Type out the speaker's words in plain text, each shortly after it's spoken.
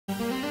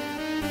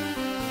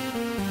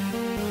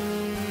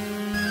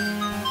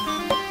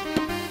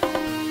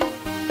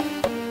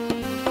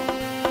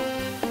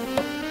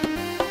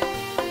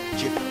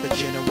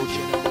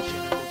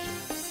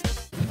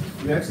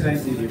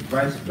Excellency, the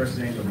Vice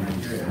President of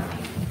Nigeria,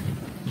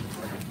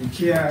 the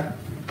Chair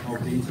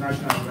of the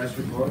International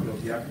Advisory Board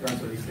of the African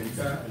Studies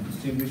Center, and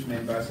distinguished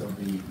members of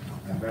the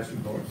Advisory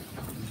Board,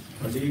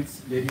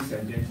 colleagues, ladies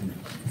and gentlemen.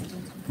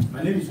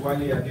 My name is Wale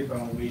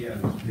Adebanwi,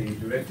 and I'm the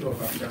Director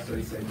of African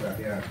Studies Center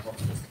here at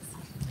Oxford.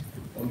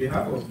 On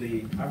behalf of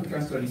the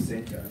African Studies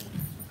Center,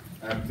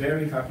 I'm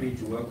very happy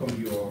to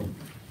welcome you all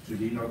to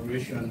the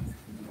inauguration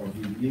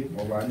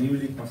of our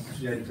newly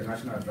constituted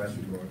International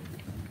Advisory Board,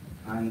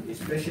 and a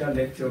special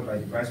lecture by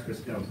the Vice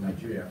President of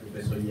Nigeria,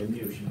 Professor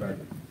Yemi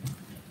Osinbajo.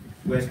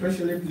 We're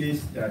especially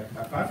pleased that,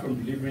 apart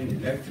from delivering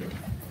the lecture,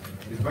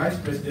 the Vice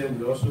President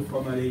will also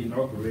formally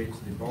inaugurate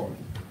the board.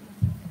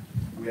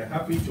 We are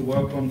happy to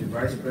welcome the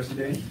Vice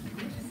President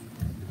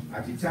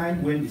at a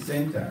time when the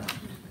Center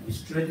is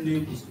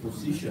strengthening its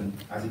position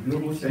as a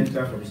global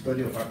center for the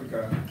study of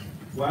Africa,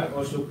 while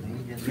also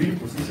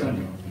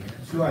repositioning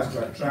so as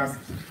to attract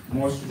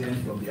more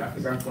students from the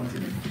African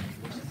continent,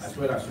 as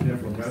well as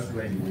students from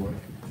elsewhere in the world,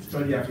 to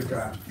study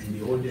Africa in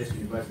the oldest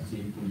university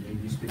in the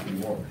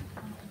English-speaking world.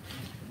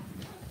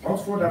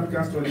 Oxford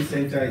African Studies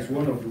Center is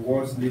one of the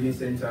world's leading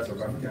centers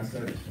of African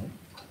studies.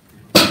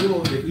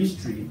 Though the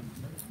history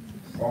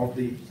of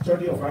the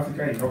study of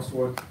Africa in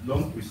Oxford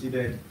long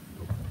preceded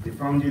the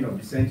founding of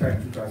the center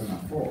in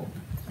 2004,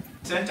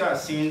 the center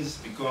has since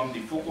become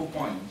the focal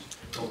point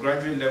for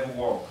graduate level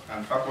work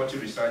and faculty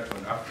research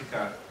on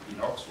Africa in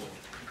Oxford.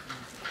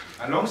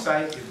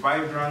 Alongside a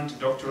vibrant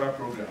doctoral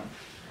program,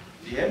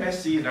 the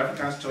MSc in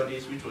African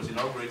Studies, which was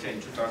inaugurated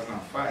in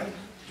 2005,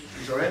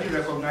 is already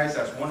recognized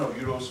as one of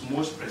Europe's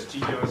most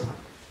prestigious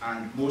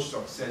and most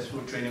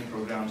successful training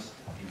programs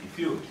in the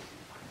field.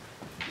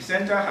 The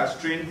center has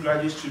trained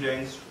graduate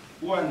students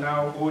who are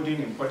now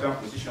holding important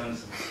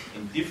positions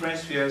in different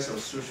spheres of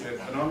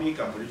socio-economic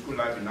and political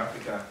life in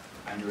Africa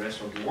and the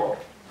rest of the world.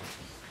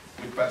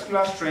 With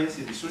particular strengths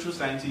in the social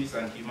sciences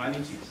and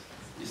humanities,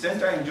 the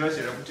center enjoys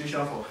a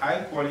reputation for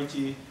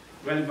high-quality,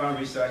 relevant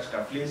research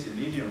that plays a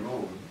leading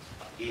role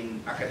in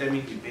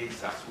academic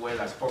debates as well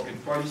as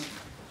public policy.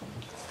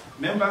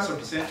 Members of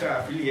the center are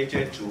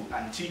affiliated to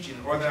and teach in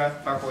other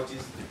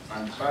faculties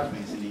and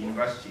departments in the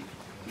university,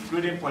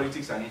 including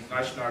politics and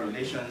international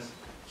relations,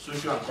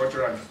 social and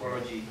cultural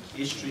anthropology,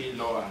 history,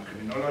 law, and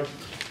criminology.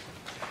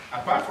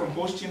 Apart from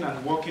hosting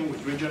and working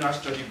with regional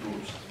study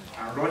groups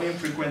and running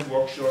frequent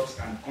workshops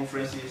and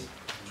conferences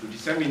to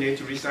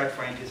disseminate research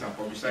findings and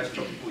publicize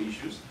topical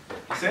issues,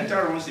 the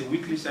center runs a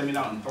weekly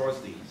seminar on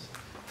Thursdays,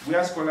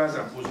 where scholars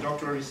and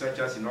postdoctoral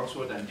researchers in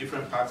Oxford and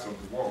different parts of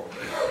the world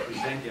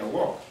present their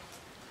work.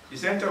 The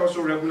center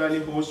also regularly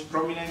hosts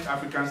prominent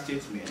African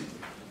statesmen,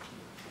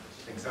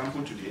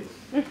 example today,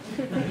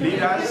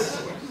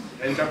 leaders,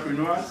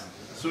 entrepreneurs,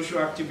 social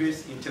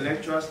activists,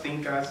 intellectuals,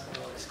 thinkers,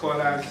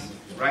 scholars,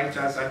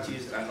 writers,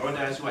 artists, and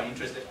others who are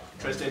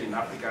interested in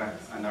Africa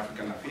and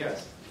African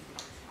affairs.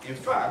 In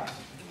fact,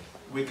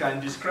 we can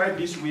describe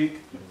this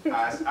week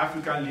as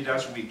African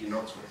Leaders Week in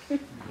Oxford.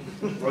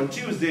 On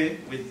Tuesday,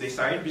 with the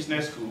Said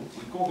Business School,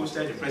 we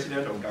co-hosted the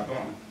President of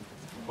Gabon.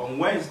 On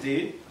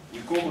Wednesday, we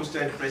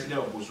co-hosted the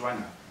President of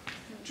Botswana.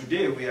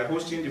 Today, we are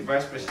hosting the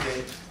Vice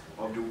President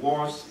of the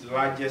world's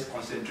largest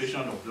concentration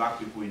of black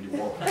people in the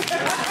world.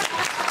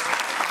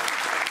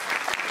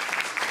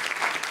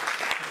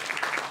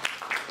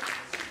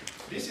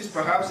 This is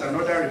perhaps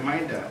another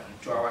reminder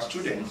to our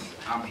students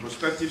and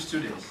prospective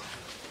students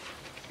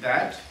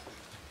that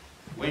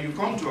when you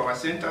come to our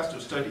centers to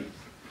study,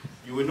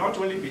 you will not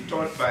only be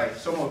taught by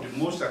some of the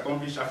most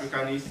accomplished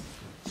Africanist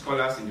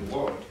scholars in the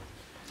world,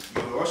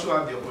 you will also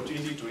have the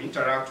opportunity to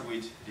interact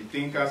with the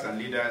thinkers and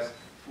leaders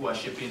who are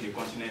shaping the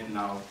continent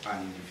now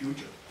and in the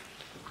future.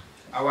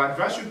 Our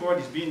advisory board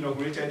is being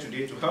inaugurated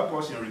today to help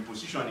us in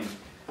repositioning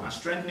and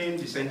strengthening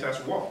the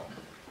center's work.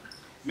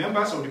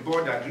 Members of the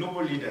board are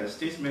global leaders,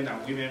 statesmen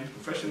and women,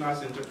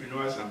 professionals,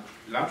 entrepreneurs, and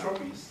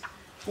philanthropists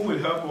who will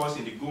help us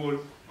in the goal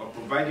of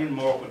providing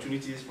more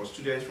opportunities for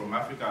students from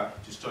Africa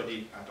to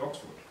study at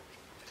Oxford.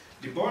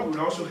 The board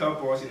will also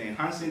help us in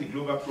enhancing the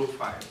global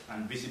profile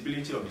and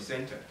visibility of the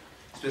center,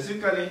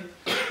 specifically,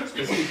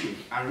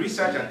 and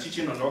research and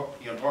teaching on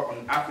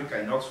Africa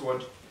in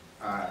Oxford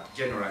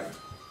generally.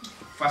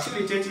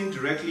 Facilitating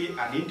directly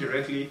and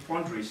indirectly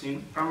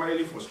fundraising,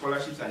 primarily for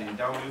scholarships and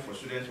endowment for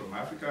students from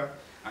Africa,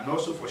 and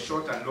also for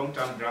short and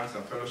long-term grants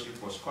and fellowship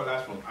for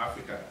scholars from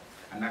Africa,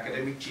 and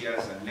academic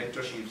chairs and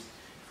lectureships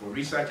for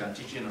research and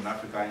teaching on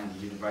Africa in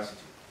the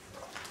university.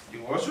 They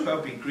will also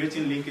help in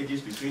creating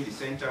linkages between the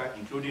center,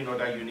 including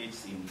other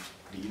units in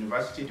the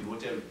university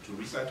devoted to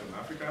research on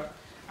Africa,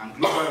 and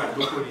global and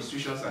local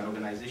institutions and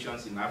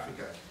organizations in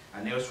Africa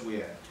and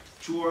elsewhere,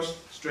 towards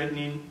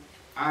strengthening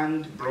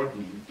and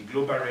broadening the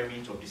global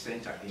remit of the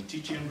center in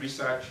teaching,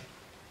 research,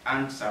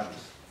 and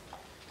service.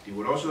 They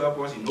will also help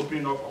us in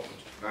opening up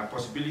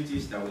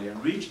possibilities that will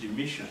enrich the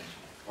mission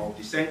of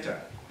the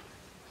center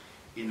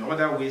in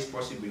other ways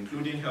possible,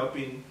 including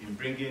helping in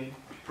bringing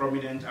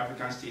prominent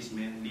African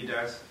statesmen,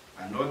 leaders,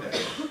 and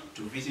others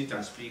to visit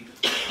and speak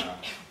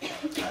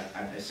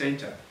at the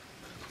center.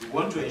 We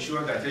want to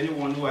ensure that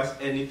anyone who has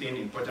anything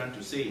important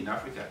to say in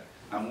Africa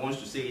and wants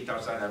to say it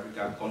outside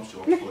Africa comes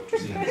to Oxford to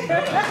say it.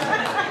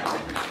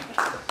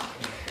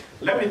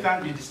 Let me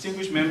thank the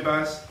distinguished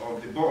members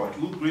of the board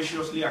who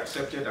graciously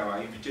accepted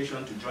our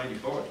invitation to join the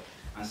board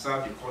and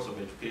serve the cause of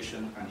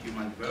education and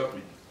human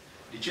development.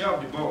 The chair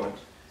of the board,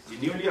 the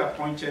newly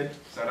appointed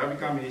South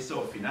African Minister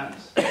of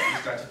Finance,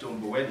 Mr. Tito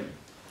Mboweni,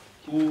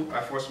 who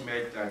I first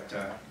met at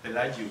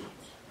Bellagio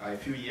a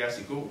few years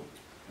ago,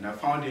 and I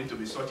found him to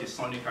be such a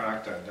sunny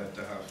character that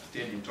I have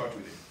stayed in touch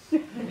with him.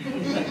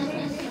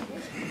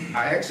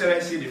 Her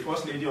Excellency, the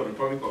First Lady of the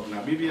Republic of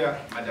Namibia,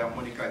 Madam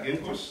Monica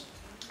Geingos,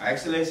 Her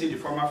Excellency, the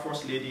former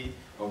First Lady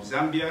of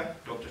Zambia,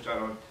 Dr.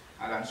 Charlotte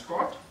Alan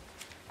Scott,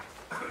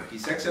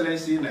 His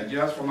Excellency,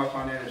 Nigeria's former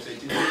permanent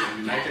representative of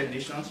the United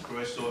Nations,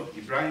 Professor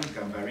Ibrahim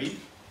Gambari,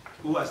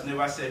 who has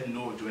never said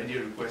no to any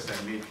request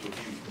I made to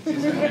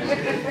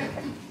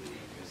him.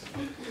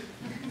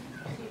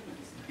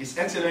 His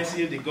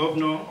Excellency, the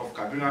Governor of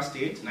Kaduna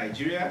State,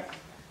 Nigeria,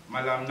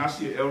 Malam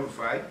Nasir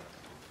El-Rufai,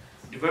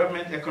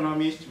 Development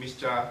Economist,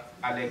 Mr.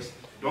 Alex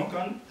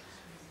Duncan,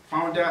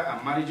 Founder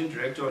and Managing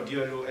Director of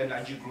DLO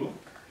Energy Group,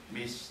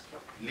 Ms.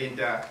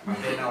 Linda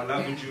Mabena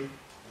Olaguju,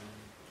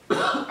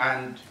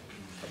 and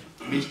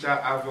Mr.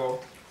 Avo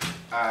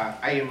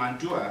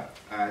Ayemandua,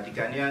 the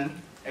Ghanaian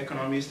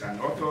economist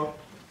and author,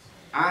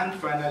 and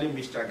finally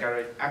Mr.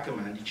 Gareth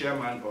Ackerman, the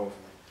chairman of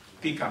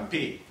Pick and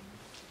Pay.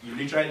 You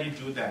literally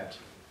do that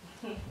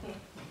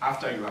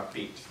after you are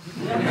paid.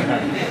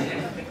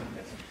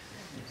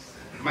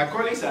 My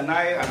colleagues and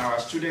I and our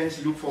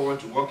students look forward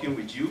to working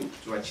with you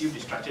to achieve the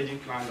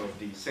strategic plan of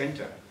the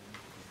center.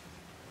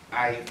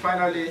 I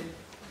finally,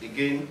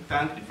 again,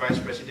 thank the Vice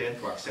President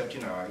for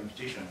accepting our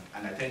invitation,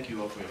 and I thank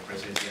you all for your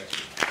presence here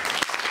today.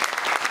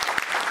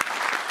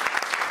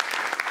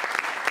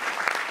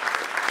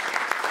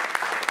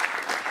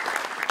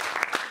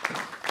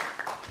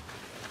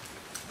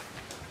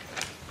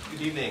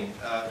 Good evening,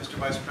 Mr.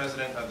 Vice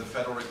President of the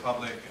Federal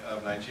Republic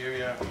of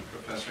Nigeria,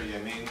 Professor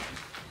Yemi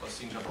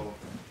Osinbajo.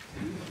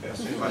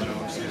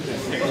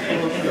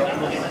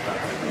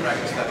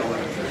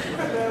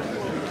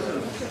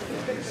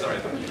 Sorry.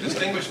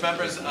 Distinguished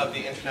members of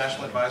the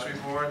International Advisory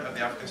Board of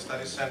the African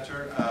Studies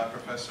Center,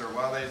 Professor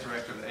Wale,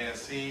 Director of the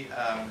ASC,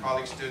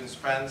 colleagues, students,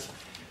 friends.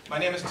 My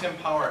name is Tim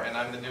Power, and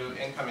I'm the new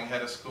incoming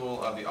head of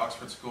school of the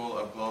Oxford School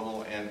of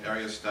Global and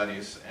Area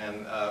Studies.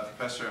 And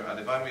Professor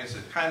Adebanwi has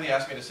kindly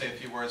asked me to say a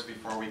few words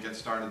before we get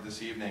started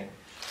this evening.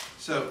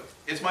 So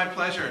it's my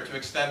pleasure to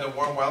extend a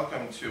warm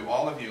welcome to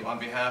all of you on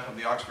behalf of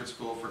the Oxford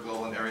School for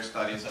Global and Area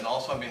Studies, and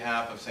also on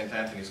behalf of St.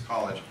 Anthony's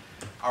College.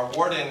 Our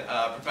warden,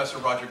 Professor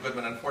Roger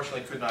Goodman,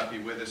 unfortunately could not be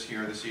with us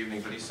here this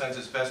evening, but he sends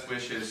his best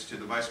wishes to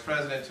the Vice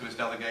President, to his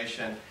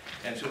delegation,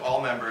 and to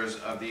all members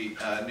of the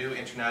new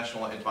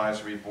International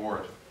Advisory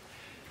Board.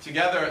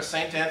 Together,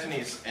 St.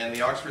 Anthony's and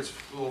the Oxford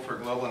School for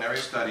Global and Area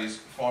Studies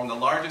form the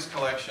largest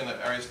collection of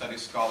area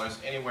studies scholars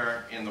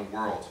anywhere in the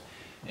world.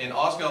 In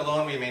Oslo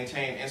alone, we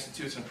maintain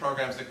institutes and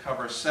programs that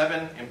cover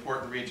 7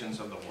 important regions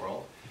of the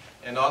world.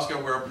 In Oslo,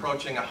 we're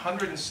approaching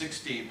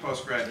 160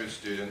 postgraduate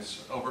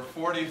students, over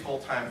 40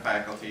 full-time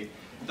faculty,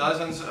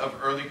 dozens of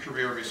early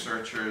career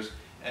researchers,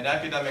 and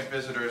academic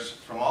visitors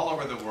from all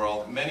over the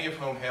world, many of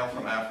whom hail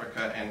from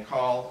Africa and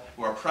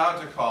who are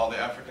proud to call the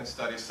African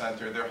Studies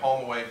Center their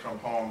home away from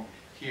home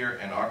here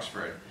in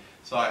Oxford.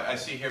 So I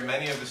see here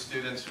many of the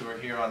students who are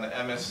here on the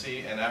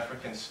MSc in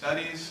African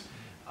Studies.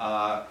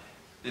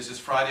 This is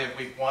Friday of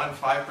week 1.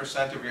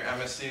 5% of your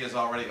MSc is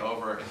already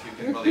over, if you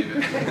can believe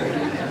it.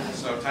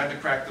 So time to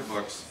crack the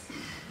books.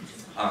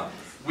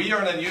 We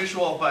are an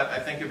unusual, but I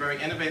think a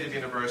very innovative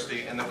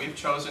university in that we've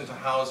chosen to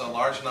house a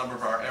large number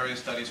of our area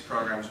studies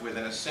programs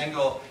within a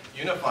single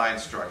unified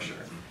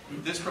structure.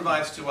 This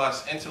provides to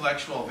us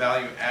intellectual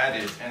value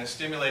added and a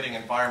stimulating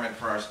environment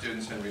for our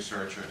students and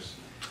researchers.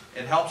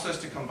 It helps us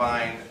to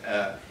combine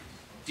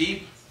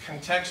deep,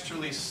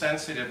 contextually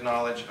sensitive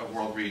knowledge of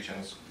world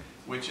regions,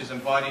 which is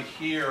embodied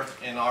here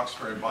in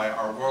Oxford by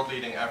our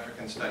world-leading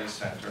African Studies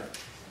Center,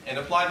 and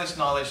apply this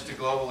knowledge to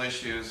global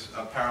issues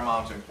of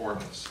paramount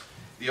importance.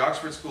 The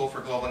Oxford School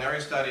for Global and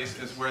Area Studies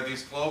is where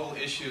these global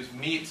issues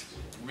meet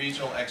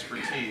regional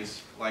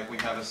expertise, like we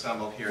have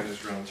assembled here in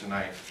this room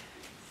tonight.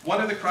 One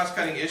of the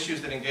cross-cutting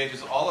issues that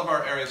engages all of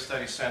our area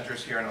studies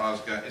centers here in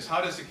OSGA is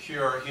how to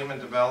secure human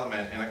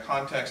development in a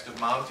context of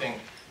mounting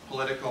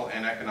political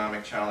and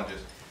economic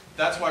challenges.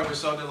 That's why we're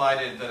so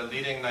delighted that a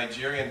leading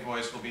Nigerian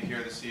voice will be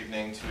here this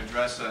evening to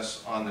address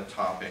us on the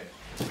topic.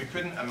 We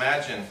couldn't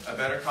imagine a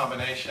better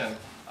combination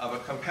of a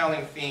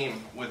compelling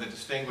theme with a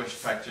distinguished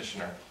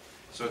practitioner.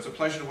 So it's a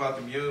pleasure to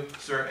welcome you,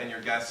 sir, and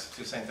your guests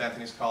to St.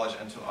 Anthony's College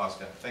and to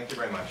OSGA. Thank you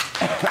very much.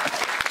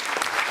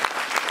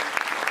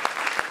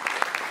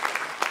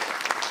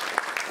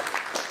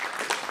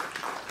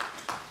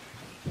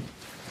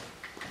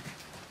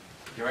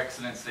 Your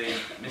Excellency,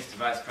 Mr.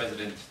 Vice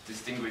President,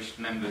 distinguished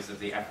members of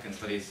the African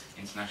Studies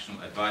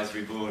International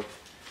Advisory Board,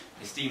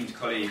 esteemed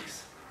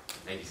colleagues,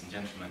 ladies and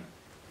gentlemen.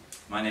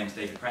 My name is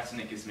David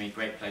Pratton. It gives me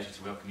great pleasure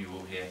to welcome you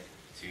all here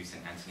to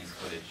St. Anthony's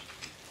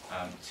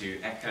College.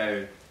 To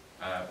echo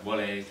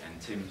Wale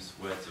and Tim's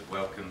words of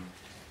welcome,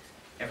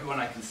 Everyone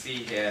I can see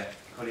here,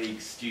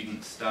 colleagues,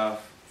 students,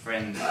 staff,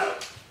 friends,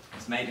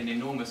 has made an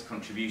enormous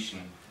contribution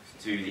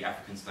to the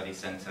African Studies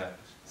Centre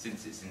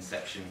since its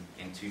inception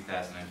in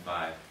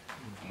 2005,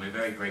 and we're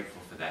very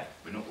grateful for that.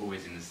 We're not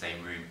always in the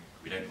same room,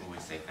 we don't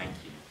always say thank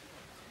you.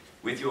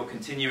 With your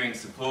continuing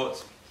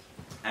support,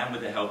 and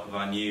with the help of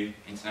our new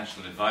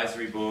International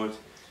Advisory Board,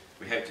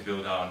 we hope to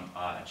build on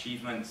our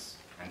achievements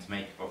and to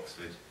make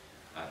Oxford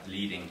the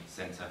leading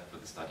centre for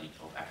the study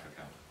of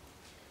Africa.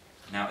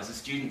 Now, as a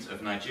student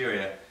of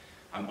Nigeria,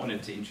 I'm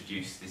honoured to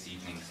introduce this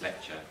evening's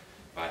lecture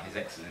by His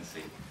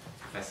Excellency,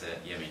 Professor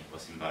Yemi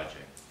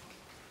Osinbajo,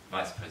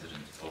 Vice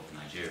President of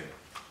Nigeria.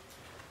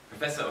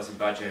 Professor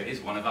Osinbajo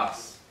is one of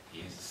us.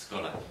 He is a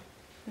scholar.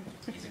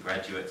 He's a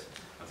graduate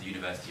of the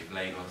University of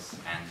Lagos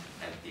and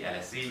the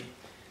LSE,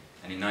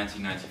 and in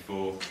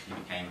 1994 he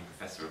became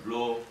Professor of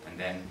Law and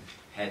then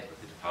Head of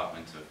the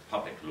Department of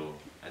Public Law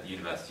at the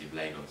University of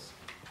Lagos.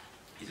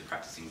 He's a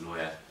practicing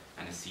lawyer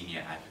and a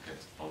senior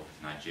advocate of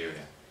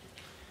Nigeria.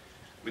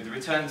 With the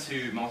return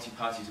to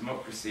multi-party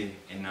democracy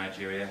in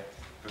Nigeria,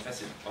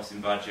 Professor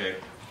Osinbajo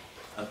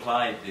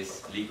applied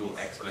this legal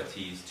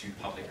expertise to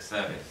public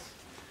service.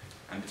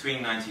 And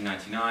between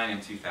 1999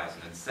 and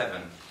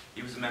 2007,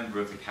 he was a member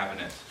of the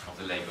cabinet of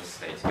the Lagos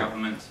State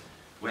Government,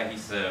 where he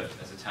served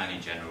as Attorney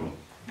General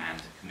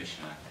and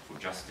Commissioner for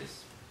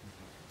Justice.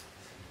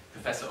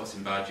 Professor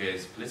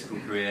Osinbajo's political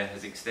career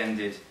has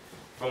extended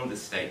from the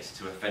state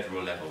to a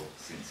federal level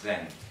since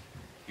then.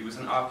 He was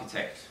an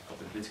architect of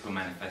the political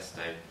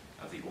manifesto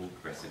of the All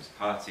Progressives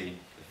Party,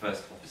 the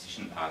first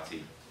opposition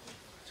party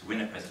to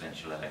win a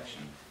presidential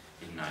election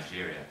in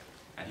Nigeria,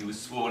 and he was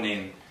sworn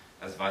in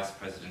as Vice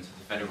President of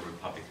the Federal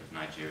Republic of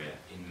Nigeria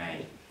in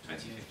May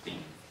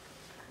 2015.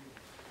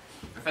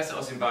 Professor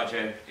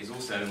Osinbajo is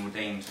also an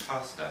ordained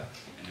pastor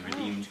in the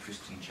Redeemed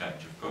Christian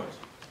Church of God.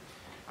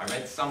 I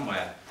read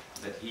somewhere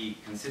that he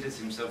considers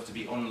himself to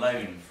be on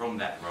loan from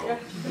that role.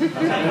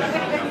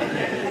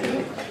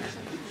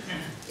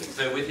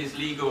 So with his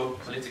legal,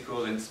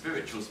 political and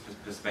spiritual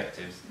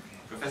perspectives,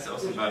 Professor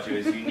Osinbajo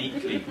is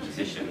uniquely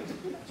positioned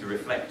to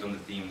reflect on the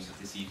themes of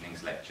this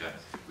evening's lecture,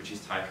 which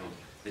is titled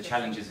The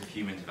Challenges of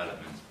Human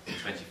Development in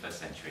 21st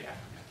Century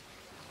Africa.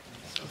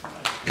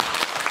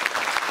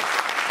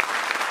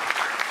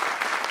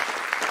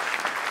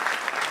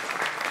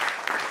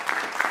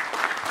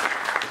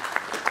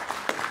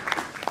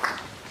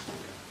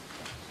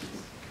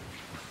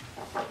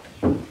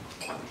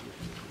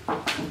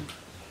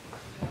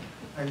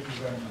 Thank you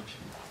very much.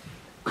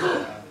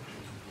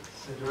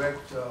 The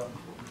Director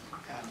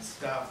and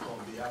staff of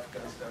the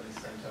African Studies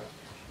Center,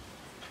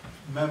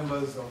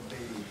 members of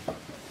the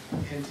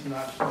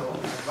International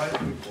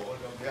Advisory Board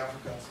of the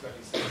African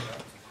Studies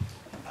Center,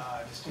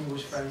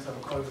 distinguished friends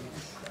and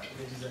colleagues,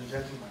 ladies and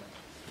gentlemen.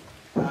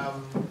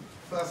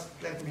 First,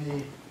 let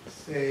me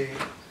say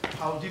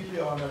how deeply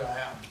honored I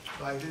am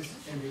by this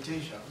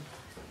invitation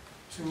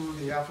to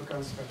the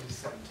African Studies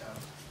Center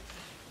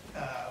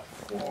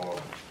for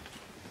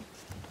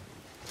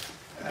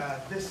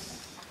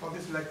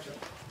this lecture.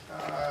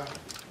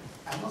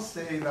 I must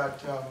say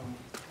that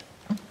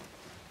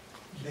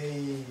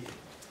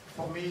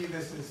for me,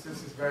 this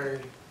is very,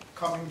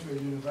 coming to a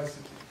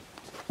university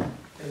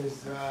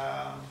is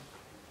a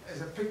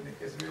picnic.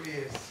 It really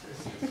is.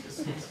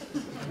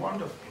 It's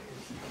wonderful.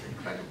 It's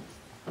incredible.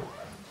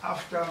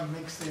 After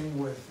mixing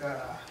with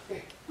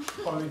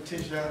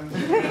politicians,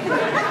 this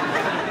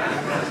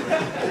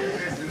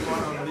is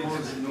one of the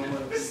most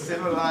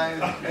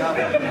civilized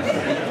gatherings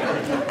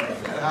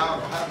that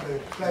I've had the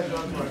pleasure to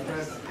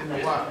address in a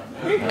while.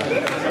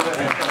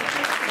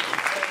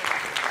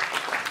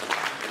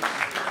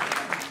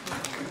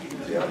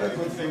 The other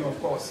good thing,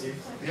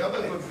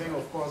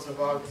 of course,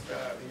 about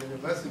the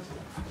university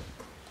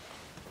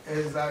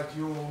is that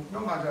no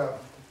matter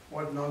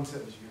what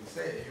nonsense you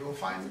say, you'll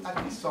find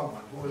at least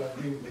someone who will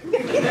agree with you.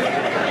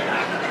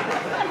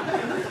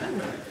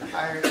 I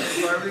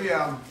really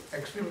am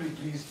extremely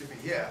pleased to be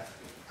here.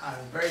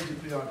 I'm very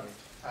deeply honored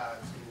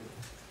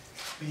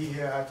to be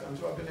here and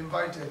to have been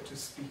invited to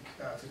speak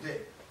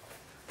today.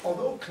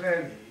 Although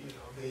clearly,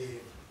 the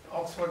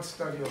Oxford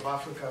study of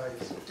Africa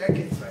is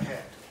decades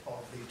ahead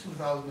of the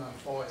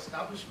 2004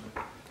 establishment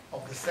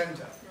of the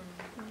center,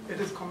 it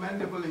is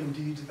commendable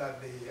indeed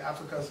that the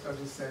Africa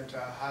Studies Center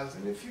has,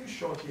 in a few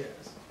short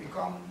years,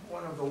 become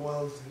one of the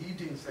world's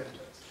leading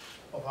centers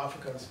of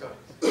African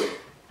studies.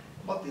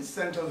 But this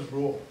center's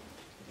role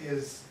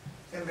is,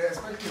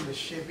 especially in the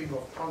shaping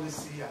of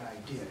policy and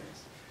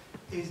ideas,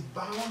 is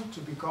bound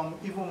to become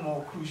even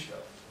more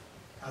crucial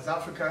as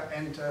Africa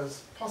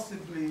enters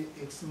possibly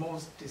its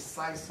most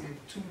decisive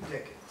 2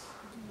 decades.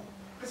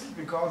 This is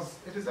because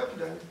it is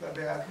evident that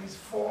there are at least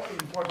 4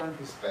 important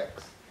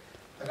respects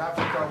that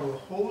Africa will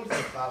hold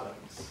the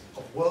balance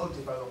of world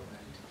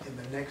development in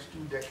the next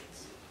 2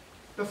 decades.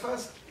 The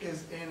first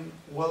is in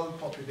world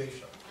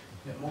population,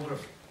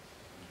 demography.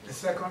 The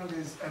second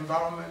is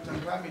environment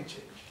and climate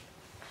change.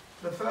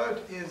 The third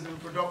is in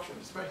production,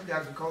 especially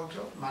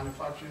agriculture,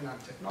 manufacturing, and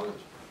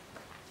technology.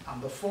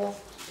 And the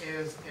fourth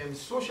is in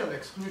social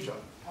exclusion,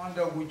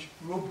 under which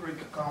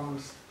rubric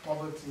comes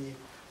poverty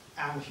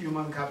and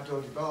human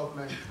capital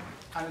development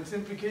and its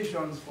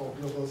implications for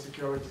global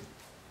security.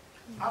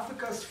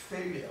 Africa's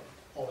failure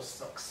or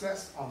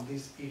success on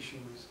these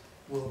issues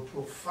will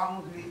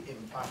profoundly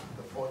impact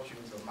the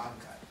fortunes of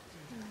mankind.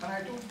 And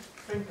I don't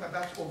think that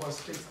that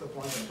overstates the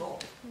point at all.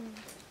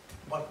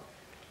 But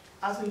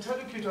as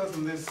interlocutors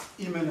in this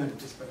imminent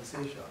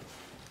dispensation,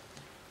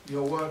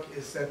 your work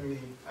is certainly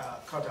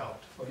cut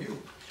out for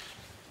you.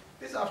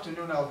 This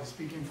afternoon I'll be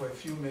speaking for a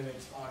few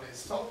minutes on a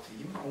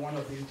sub-theme on one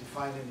of these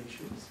defining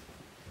issues,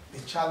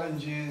 the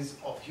challenges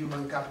of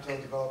human capital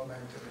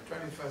development in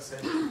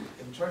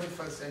the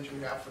 21st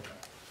century Africa.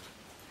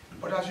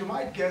 But as you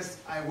might guess,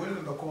 I will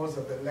in the course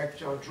of the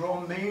lecture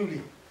draw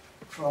mainly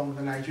from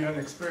the Nigerian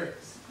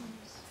experience.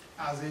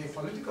 As a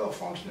political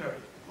functionary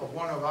of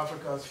one of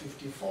Africa's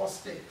 54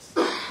 states,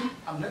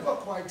 I'm never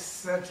quite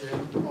certain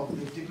of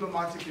the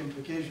diplomatic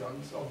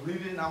implications of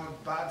reading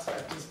out bad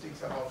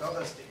statistics about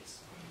other states.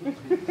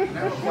 I'm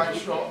never quite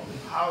sure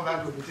how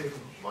that will be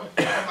taken. But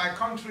in my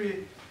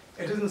country,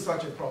 it isn't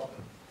such a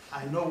problem.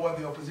 I know what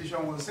the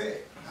opposition will say.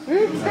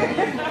 They'll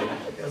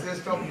say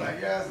stuff like,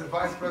 yes, the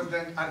vice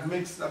president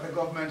admits that the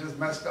government is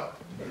messed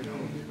up,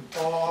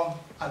 or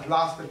at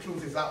last the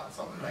truth is out,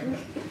 something like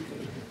that.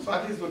 So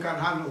at least we can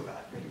handle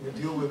that. We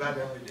deal with that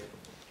every day.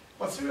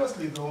 But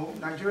seriously though,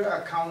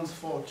 Nigeria accounts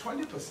for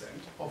 20%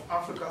 of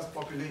Africa's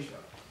population,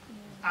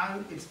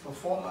 and its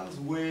performance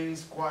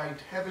weighs quite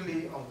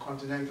heavily on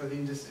continental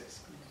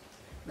indices.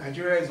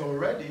 Nigeria is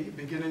already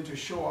beginning to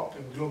show up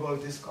in global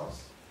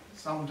discourse,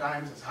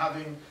 sometimes as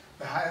having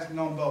the highest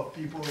number of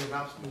people in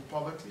absolute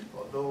poverty,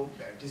 although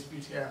there are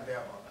disputes here and there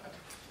about that.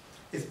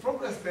 Its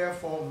progress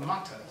therefore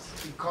matters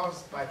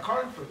because by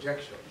current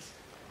projections,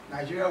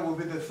 Nigeria will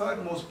be the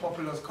third most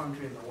populous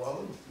country in the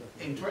world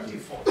in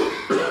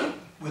 2040,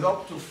 with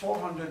up to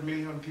 400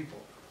 million people.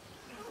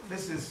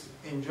 This is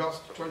in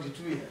just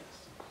 22 years.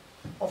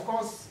 Of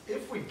course,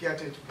 if we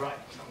get it right,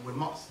 and we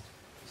must,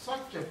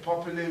 such a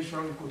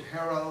population could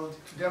herald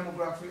a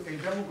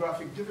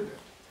demographic dividend.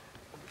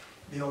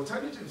 The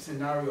alternative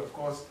scenario, of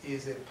course,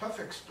 is a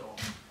perfect storm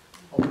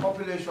of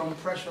population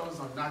pressures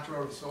on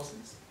natural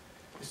resources,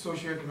 the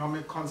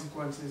socioeconomic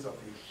consequences of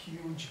a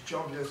huge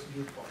jobless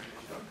youth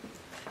population,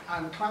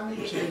 and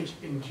climate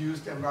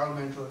change-induced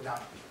environmental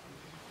damage.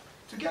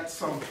 To get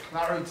some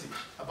clarity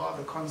about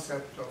the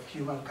concept of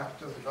human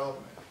capital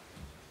development,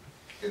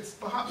 it's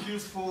perhaps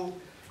useful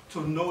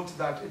to note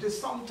that it is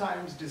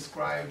sometimes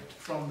described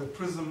from the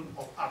prism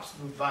of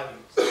absolute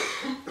values.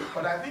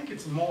 But I think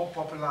its more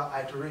popular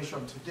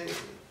iteration today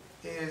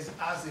is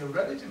as a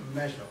relative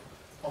measure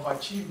of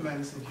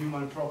achievements in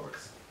human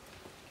progress.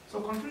 So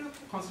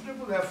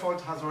considerable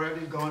effort has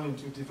already gone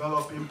into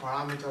developing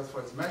parameters for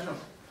its measurement.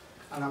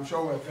 And I'm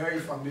sure we're very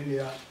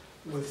familiar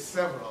with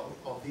several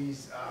of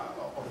these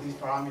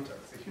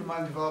parameters. The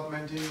Human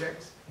Development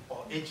Index,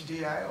 or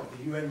HDI, of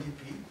the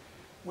UNDP,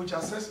 which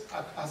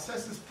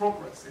assesses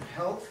progress in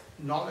health,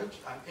 knowledge,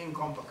 and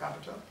income per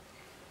capita.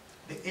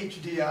 The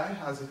HDI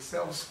has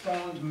itself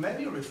spawned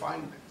many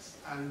refinements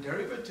and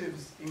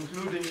derivatives,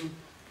 including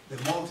the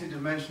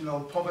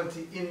multidimensional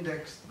poverty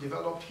index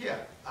developed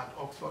here at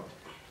Oxford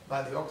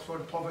by the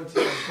Oxford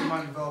Poverty and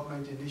Human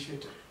Development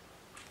Initiative.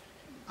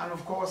 And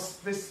of course,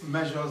 this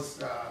measures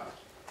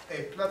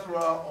a plethora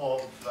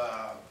of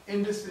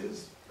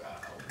indices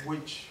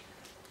which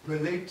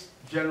relate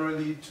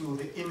generally to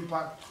the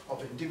impact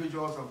of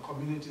individuals and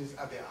communities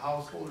at their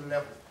household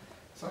level,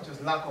 such as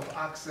lack of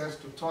access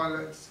to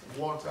toilets,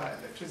 water,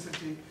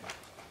 electricity,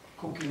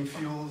 cooking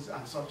fuels,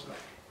 and such like.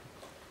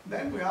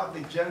 Then we have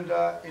the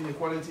Gender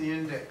Inequality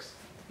Index,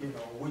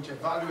 which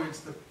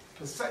evaluates the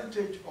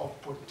percentage of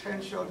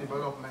potential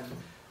development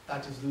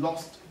that is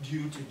lost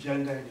due to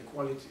gender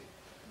inequality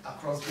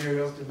across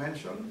various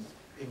dimensions,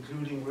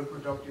 including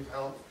reproductive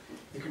health,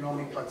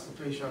 economic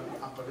participation,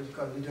 and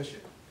political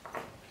leadership.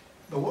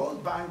 The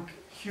World Bank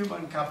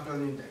Human Capital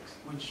Index,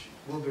 which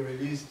will be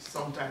released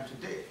sometime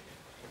today,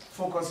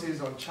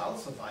 focuses on child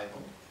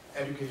survival,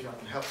 education,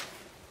 and health.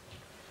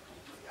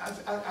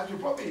 As you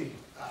probably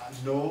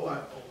know,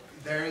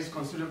 there is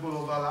considerable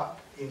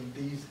overlap in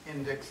these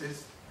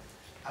indexes,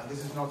 and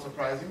this is not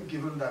surprising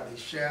given that they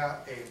share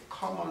a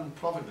common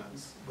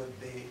provenance with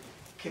the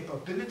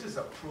capabilities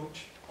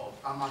approach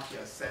of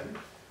Amartya Sen.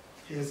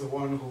 He's the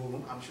one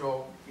who, I'm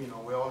sure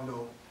we all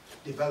know,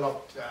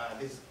 developed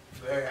this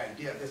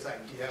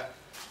idea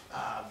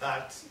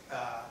that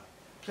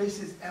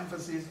places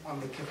emphasis on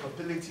the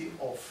capability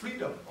or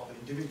freedom of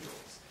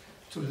individuals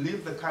to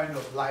live the kind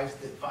of lives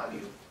they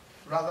value,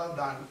 rather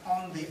than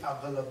on the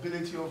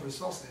availability of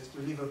resources to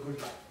live a good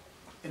life.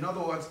 In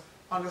other words,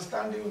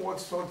 understanding what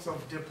sorts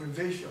of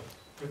deprivation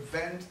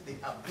prevent the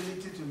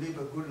ability to live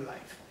a good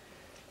life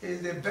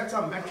is a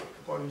better metric,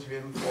 according to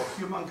him, for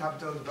human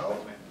capital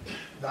development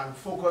than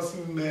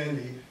focusing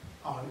merely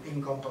on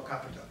income per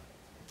capita.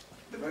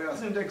 The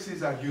various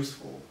indexes are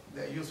useful.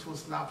 They're useful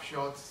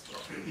snapshots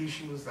of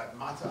issues that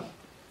matter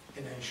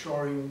in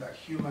ensuring that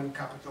human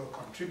capital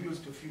contributes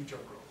to future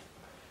growth.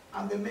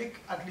 and they make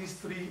at least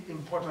 3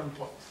 important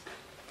points.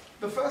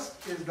 The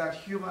first is that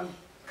human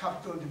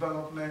capital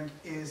development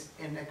is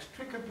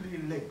inextricably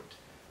linked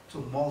to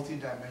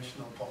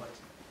multidimensional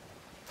poverty.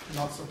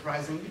 Not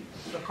surprisingly,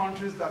 the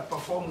countries that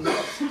perform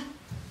worst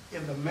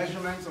in the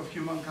measurements of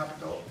human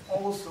capital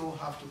also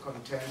have to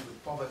contend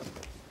with poverty.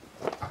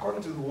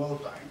 According to the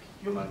World Bank,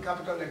 human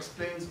capital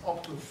explains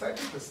up to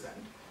 30%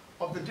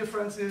 of the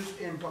differences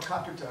in per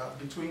capita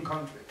between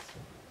countries.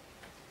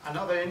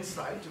 Another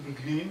insight to be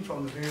gleaned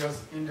from the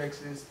various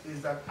indexes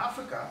is that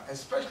Africa,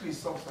 especially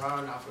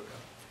sub-Saharan Africa,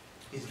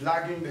 is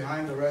lagging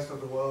behind the rest of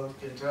the world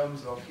in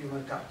terms of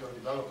human capital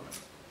development.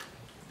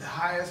 The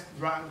highest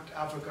ranked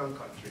African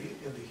country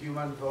in the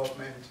Human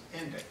Development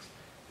Index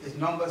is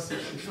number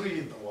 63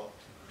 in the world.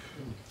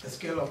 The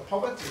scale of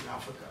poverty in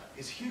Africa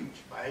is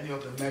huge by any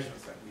of the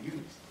measures that we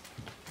use.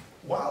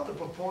 While the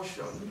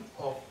proportion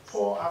of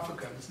poor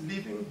Africans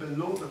living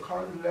below the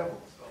current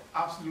levels of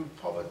absolute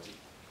poverty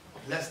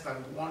of less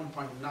than $1.90,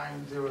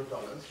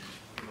 $1.9,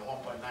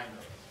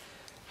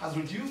 has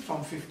reduced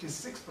from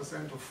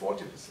 56% to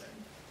 40%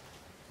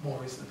 more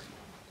recently.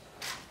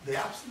 The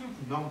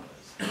absolute numbers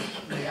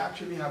may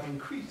actually have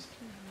increased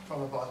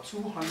from about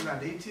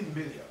 280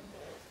 million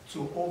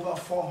to over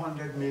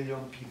 400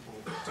 million people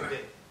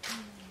today.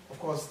 Of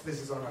course,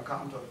 this is on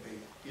account of the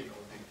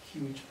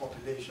huge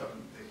population,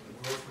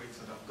 the growth rates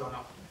that have gone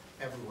up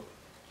everywhere.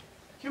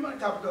 Human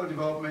capital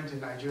development in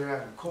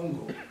Nigeria and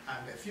Congo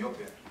and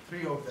Ethiopia,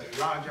 3 of the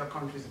larger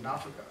countries in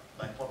Africa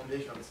by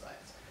population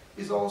size,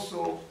 is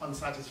also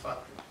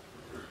unsatisfactory.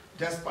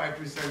 Despite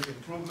recent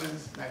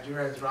improvements,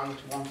 Nigeria is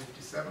ranked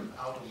 157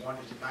 out of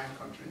 189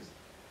 countries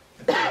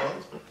in the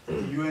world, the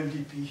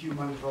UNDP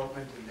Human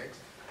Development Index,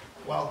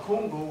 while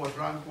Congo was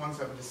ranked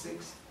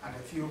 176 and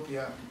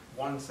Ethiopia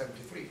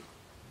 173.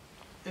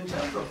 In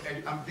terms of,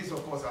 these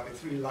of course are the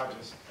 3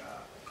 largest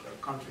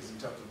countries in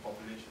terms of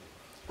population.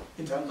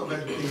 In terms of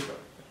education,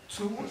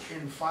 2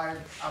 in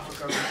 5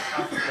 Africans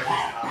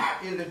are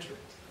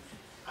illiterate.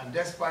 And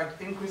despite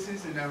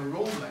increases in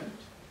enrollment,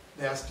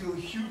 there are still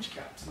huge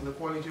gaps in the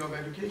quality of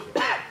education.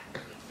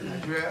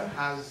 Nigeria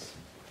has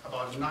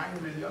about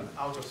 9 million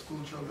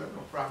out-of-school children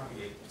of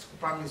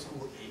primary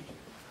school age,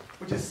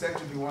 which is said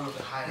to be one of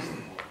the highest in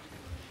the world.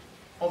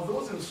 Of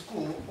those in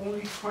school,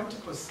 only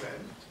 20%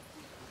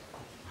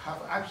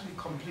 have actually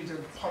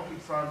completed public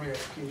primary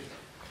education.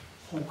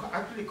 Who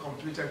actually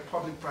completed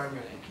public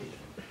primary education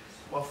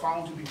were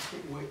found to be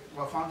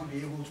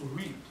able to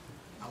read,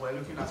 and we're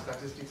looking at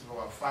statistics of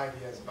about 5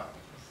 years back.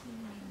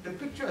 The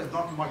picture is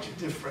not much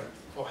different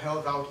for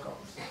health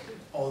outcomes,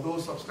 although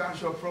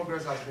substantial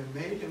progress has been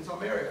made in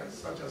some areas,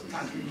 such as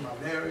tackling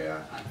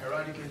malaria and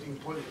eradicating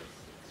polio.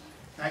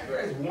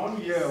 Nigeria is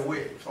 1 year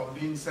away from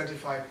being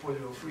certified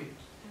polio-free.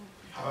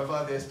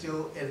 However, there's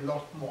still a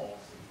lot more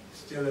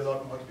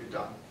to be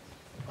done.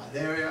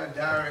 Malaria,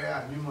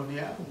 diarrhea, and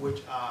pneumonia,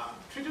 which are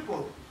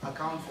treatable,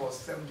 account for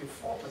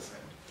 74%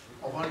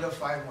 of under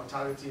 5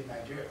 mortality in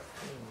Nigeria,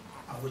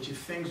 and which, if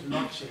things do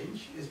not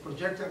change, is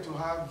projected to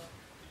have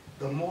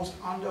the most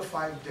under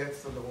 5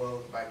 deaths in the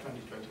world by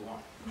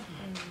 2021.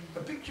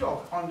 The picture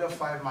of under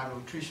 5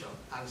 malnutrition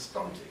and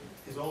stunting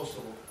is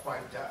also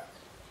quite dark.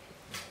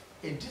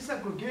 A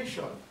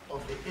disaggregation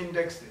of the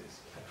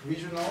indexes at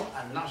regional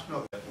and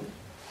national level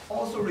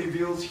also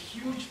reveals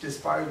huge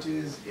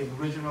disparities in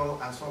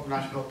regional and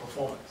subnational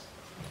performance.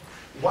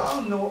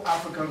 While no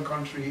African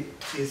country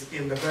is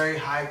in the very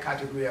high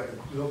category at the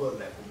global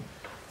level,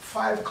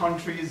 5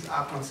 countries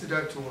are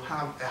considered to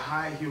have a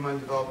high human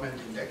development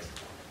index.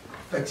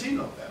 13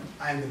 of them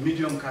are in the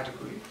medium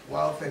category,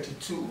 while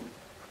 32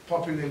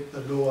 populate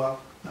the lower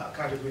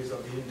categories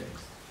of the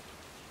index.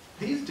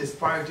 These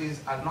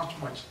disparities are not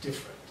much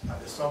different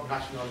at the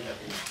subnational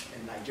level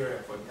in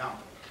Nigeria, for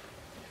example.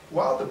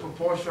 While the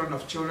proportion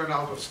of children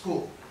out of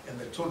school in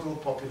the total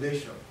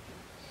population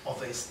of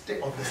the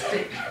state,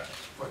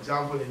 for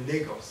example in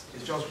Lagos,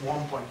 is just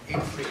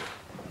 1.83.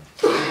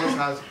 So Lagos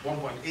has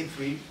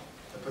 1.83,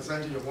 the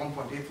percentage of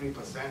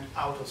 1.83%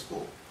 out of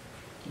school.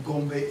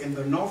 Gombe in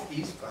the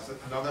northeast, that's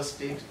another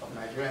state of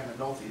Nigeria in the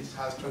northeast,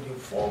 has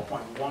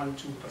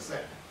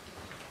 24.12%.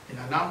 In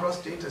Anambra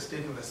State, a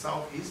state in the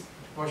southeast,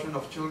 the proportion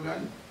of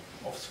children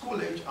of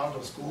school age out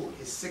of school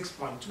is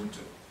 6.22.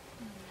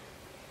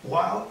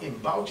 While in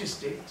Bauchi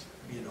State,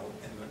 in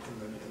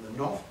the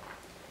north,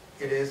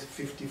 it is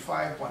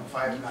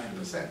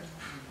 55.59%.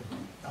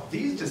 Now,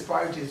 these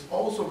disparities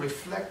also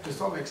reflect, to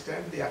some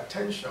extent, the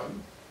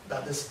attention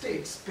that the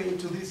states pay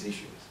to these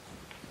issues,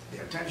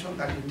 the attention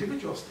that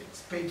individual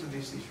states pay to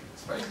these issues,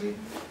 especially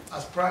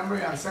as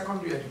primary and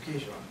secondary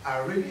education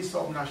are really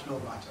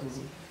subnational matters.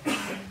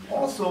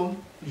 Also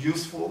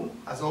useful,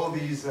 as all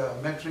these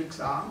metrics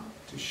are,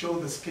 to show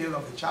the scale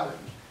of the challenge,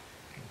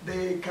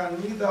 they can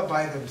neither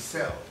by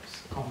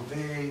themselves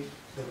convey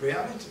the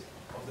reality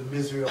of the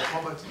misery of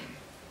poverty,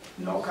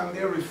 nor can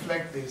they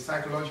reflect the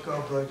psychological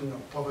burden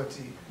of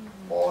poverty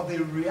or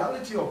the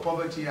reality of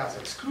poverty as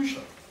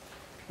exclusion,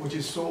 which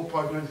is so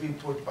poignantly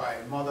put by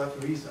Mother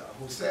Teresa,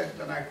 who said,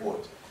 and I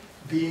quote,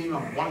 "Being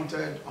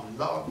unwanted,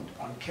 unloved,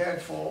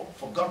 uncared for,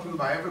 forgotten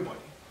by everybody,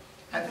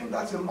 I think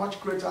that's a much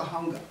greater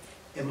hunger,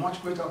 a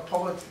much greater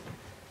poverty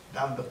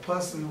than the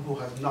person who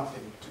has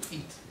nothing to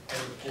eat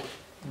every poor.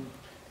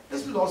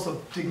 This loss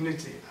of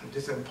dignity and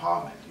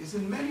disempowerment is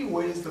in many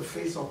ways the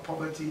face of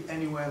poverty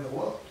anywhere in the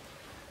world,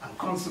 and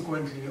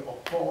consequently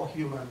of poor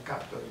human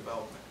capital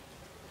development.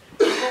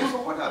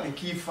 So what are the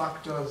key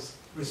factors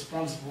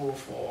responsible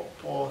for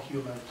poor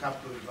human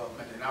capital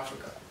development in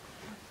Africa?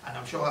 And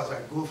I'm sure as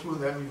I go through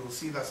them, you'll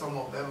see that some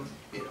of them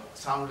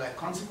sound like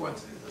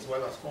consequences as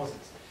well as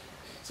causes.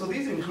 So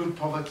these include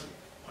poverty,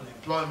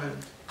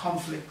 unemployment,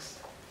 conflicts,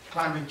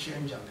 climate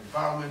change and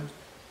environment,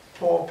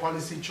 poor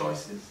policy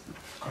choices,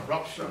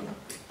 corruption,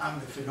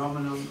 and the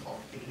phenomenon of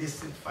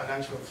illicit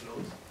financial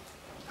flows,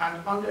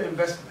 and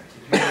underinvestment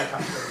in human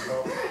capital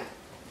development.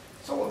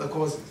 Some of the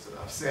causes that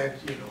I've said,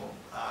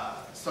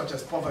 such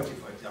as poverty,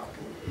 for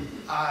example,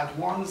 are at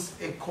once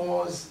a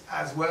cause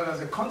as well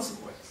as a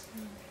consequence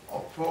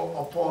of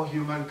poor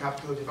human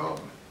capital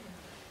development.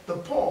 The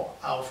poor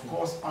are, of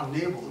course,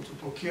 unable to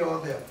procure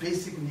their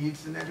basic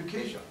needs in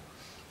education,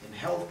 in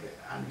healthcare,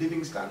 and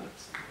living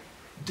standards.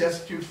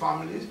 Destitute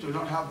families do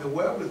not have the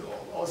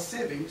wherewithal or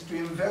savings to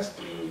invest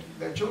in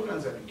their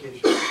children's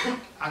education,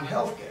 and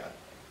healthcare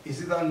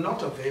is either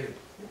not available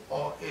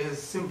or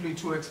is simply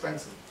too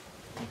expensive.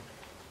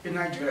 In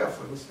Nigeria,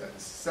 for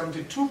instance,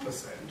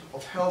 72%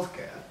 of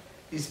healthcare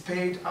is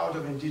paid out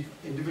of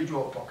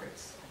individual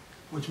pockets,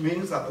 which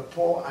means that the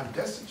poor and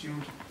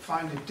destitute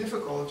find it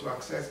difficult to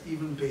access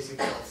even basic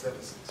health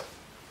services.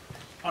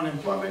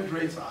 Unemployment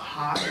rates are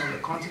high on the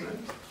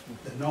continent,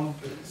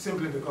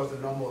 simply because the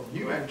number of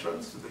new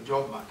entrants to the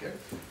job market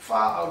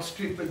far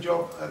outstrip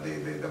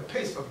the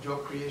pace of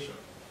job creation.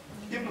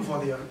 Even for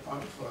the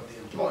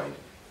employed,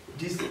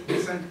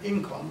 decent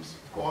incomes,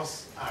 of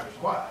course, are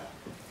required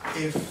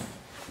if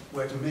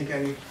we're to make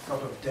any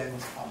sort of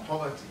dent on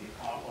poverty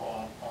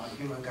or on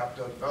human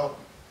capital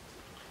development.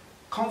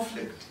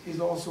 Conflict is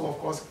also, of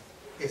course,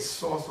 a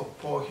source of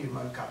poor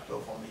human capital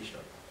formation.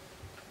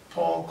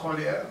 Paul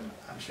Collier,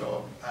 I'm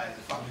sure is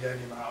a familiar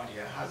name around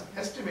here, has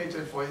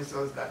estimated, for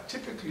instance, that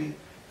typically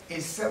a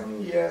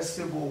 7-year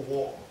civil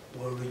war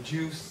will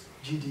reduce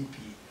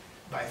GDP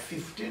by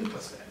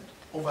 15%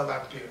 over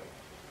that period.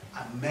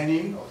 And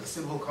many of the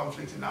civil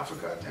conflicts in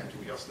Africa tend to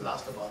just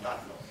last about that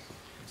long.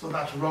 So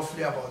that's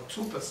roughly about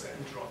 2%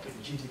 drop in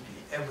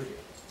GDP every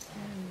year.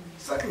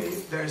 Secondly,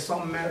 there is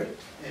some merit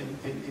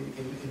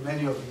in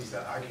many of these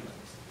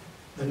arguments.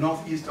 The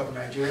northeast of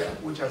Nigeria,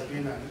 which has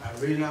been an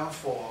arena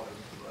of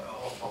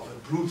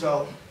a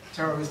brutal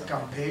terrorist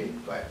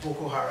campaign by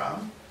Boko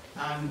Haram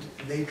and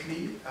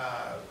lately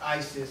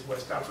ISIS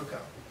West Africa,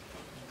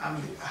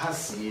 has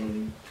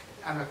seen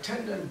an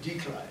attendant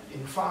decline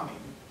in farming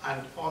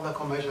and other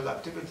commercial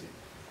activity,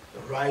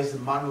 the rise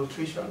in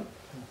malnutrition,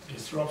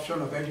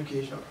 disruption of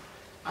education,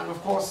 and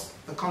of course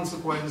the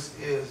consequence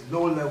is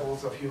low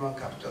levels of human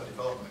capital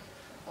development.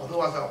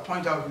 Although, as I'll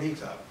point out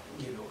later,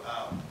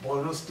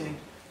 Borno State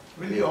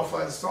really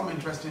offers some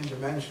interesting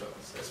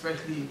dimensions,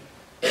 especially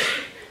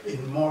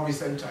in more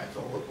recent times,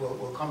 so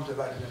we'll come to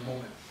that in a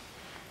moment.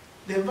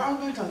 The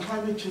environment and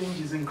climate change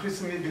is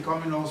increasingly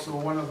becoming also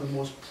one of the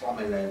most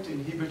prominent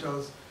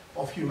inhibitors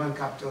of human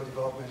capital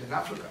development in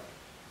Africa,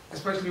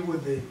 especially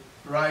with the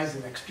rise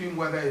in extreme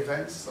weather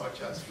events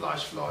such as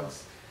flash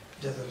floods,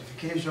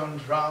 desertification,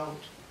 drought,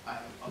 and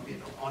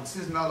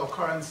unseasonal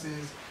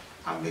occurrences,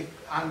 and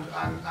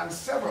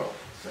several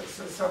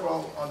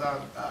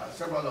other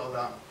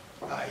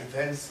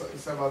events,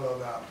 several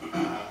other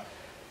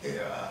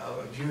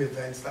new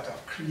events that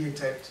have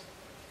created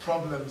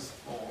problems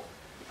for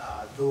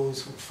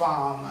those who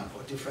farm and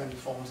for different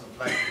forms of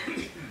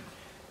livelihood.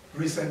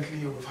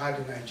 Recently, we've had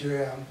in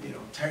Nigeria,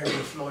 terrible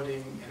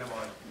flooding in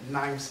about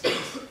 9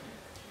 states.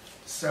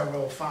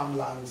 Several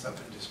farmlands have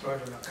been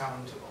destroyed on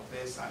account of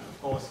this, and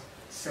of course,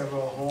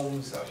 several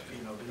homes have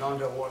been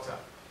underwater.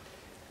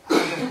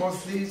 And of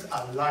course, these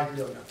are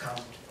largely on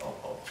account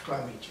of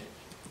climate change.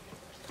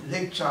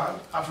 Lake Chad,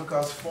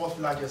 Africa's 4th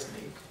largest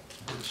lake,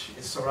 which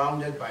is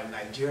surrounded by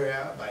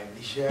Nigeria, by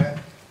Niger,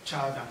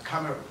 Chad, and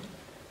Cameroon,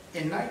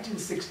 in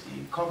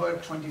 1960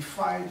 covered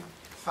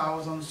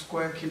 25,000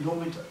 square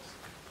kilometers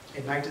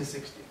in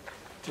 1960.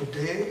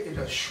 Today, it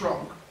has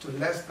shrunk to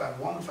less than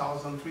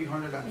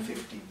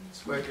 1,350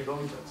 square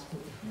kilometers.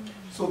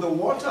 So the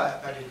water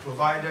that it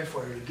provided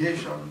for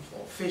irrigation,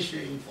 for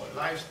fishing, for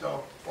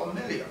livestock, for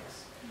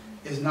millions,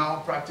 is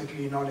now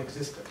practically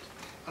non-existent.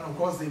 And of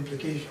course, the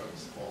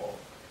implications for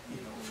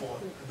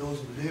those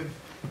who live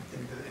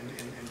in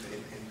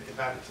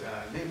that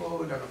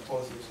neighborhood, and of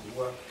course those who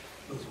work,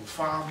 those who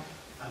farm,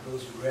 and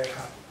those who rear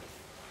cattle.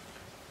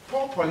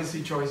 Poor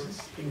policy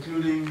choices,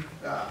 including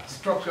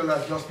structural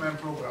adjustment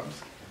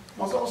programs,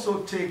 must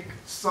also take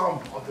some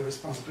of the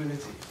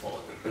responsibility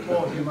for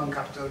poor human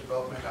capital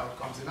development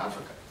outcomes in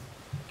Africa.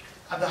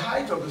 At the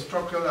height of the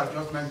structural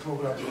adjustment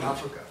programs in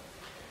Africa,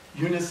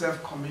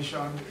 UNICEF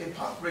commissioned a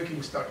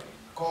path-breaking study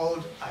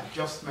called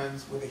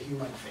Adjustments with a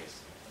Human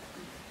Face.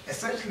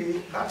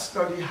 Essentially, that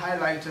study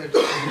highlighted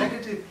the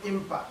negative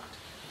impact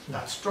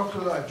that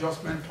structural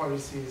adjustment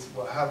policies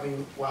were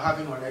having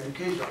on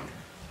education,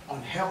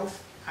 on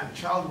health and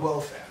child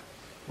welfare,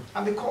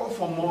 and they call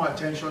for more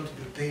attention to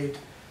be paid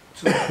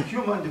to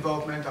human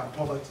development and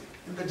poverty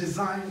in the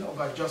design of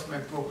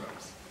adjustment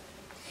programs.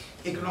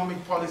 Economic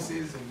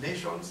policies in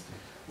nations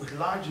with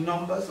large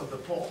numbers of the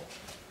poor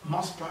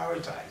must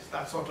prioritize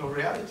that sort of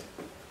reality.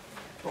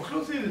 But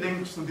closely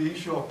linked to the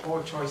issue of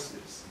poor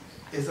choices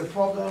is the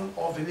problem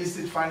of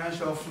illicit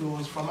financial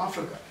flows from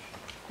Africa.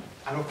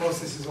 And of course,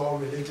 this is all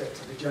related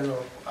to the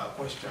general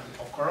question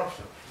of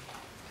corruption.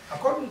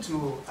 According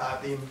to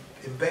the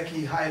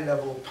Mbeki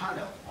High-Level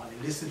Panel on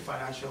Illicit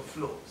Financial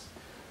Flows,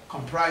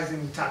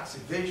 comprising tax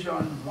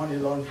evasion, money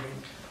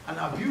laundering, and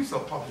abuse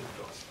of public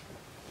trust,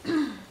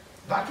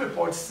 that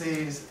report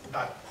says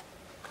that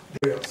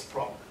various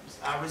problems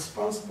are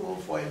responsible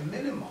for a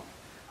minimum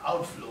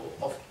outflow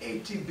of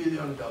 $80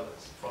 billion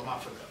from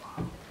Africa.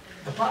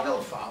 The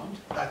panel found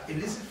that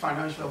illicit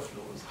financial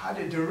flows had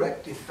a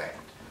direct effect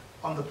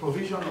on the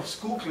provision of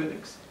school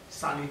clinics,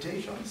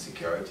 sanitation,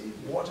 security,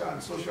 water,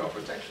 and social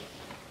protection.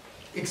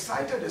 It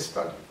cited a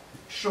study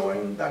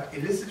showing that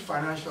illicit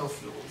financial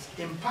flows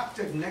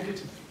impacted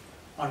negatively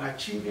on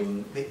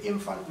achieving the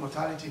infant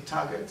mortality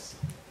targets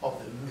of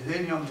the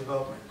Millennium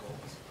Development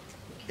Goals.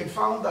 It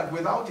found that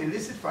without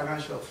illicit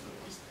financial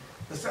flows,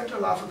 the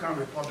Central African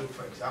Republic,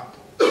 for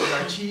example,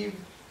 would achieve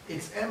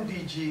its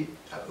MDG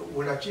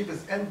targets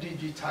its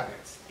MDG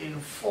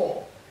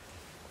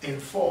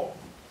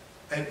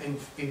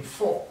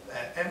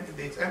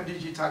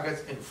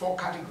targets in 4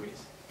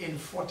 categories in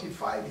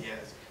 45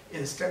 years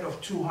instead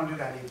of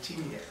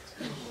 218 years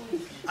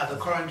at the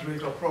current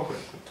rate of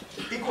progress.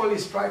 Equally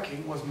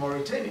striking was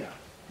Mauritania,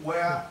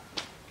 where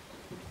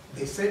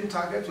the same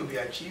target will be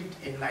achieved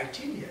in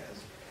 19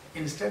 years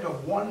instead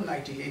of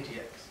 198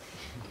 years,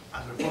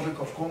 and the Republic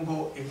of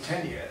Congo in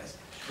 10 years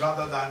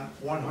rather than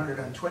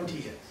 120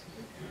 years.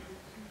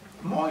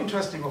 More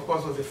interesting, of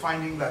course, was the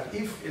finding that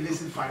if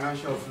illicit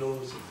financial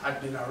flows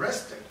had been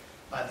arrested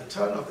by the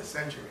turn of the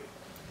century,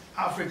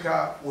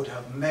 Africa would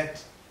have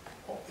met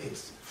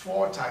its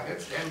 4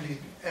 targets,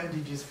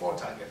 MDG's 4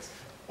 targets,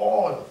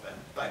 all of them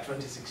by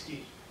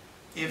 2016,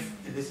 if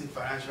illicit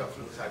financial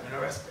flows had been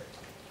arrested.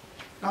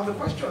 Now the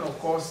question, of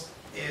course,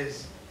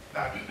 is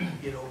that,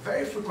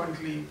 very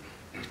frequently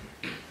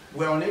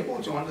we're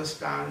unable to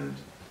understand,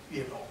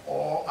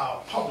 or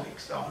our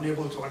publics are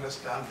unable to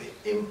understand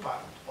the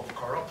impact of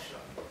corruption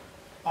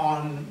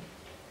on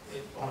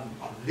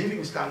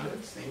living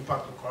standards, the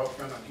impact of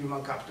corruption on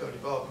human capital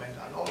development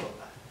and all of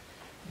that.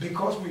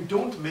 Because we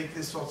don't make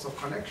these sorts of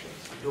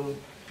connections.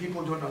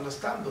 People don't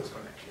understand those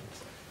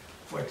connections.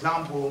 For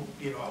example,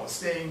 I was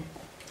saying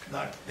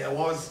that there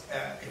was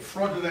a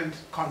fraudulent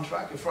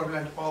contract, a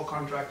fraudulent oil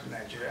contract in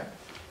Nigeria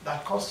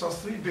that cost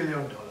us $3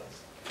 billion.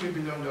 $3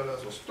 billion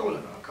was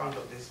stolen on account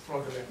of this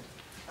fraudulent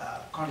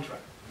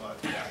contract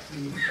about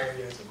 3-4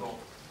 years ago.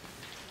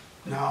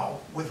 Now,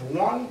 with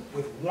one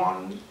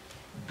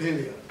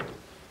billion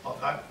of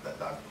that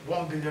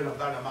 1 billion of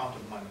that amount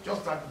of money,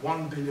 just that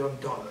 $1 billion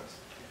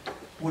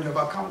would have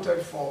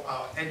accounted for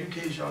our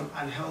education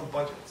and health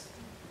budgets.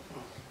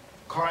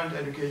 Current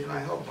education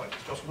and health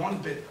budgets, just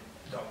 $1 billion.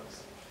 You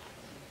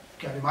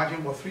can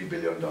imagine what $3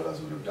 billion would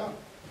have done.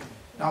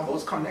 Now,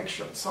 those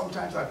connections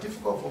sometimes are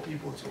difficult for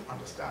people to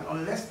understand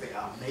unless they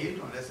are made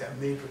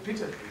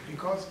repeatedly,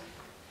 because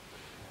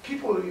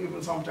people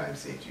even sometimes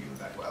say to you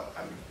that, well,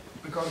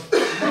 because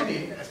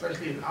many,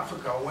 especially in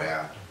Africa,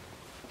 where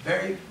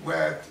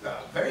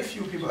very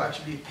few people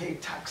actually pay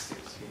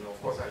taxes.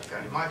 Of course, as you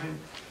can imagine,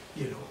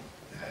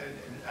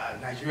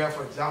 Nigeria,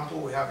 for example,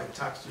 we have a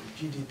tax to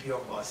GDP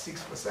of about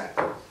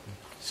 6%.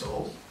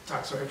 So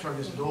tax collection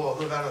is low,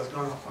 although that has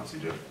gone up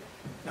considerably.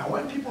 Now,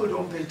 when people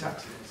don't pay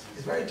taxes,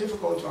 it's very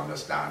difficult to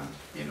understand,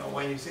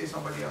 when you say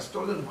somebody has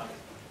stolen money.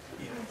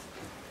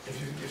 If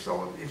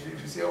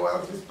you say, well,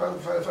 this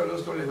fellow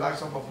stole a large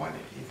sum of money,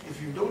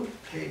 if you don't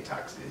pay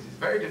taxes, it's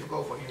very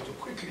difficult for you to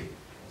quickly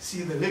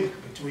see the link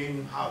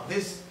between how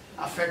this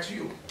affects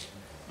you.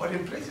 But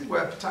in places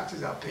where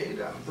taxes are paid,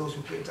 and those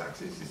who pay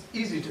taxes, it's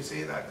easy to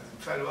say that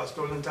the fellow has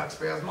stolen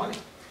taxpayers' money.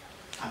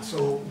 And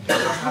so it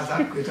just has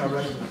that greater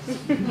relevance.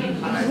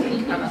 And I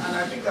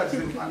think that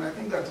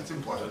it's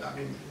important,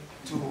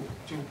 to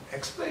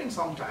explain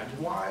sometimes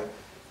why,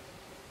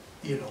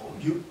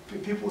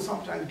 people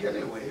sometimes get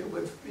away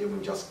with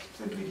even just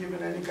simply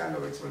giving any kind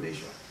of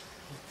explanation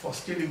for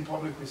stealing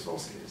public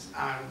resources,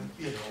 and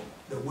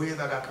the way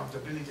that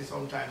accountability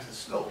sometimes is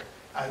slow,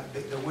 and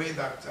the way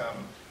that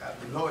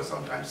the law is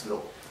sometimes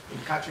slow in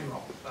catching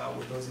up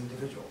with those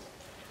individuals.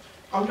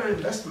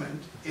 Underinvestment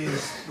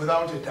is,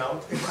 without a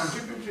doubt, a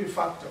contributory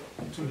factor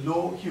to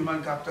low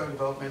human capital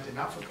development in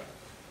Africa.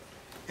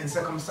 In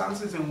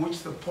circumstances in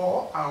which the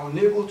poor are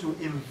unable to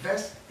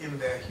invest in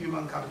their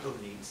human capital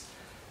needs,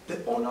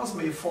 the onus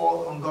may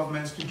fall on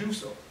governments to do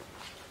so.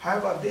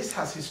 However, this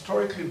has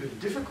historically been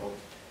difficult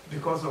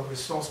because of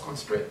resource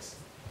constraints.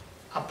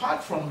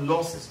 Apart from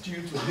losses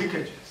due to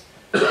leakages,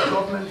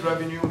 government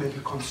revenue may be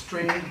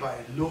constrained by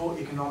low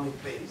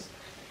economic base,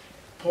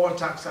 poor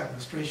tax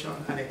administration,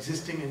 and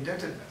existing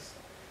indebtedness.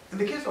 In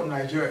the case of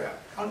Nigeria,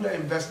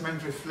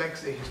 underinvestment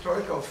reflects a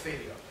historical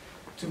failure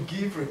to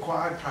give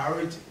required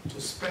priority to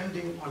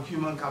spending on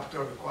human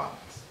capital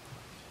requirements.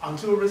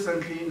 Until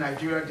recently,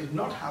 Nigeria did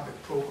not have a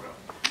program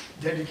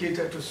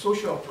dedicated to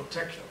social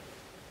protection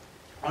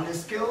on a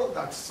scale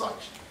that's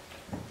such,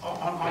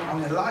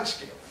 on a large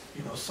scale,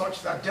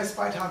 such that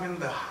despite having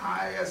the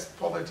highest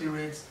poverty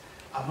rates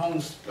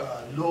amongst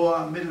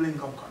lower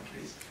middle-income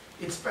countries,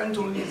 it spent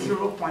only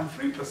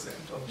 0.3%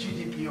 of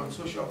GDP on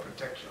social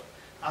protection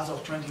as of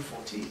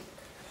 2014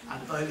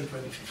 and early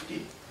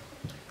 2015.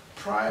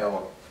 Prior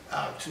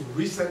to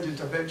recent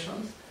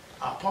interventions,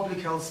 our public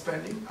health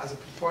spending as a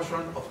proportion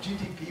of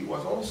GDP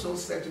was also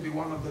said to be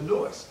one of the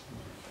lowest.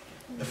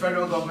 The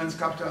federal government's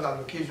capital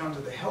allocation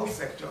to the health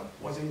sector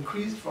was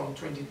increased from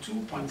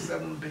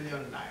 22.7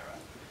 billion naira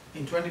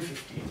in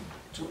 2015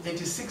 to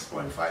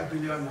 86.5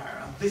 billion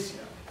naira this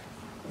year,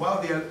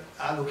 while the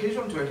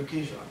allocation to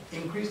education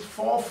increased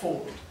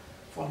fourfold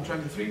from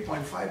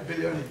 23.5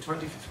 billion in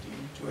 2015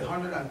 to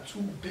 102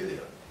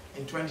 billion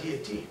in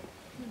 2018.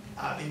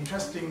 The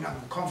interesting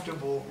and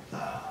comfortable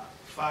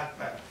fact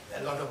that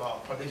a lot of our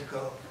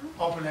political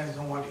opponents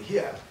don't want to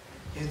hear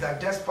is that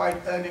despite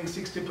earning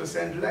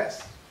 60%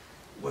 less,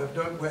 we're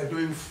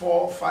doing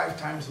 4 or 5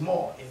 times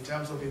more in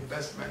terms of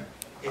investment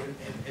in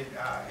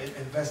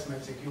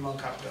investments in human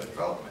capital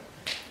development.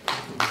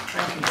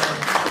 Thank you very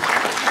much.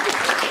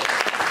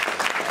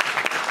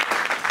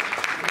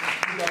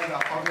 You guys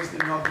are obviously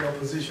not the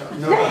opposition.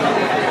 No.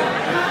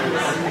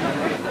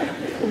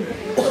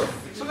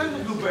 So let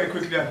me look very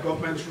quickly at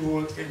government's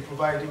role in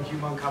providing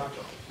human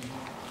capital.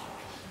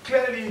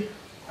 Clearly,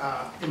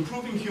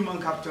 improving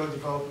human capital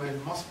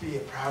development must be a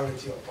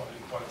priority of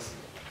public policy.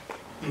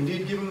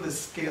 Indeed, given the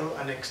scale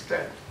and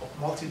extent of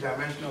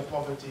multidimensional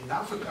poverty in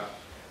Africa,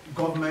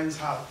 governments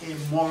have a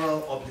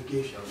moral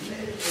obligation,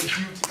 a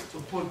duty to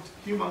put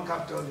human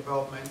capital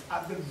development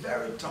at the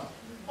very top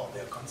of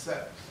their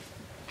concerns.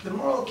 The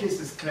moral case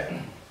is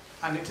clear,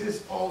 and it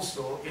is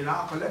also in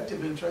our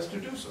collective interest to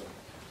do so.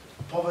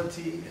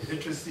 Poverty,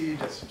 illiteracy,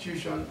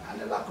 destitution,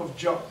 and a lack of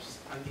jobs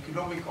and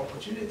economic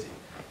opportunity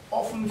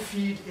often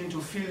feed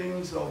into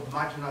feelings of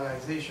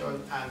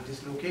marginalization and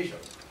dislocation.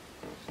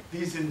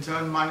 These in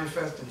turn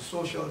manifest in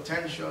social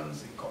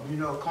tensions, in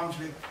communal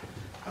conflict,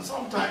 and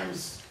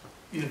sometimes,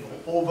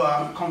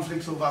 over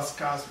conflicts over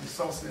scarce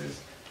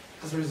resources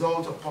as a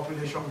result of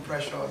population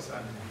pressures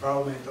and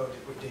environmental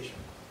degradation.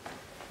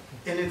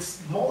 In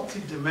its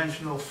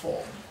multidimensional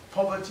form,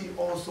 poverty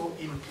also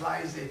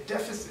implies a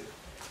deficit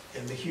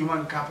in the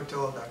human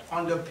capital that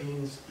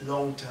underpins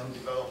long-term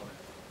development.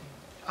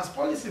 As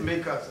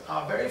policymakers,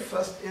 our very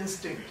first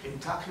instinct in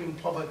tackling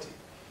poverty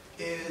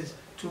is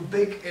to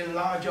bake a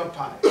larger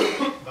pie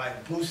by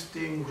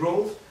boosting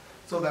growth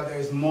so that there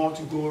is more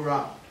to go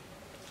around.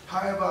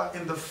 However,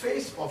 in the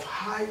face of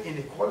high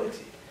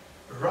inequality,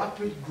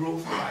 rapid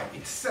growth by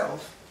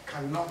itself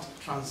cannot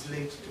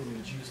translate to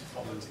reduced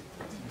poverty.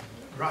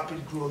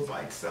 Rapid growth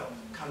by itself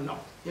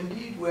cannot.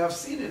 Indeed, we have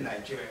seen in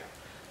Nigeria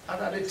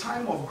that at a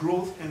time of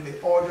growth in the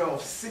order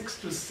of 6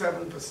 to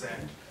 7%,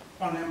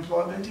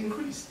 unemployment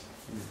increased.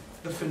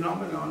 The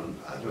phenomenon,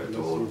 as we're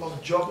told,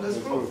 of jobless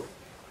growth.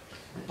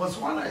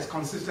 Botswana is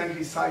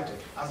consistently cited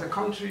as a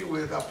country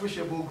with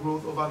appreciable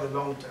growth over the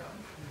long term,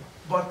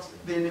 but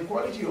the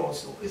inequality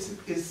also is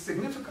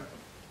significant.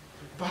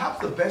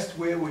 Perhaps the best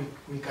way we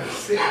can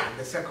say in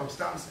the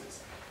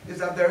circumstances is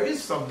that there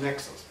is some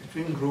nexus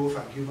between growth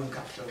and human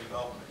capital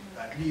development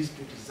that leads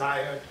to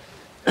desired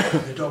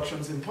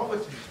reductions in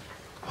poverty,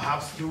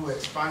 perhaps through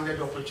expanded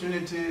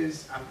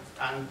opportunities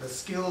and the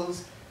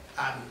skills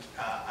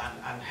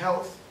and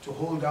health to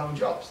hold down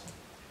jobs.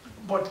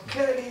 But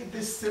clearly,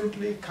 this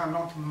simply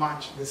cannot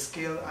match the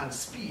scale and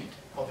speed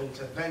of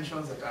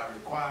interventions that are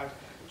required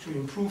to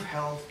improve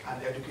health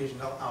and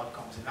educational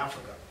outcomes in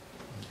Africa.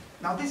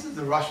 Now, this is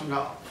the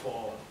rationale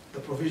for the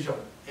provision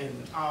in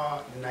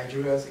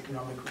Nigeria's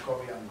Economic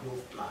Recovery and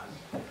Growth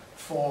Plan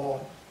for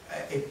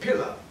a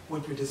pillar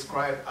which we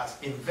describe as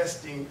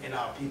investing in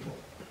our people.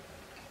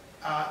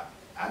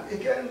 And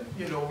again,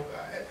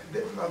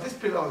 this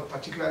pillar is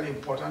particularly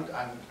important,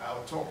 and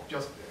I'll talk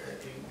just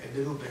a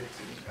little bit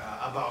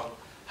about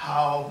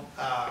how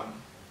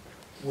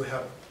we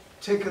have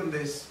taken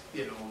this,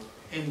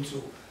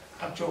 into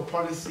actual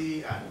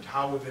policy and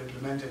how we've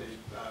implemented it.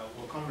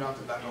 We'll come down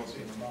to that also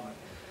in a moment.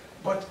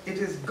 But it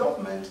is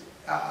government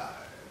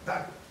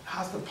that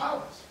has the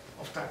powers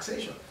of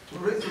taxation to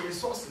raise the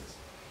resources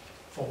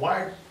for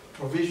wide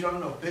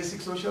provision of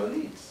basic social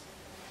needs.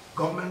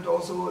 Government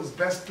also is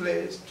best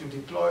placed to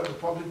deploy the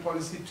public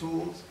policy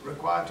tools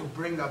required to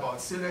bring about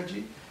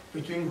synergy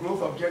between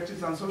growth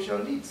objectives and social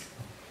needs.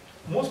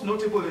 Most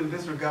notable in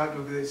this regard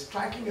will be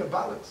striking a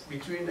balance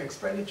between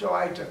expenditure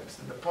items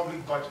in the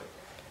public budget,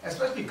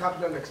 especially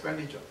capital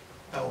expenditure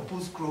that will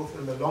boost growth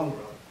in the long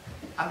run,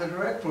 and the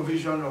direct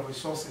provision of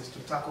resources to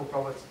tackle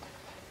poverty.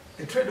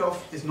 The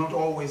trade-off is not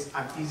always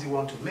an easy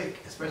one to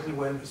make, especially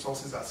when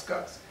resources are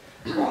scarce.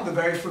 One of the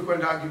very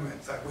frequent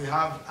arguments that we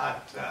have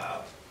at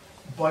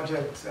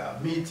budget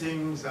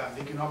meetings and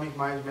economic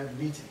management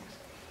meetings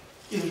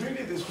is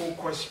really this whole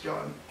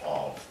question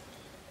of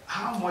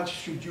how much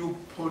should you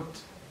put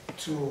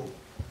to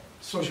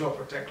social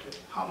protection?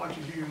 How much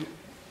do you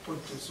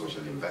put to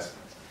social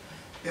investments?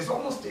 There's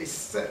almost a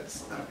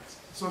sense that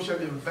social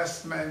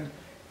investment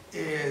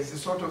is the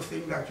sort of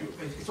thing that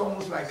it's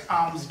almost like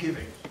alms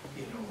giving,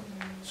 you know.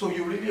 So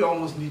you really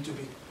almost need to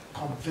be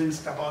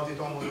convinced about it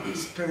almost on a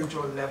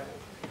spiritual level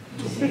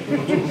to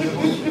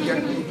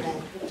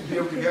be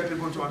able to get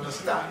people to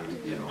understand,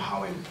 you know,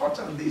 how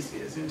important this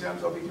is in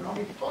terms of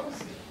economic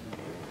policy.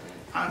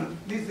 And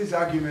these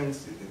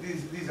arguments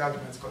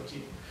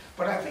continue.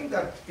 But I think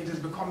that it is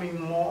becoming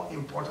more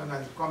important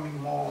and becoming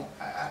more,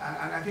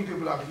 and I think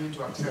people are beginning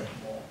to accept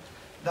more,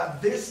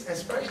 that this,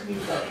 especially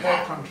for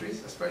poor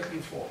countries, especially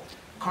for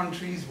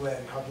countries where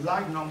you have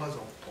large numbers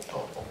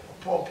of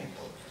poor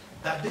people,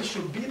 that this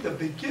should be the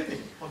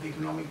beginning of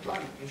economic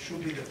planning. It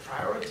should be the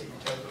priority in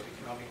terms of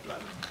economic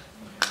planning.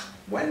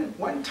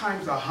 When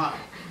times are hard,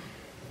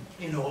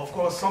 you know, of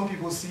course, some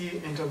people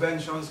see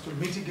interventions to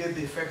mitigate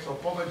the effects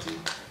of poverty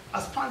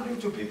as pandering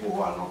to people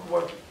who are not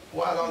working,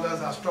 while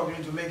others are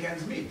struggling to make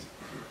ends meet.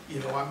 You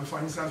know, I mean, for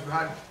instance, we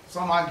had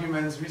some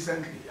arguments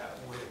recently.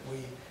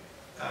 We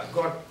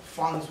got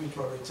funds which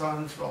were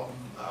returned from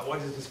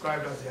what is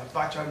described as the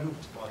Abacha loot,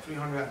 about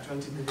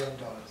 $320 million,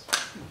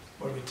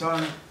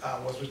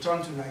 was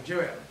returned to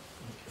Nigeria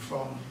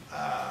from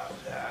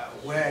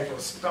where it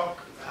was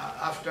stuck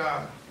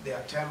after the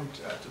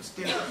attempt to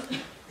steal it.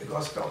 It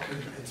got stuck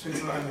in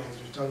Switzerland and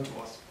was returned to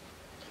us.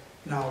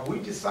 Now, we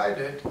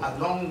decided,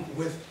 along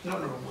with, no,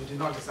 we did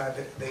not decide,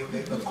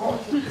 the court,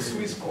 the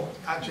Swiss court,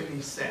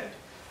 actually said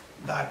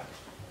that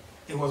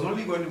it was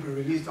only going to be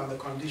released on the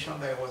condition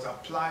that it was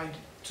applied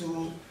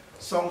to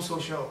some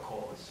social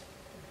cause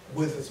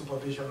with the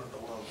supervision of the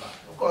World Bank.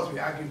 Of course, we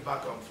argued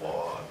back and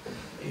forth,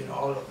 you know,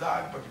 all of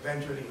that, but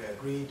eventually we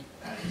agreed,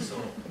 and so,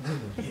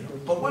 you know.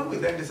 But when we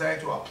then decided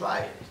to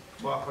apply it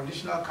to our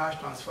conditional cash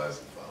transfer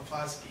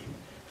scheme,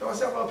 there were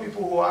several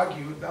people who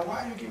argued that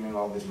why are you giving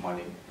all this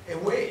money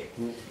away,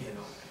 you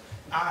know,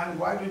 and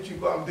why don't you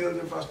go and build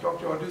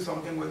infrastructure or do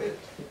something with it?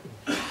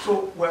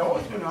 So we're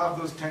always going to have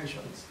those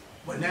tensions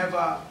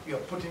whenever you're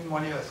putting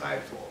money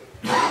aside for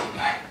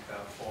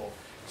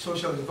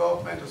social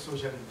development or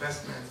social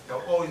investments. There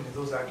will always be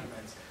those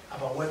arguments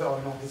about whether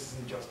or not this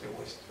isn't just a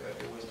waste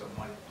of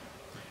money.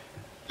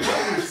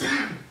 Well, we've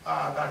seen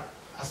that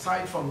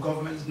aside from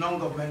governments,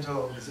 non-governmental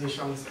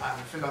organizations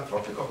and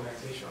philanthropic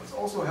organizations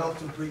also help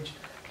to bridge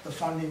the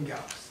funding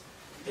gaps.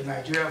 In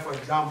Nigeria, for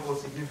example,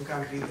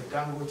 significantly, the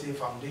Dangote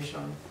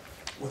Foundation,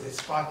 with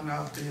its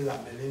partner, Bill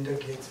and Melinda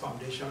Gates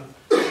Foundation,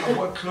 have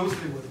worked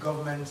closely with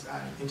governments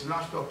and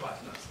international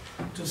partners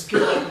to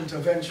scale up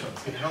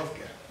interventions in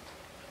healthcare.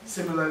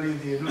 Similarly,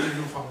 the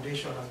Inauguration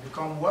Foundation has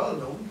become well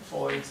known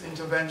for its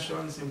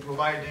interventions in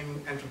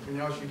providing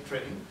entrepreneurship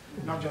training,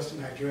 not just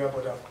in Nigeria,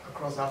 but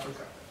across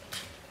Africa.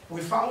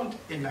 We found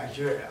in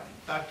Nigeria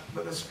that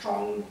with a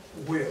strong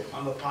will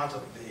on the part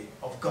of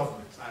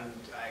governments, and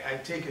I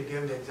take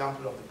again the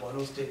example of the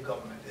Borno State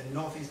government in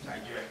northeast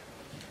Nigeria,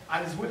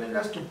 and its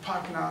willingness to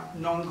partner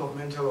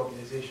non-governmental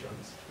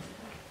organizations,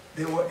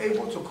 they were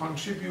able to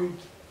contribute,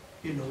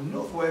 you know,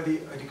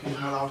 noteworthy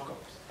educational outcomes.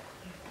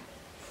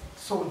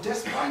 So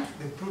despite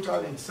the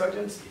brutal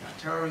insurgency and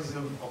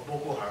terrorism of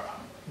Boko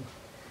Haram,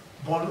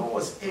 Borno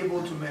was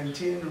able to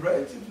maintain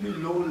relatively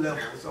low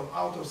levels of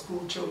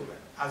out-of-school children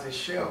as a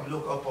share of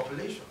local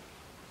population.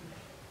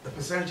 The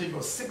percentage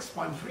was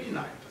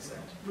 6.39%,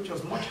 which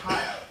was much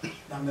higher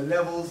than the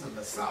levels in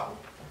the south,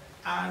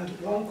 and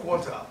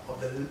 1/4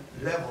 of the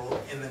level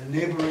in the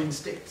neighboring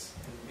states,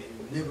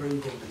 in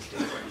neighboring Golden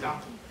State, for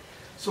example.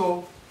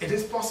 So it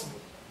is possible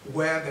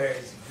where there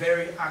is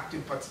very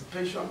active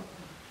participation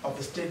of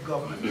the state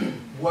government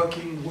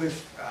working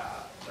with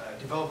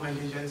development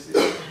agencies,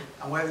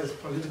 and where there's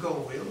political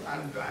will,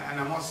 and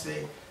I must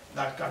say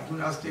that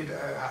Kaduna State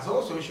has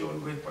also shown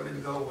great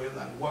political will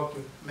and worked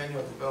with many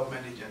of the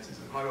development agencies.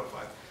 As a matter of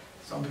fact,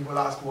 some people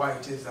ask why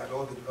it is that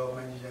all the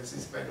development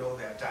agencies spend all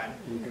their time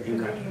in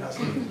Kaduna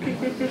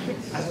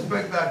State. I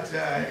suspect that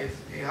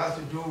it has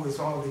to do with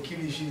some of the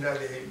kilishi that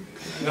they...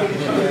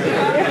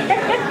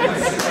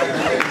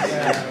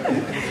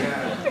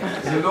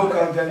 It's a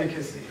local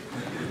delicacy.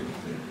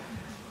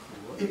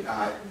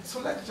 So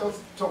let's just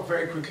talk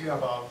very quickly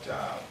about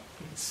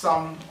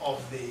some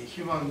of the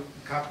human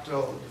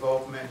capital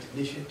development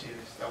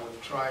initiatives that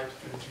we've tried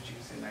to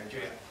introduce in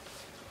Nigeria.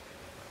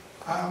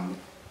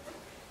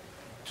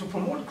 To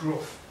promote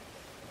growth,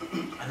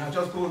 and I'll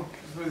just go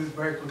through this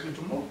very quickly,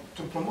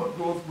 to promote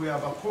growth, we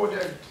have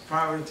accorded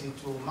priority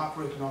to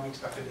macroeconomic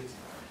stability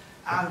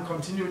and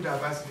continued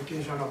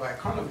diversification of our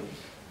economy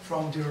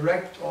from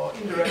direct or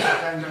indirect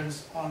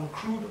dependence on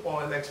crude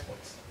oil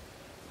exports.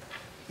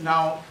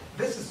 Now,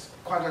 this is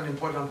quite an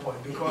important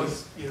point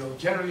because, you know,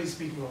 generally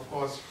speaking, of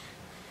course,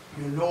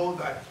 you know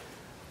that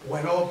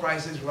when oil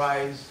prices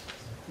rise,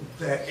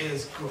 there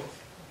is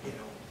growth, you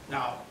know.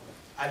 Now,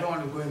 I don't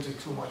want to go into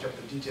too much of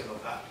the detail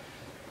of that,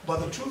 but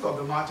the truth of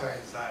the matter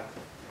is that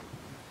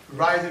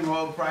rising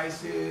oil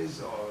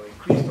prices or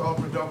increased oil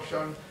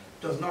production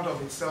does not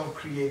of itself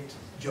create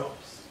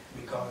jobs,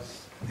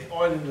 because the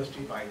oil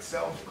industry by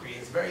itself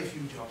creates very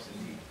few jobs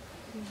indeed.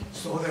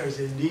 So there is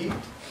a need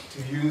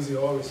to use the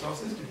oil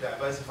resources to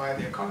diversify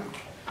the economy.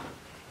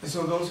 And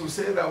so those who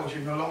say that we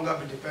should no longer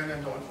be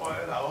dependent on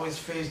oil are always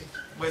faced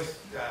with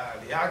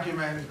the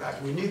argument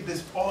that we need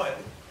this oil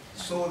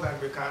so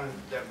that we can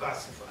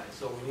diversify.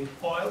 So we need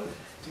oil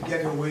to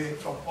get away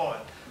from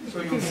oil.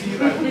 So you see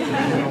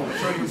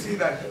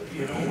that,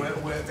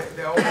 where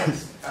there are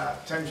always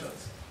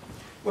tensions.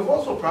 We've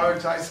also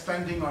prioritized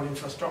spending on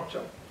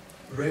infrastructure,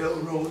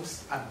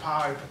 railroads, and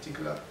power in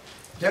particular.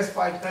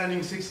 Despite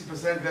earning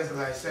 60% less, as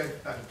I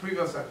said, than the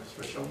previous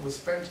administration, we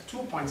spent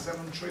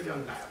 2.7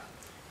 trillion naira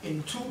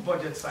in 2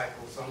 budget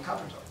cycles on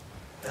capital,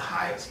 the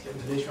highest in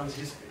the nation's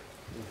history.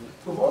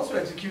 We've also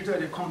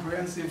executed a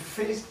comprehensive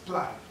phased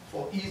plan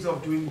for ease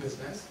of doing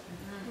business,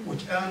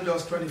 which earned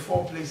us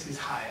 24 places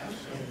higher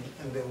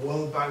in the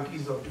World Bank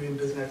Ease of Doing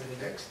Business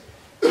Index,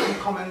 and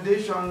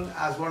commendation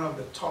as one of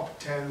the top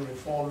 10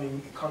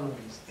 reforming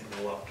economies in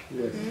the world.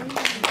 Yes.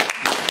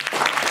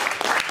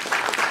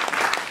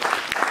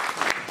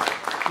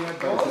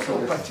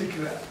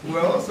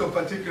 We're also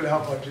particular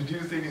about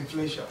reducing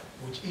inflation,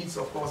 which eats,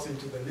 of course,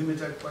 into the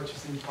limited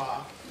purchasing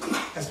power,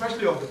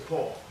 especially of the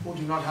poor, who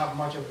do not have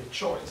much of a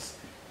choice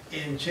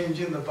in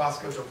changing the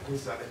basket of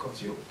goods that they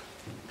consume.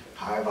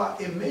 However,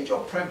 a major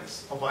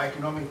premise of our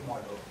economic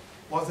model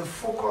was the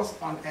focus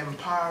on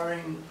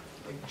empowering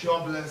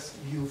jobless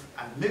youth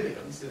and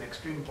millions in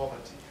extreme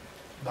poverty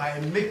by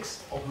a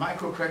mix of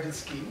microcredit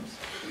schemes,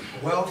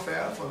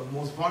 welfare for the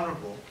most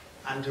vulnerable,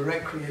 and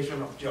direct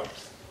creation of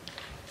jobs.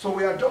 So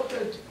we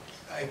adopted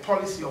a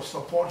policy of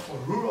support for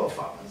rural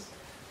farmers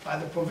by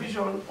the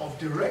provision of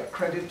direct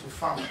credit to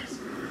farmers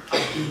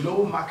at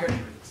below market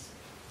rates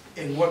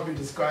in what we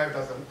described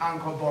as an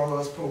anchor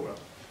borrowers program.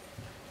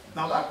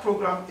 Now that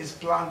program is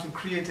planned to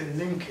create a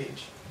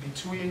linkage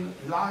between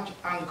large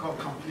anchor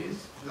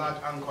companies, large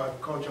anchor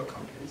agriculture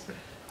companies,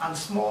 and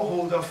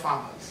smallholder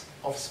farmers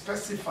of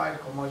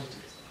specified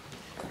commodities.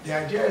 The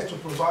idea is to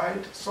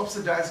provide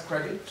subsidized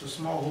credit to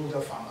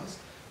smallholder farmers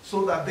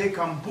so that they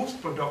can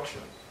boost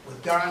production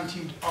with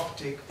guaranteed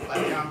uptake by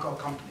the anchor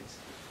companies.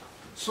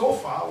 So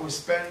far, we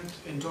spent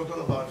in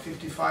total about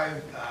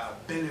 55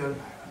 billion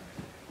naira,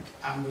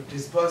 and we've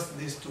disbursed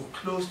this to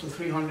close to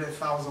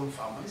 300,000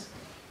 farmers,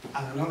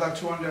 and another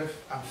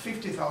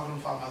 250,000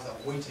 farmers are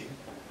waiting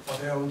for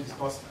their own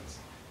disbursements.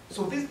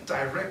 So this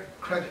direct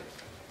credit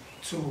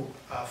to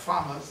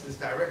farmers,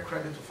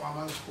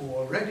 who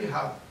already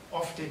have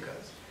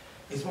off-takers,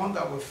 is one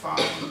that we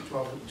found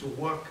to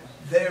work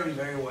very,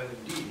 very well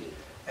indeed,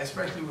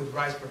 especially with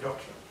rice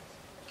production.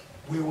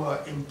 We were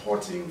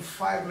importing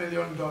 $5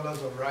 million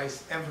of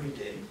rice every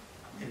day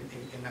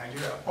in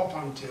Nigeria up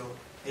until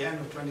the end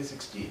of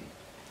 2016.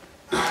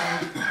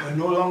 And we're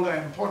no longer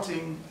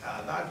importing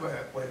that.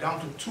 We're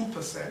down to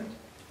 2%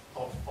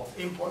 of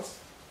imports.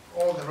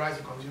 All the rice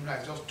we consume now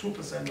is just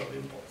 2% of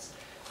imports.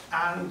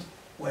 And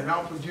we're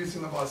now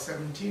producing about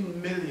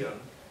 17 million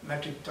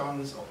metric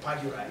tons of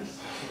paddy rice.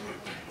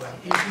 We have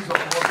issues,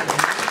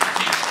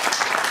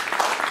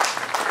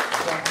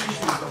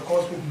 of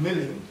course, with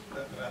milling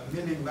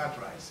that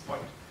rice. But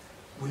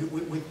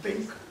we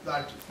think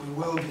that we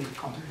will be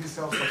completely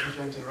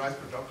self-sufficient in rice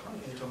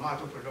production, in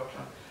tomato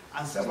production,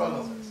 and several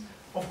others.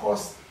 Of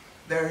course,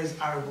 there is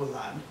arable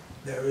land,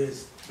 the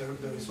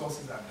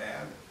resources are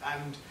there,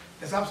 and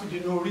there's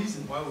absolutely no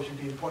reason why we should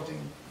be importing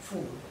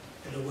food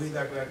in the way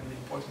that we have been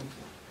importing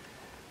food.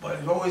 But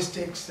it always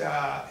takes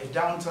a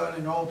downturn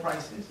in oil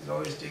prices, it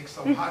always takes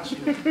some hardship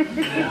to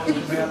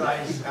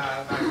realize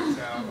that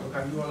we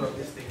can do all of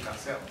these things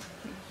ourselves.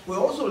 We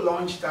also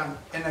launched an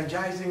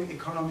Energizing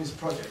Economies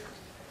project,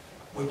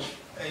 which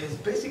is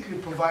basically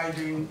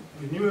providing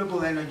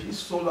renewable energy,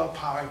 solar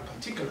power in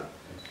particular,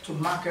 to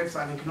markets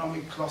and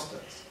economic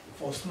clusters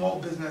for small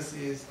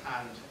businesses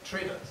and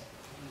traders.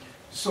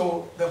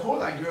 So the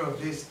whole idea of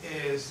this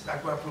is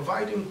that we're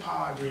providing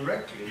power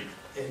directly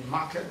in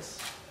markets,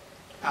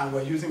 and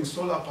we're using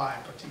solar power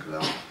in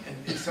particular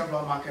in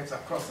several markets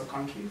across the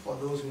country, for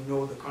those who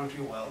know the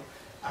country well.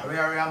 Our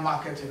area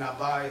market in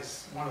Aba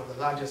is one of the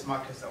largest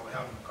markets that we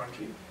have in the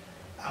country,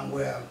 and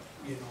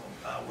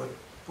we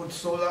put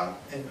solar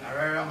in our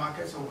area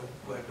market, so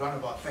we've done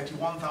about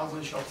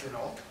 31,000 shops in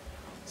all.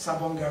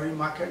 Sabongari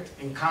market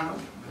in Kano,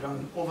 we've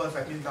done over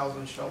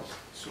 13,000 shops.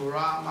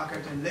 Sura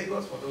market in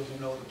Lagos, for those who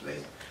know the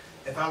place,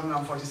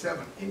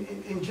 1,047.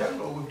 In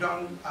general, we've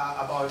done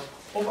about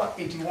over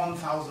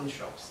 81,000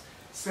 shops,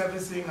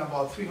 servicing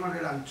about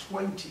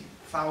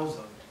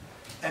 320,000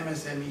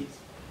 MSMEs.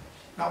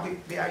 Now,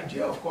 the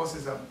idea, of course,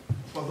 is that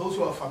for those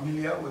who are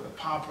familiar with the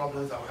power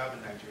problems that we have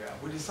in Nigeria,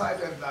 we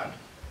decided that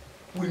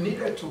we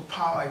needed to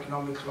power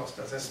economic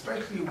clusters,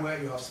 especially where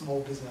you have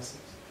small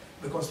businesses,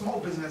 because small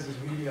businesses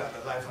really are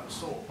the life and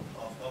soul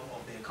of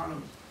the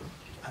economy.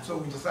 And so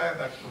we decided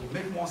that it would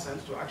make more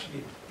sense to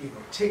actually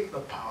take the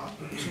power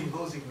to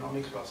those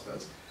economic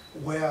clusters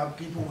where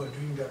people were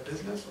doing their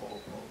business or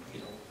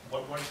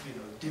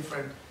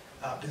different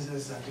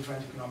businesses and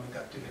different economic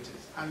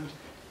activities. And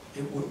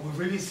we've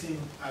really seen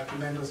a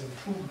tremendous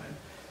improvement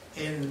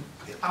in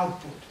the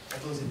output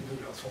of those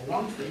individuals. For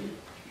one thing,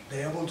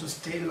 They're able to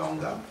stay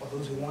longer for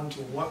those who want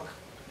to work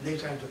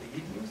later into the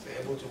evenings.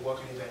 They're able to work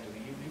later into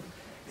the evenings.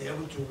 They're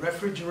able to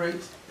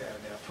refrigerate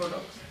their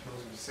products.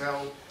 Those who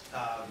sell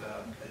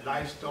the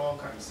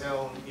livestock and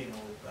sell,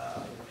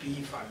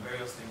 beef and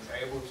various things are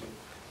able to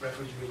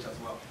refrigerate as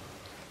well.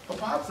 But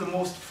perhaps the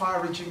most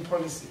far-reaching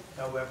policy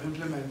that we have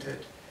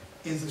implemented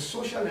is the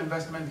social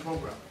investment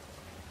program.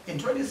 In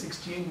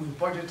 2016, we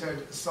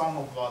budgeted a sum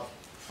of about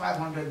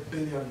 500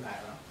 billion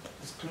naira,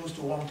 it's close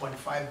to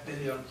 $1.5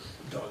 billion,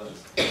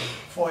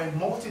 for a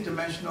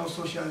multi-dimensional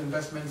social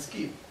investment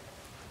scheme.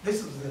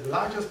 This is the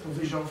largest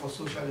provision for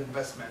social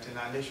investment in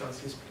our nation's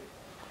history.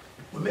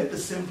 We made the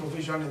same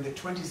provision in the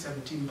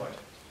 2017 budget,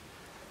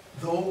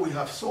 though we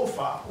have so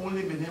far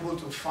only been able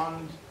to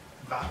fund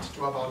that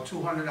to about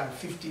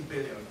 250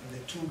 billion in the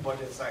 2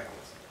 budget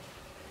cycles.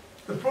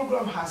 The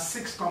program has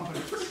 6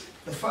 components.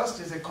 The first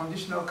is a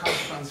conditional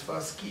cash transfer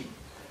scheme,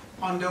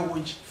 under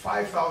which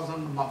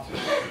 5,000 monthly,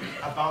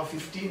 about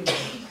 15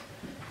 million,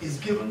 is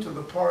given to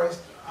the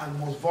poorest and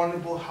most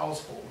vulnerable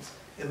households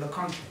in the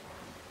country,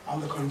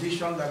 on the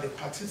condition that they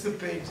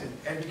participate in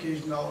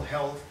educational,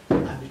 health,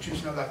 and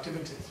nutritional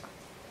activities.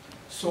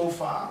 So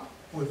far,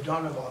 we've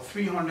done about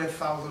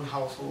 300,000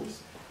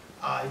 households.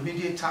 Our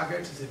immediate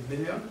target is 1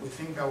 million. We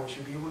think that we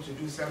should be able to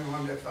do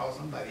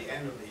 700,000 by the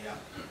end of the year.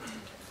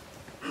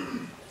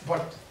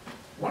 But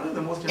one of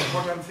the most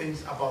important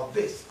things about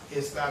this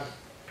is that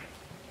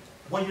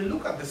when you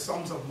look at the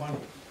sums of money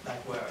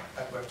that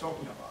we're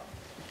talking about,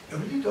 it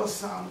really does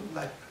sound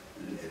like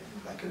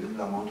a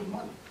little amount of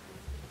money.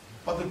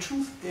 But the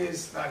truth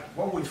is that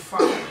what we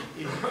found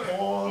in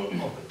all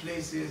of the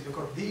places,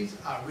 because these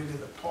are really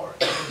the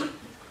poorest,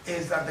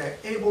 is that they're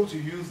able to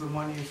use the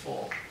money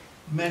for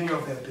many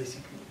of their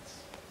basic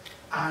needs.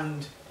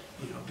 And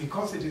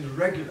because it is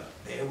regular,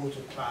 they're able to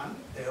plan,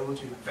 they're able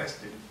to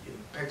invest in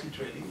petty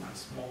trading and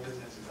small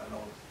businesses and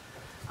all.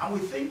 And we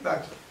think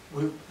that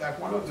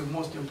one of the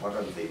most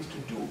important things to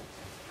do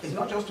is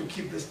not just to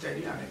keep this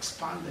steady and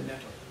expand the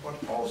network,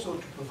 but also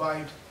to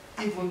provide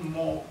even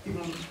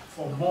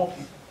for more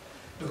people.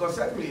 Because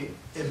certainly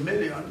 1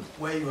 million,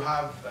 where you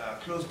have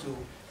close to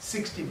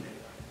 60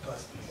 million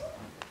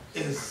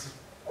persons,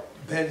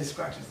 barely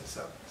scratches the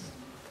surface.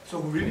 So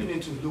we really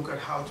need to look at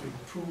how to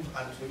improve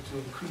and to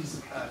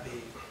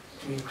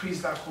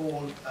increase that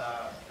whole,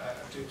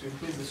 to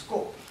increase the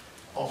scope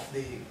of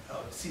the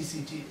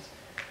CCTs.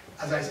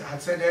 As I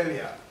had said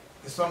earlier,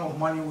 the sum of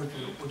money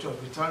which was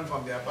returned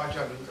from the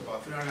Abacha, which is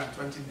about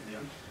 320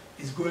 million,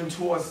 is going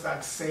towards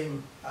that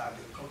same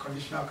the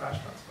conditional cash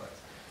transfers.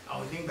 And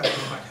we think that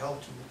it might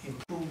help to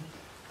improve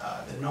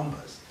the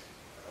numbers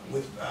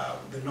with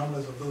the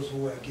numbers of those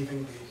who are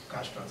giving the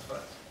cash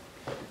transfers.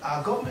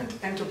 Our government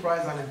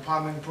enterprise and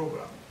empowerment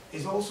program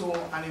is also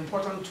an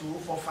important tool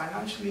for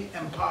financially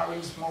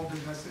empowering small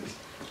businesses,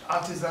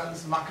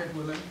 artisans, market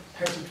women,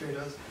 petty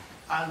traders,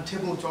 and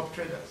tabletop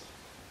traders.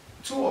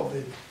 2 of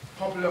the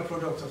popular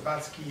products of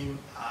that scheme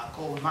are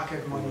called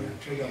market money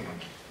and trader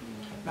money.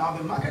 Now,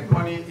 the market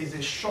money is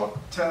a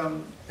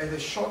short-tenor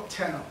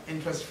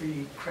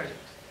interest-free credit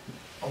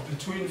of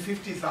between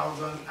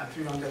 50,000 and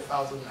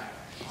 300,000 naira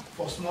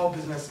for small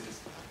businesses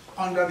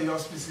under the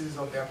auspices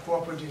of their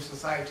cooperative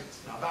societies.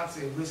 Now, that's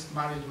a risk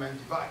management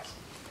device.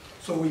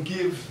 So we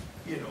give,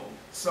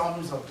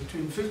 sums of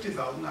between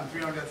 50,000 and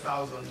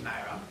 300,000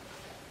 naira,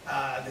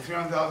 the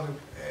 300,000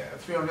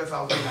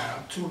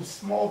 naira to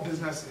small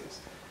businesses,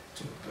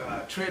 to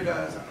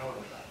traders and all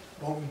of that.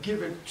 But we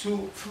give it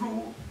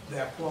through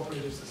their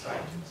cooperative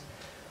societies.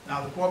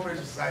 Now, the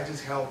cooperative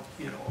societies help,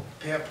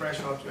 peer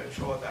pressure to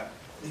ensure that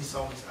these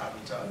sums are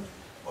returned.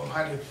 We've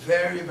had a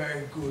very,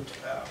 very good,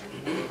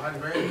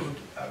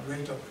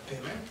 rate of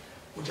repayment,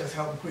 which has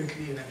helped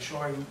greatly in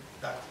ensuring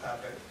that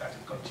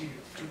it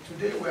continues.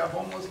 Today, we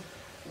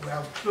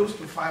have close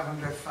to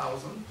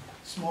 500,000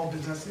 small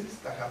businesses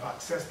that have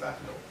accessed that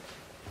loan.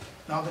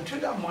 Now, the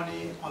trader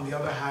money, on the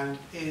other hand,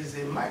 is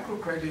a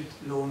microcredit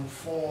loan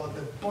for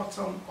the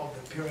bottom of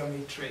the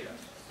pyramid trader.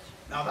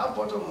 Now, that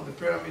bottom of the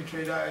pyramid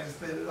trader is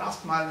the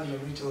last mile in the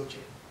retail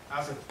chain.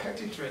 As a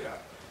petty trader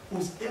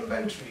whose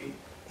inventory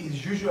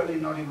is usually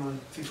not even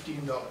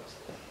 $15.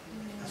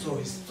 So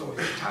his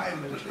entire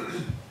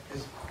inventory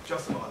is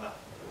just about that.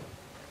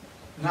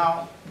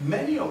 Now,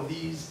 many of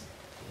these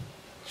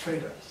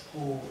traders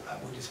who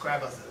we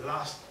describe as the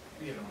last,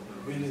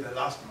 really the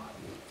last mile,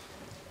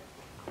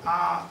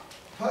 are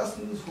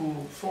persons who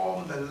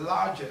form the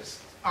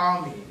largest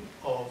army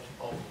of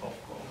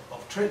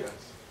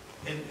traders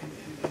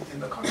in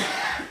the country.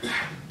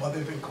 But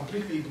they've been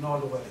completely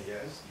ignored over the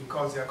years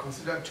because they are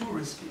considered too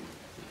risky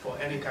for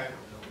any kind of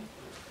loan.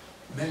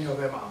 Many of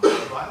them are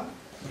mobile,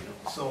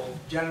 so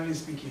generally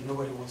speaking,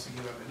 nobody wants to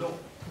give them a loan.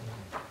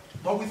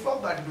 But we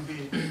thought that it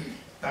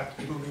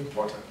would be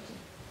important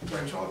to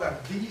ensure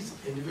that these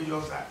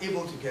individuals are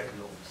able to get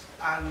loans.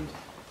 And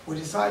we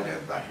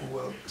decided that we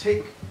will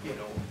take,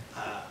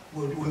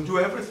 we'll do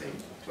everything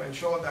to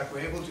ensure that we're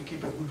able to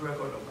keep a good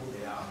record of who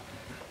they are.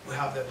 We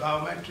have the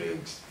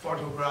biometrics,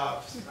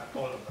 photographs, and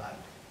all of that.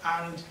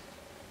 And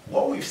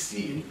what we've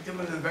seen,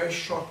 even in a very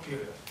short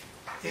period,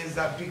 is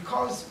that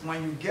because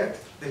when you get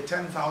the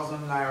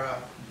 10,000 naira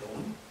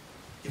loan,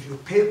 if you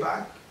pay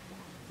back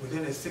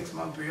within a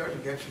 6-month period,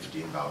 you get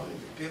 15,000.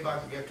 If you pay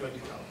back, you get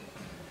 20,000.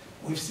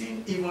 We've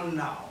seen even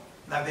now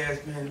that there has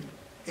been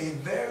a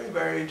very,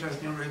 very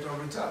interesting rate of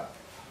return.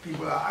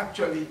 People are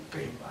actually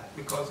paying back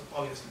because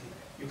obviously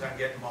you can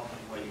get more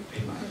money when you pay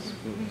back.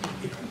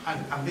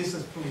 And this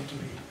has proved to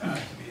be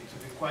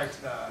quite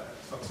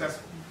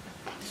successful.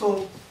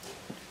 So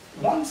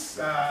once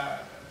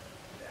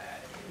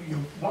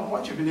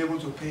you've been able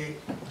to pay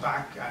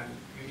back and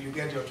you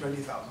get your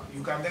 20,000,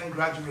 you can then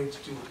graduate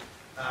to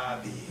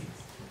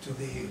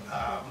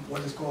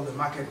what is called the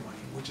market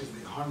money, which is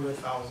the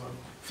 100,000,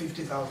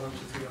 50,000 to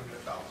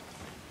 300,000.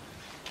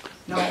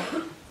 Now,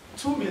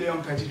 2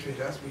 million petty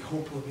traders, we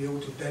hope, will be able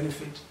to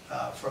benefit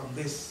from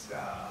this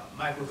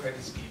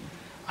microcredit scheme.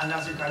 And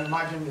as you can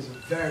imagine, it's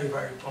very,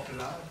 very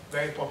popular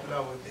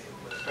with the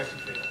petty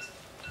traders.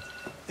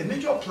 The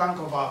major plank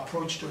of our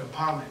approach to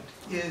empowerment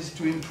is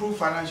to improve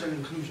financial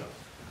inclusion.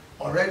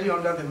 Already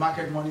under the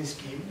market money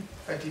scheme,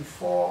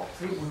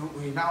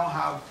 we now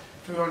have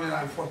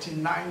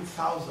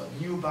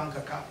 349,000 new bank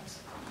accounts.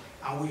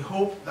 And we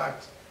hope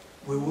that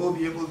we will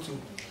be able to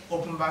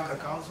open bank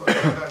accounts for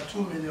another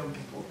 2 million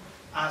people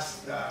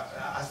as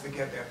they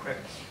get their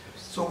credit.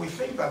 So we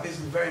think that this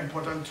is a very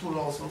important tool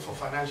also for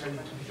financial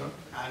inclusion,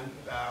 and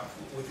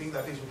we think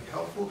that this will be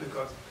helpful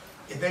because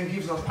it then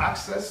gives us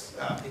access.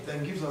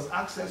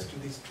 To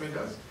these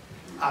traders,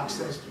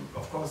 access to,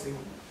 of course, we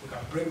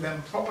can bring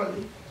them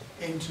properly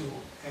into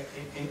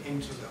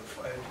the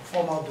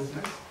formal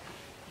business.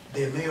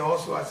 They may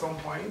also, at some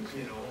point,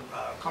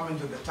 come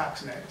into the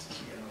tax net.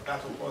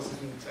 That, of course,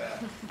 isn't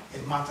a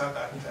matter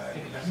that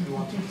you necessarily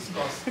want to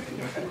discuss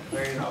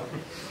very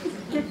loudly.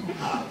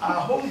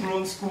 Our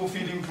homegrown school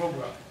feeding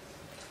program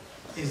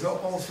is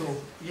also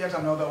yet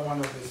another one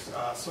of these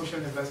social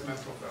investment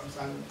programs.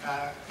 And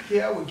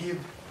here we give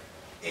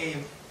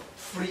a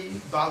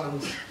free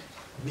balanced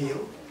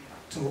meal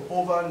to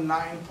over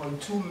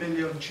 9.2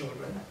 million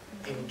children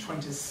in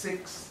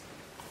 26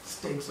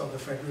 states of the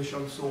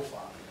Federation so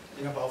far,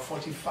 in about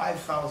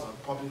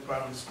 45,000 public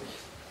primary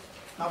schools.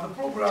 Now the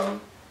program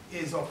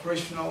is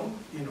operational,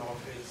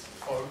 it's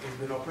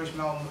been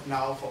operational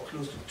now for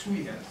close to 2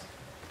 years.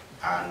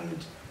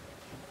 And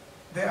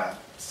there are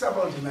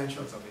several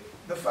dimensions of it.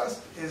 The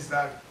first is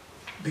that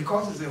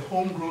because it's a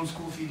homegrown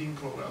school feeding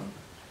program,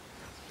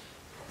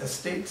 the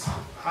states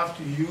have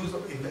to use,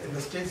 in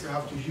the states they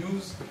have to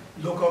use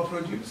local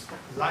produce,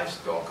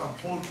 livestock and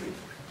poultry.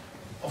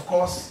 Of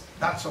course,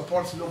 that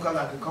supports local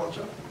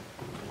agriculture.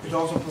 It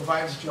also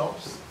provides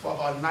jobs for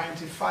about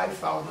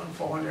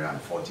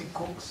 95,440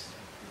 cooks,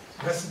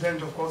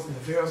 resident, of course, in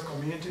the various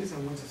communities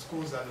in which the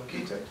schools are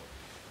located.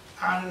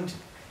 And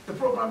the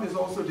program is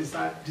also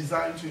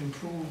designed to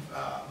improve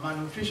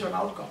malnutrition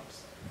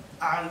outcomes.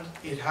 And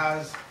it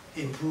has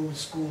improved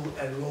school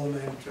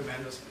enrollment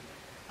tremendously.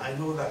 I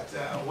know that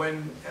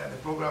when the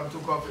program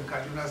took off in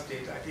Kaduna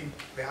State, I think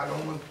they had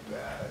almost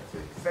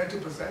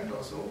 30%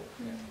 or so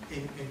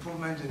in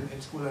improvement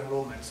in school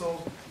enrollment.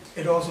 So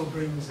it also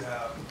brings,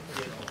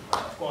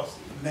 of course,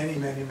 many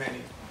of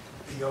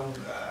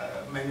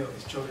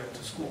these children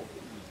to school.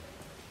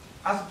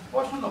 As a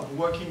portion of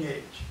working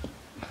age,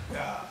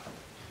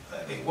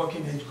 the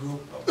working age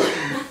group of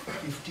between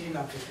 15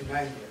 and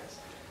 59 years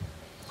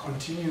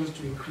continues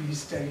to increase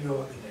steadily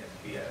over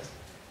the years.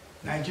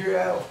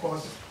 Nigeria, of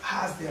course,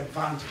 has the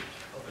advantage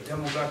of a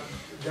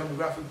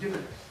demographic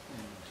dividend.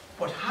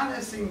 But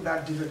harnessing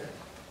that dividend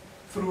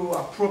through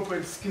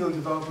appropriate skill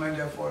development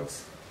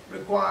efforts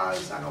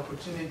requires an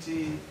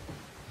opportunity,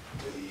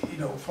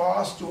 for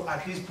us to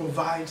at least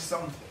provide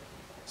something,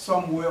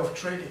 some way of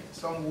training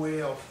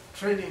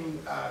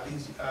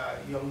these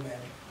young men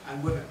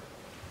and women.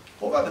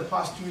 Over the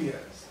past 2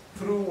 years,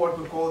 through what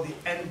we call the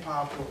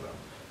NPower program,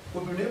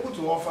 we've been able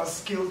to offer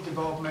skills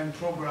development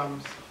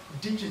programs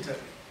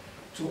digitally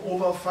to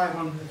over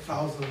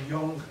 500,000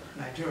 young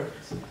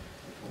Nigerians,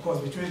 of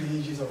course, between the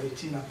ages of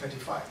 18 and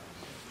 35.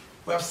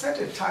 We have set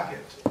a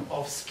target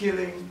of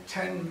skilling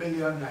 10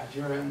 million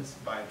Nigerians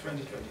by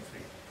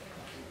 2023.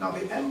 Now,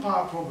 the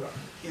NPower program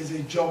is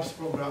a jobs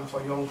program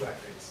for young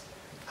graduates,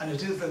 and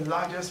it is the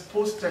largest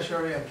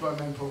post-tertiary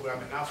employment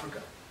program in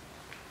Africa.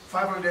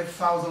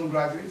 500,000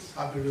 graduates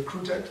have been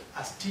recruited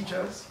as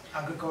teachers,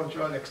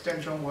 agricultural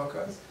extension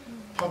workers,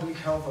 public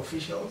health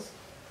officials,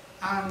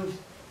 and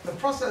the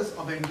process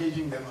of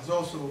engaging them has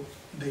also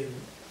been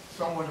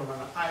somewhat of an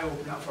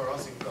eye-opener for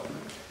us in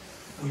government.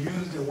 We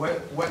used a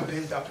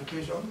web-based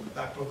application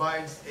that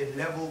provides a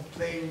level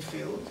playing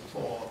field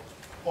for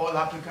all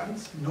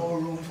applicants, no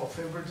room for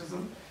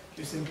favoritism.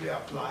 You simply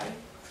apply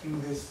through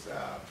this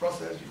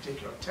process, you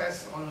take your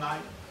test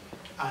online,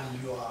 and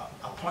you are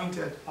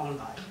appointed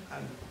online.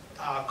 And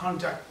our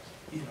contact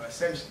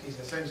is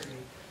essentially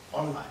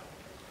online.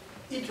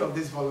 Each of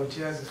these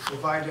volunteers is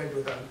provided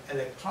with an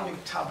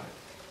electronic tablet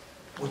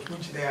with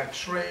which they are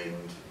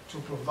trained to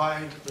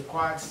provide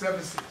required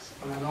services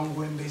on an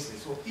ongoing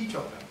basis. So each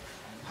of them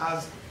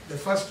has the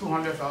first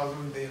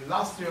 200,000, the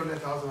last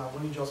 300,000 have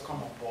only just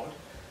come on board,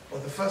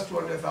 but the first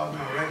 200,000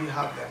 already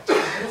have their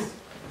tablets.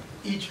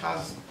 Each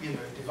has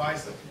a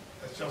device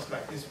that's just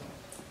like this one.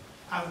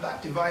 And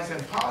that device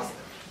empowers them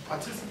to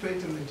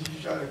participate in the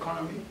digital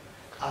economy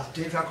as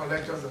data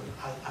collectors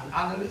and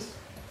analysts.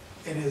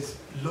 It is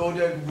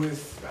loaded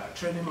with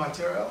training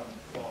material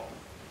for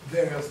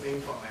various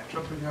things, from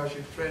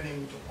entrepreneurship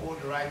training to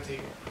code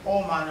writing,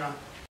 all manner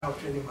of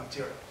training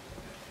material.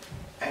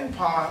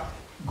 Empower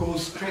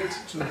goes straight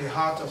to the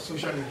heart of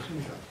social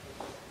inclusion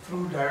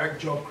through direct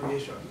job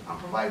creation and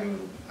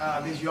providing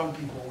these young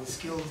people with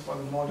skills for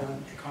the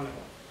modern economy.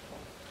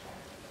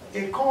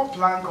 A core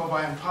plank of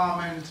our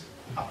empowerment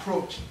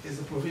approach is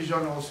the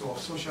provision also of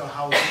social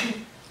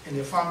housing in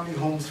the family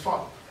homes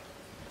fund,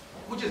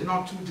 which is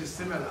not too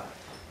dissimilar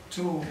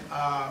to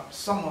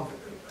some of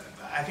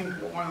I think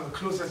one of the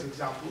closest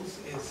examples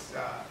is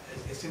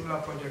a similar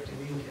project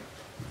in India.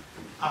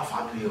 Our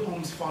family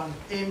homes fund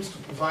aims to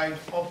provide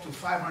up to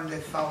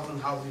 500,000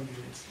 housing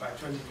units by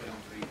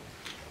 2023,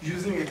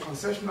 using a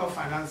concessional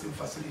financing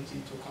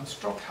facility to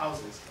construct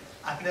houses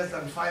at less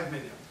than 5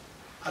 million,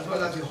 as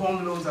well as a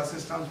home loans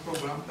assistance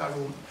program that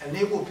will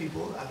enable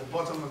people at the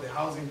bottom of the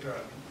housing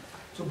pyramid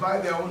to buy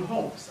their own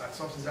homes at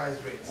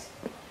subsidized rates.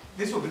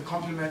 This will be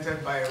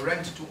complemented by a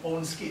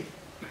rent-to-own scheme.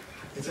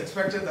 It's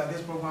expected that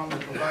this program will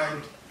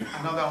provide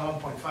another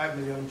 1.5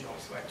 million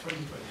jobs by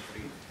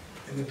 2023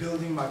 in the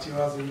building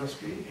materials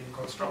industry, in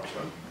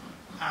construction,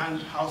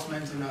 and house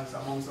maintenance,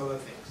 amongst other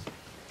things.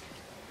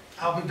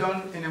 I'll be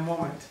done in a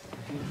moment.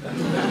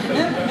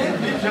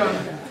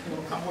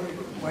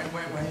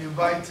 When you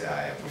invite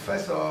a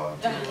professor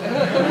to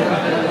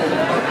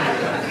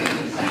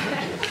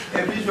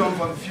a vision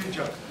for the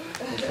future,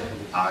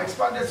 our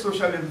expanded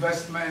social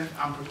investment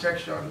and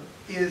protection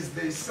is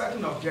the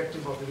second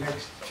objective of the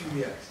next few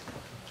years.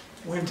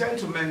 We intend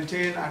to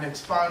maintain and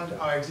expand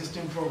our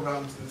existing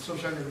programs in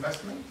social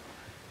investment.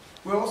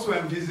 We also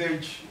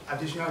envisage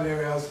additional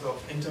areas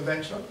of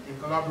intervention in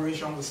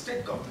collaboration with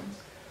state governments,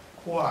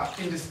 who are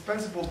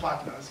indispensable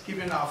partners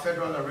given our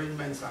federal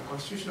arrangements and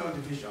constitutional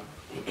division,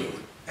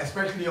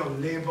 especially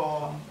on labor,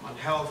 on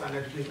health and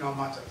educational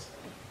matters.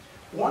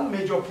 One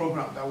major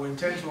program that we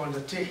intend to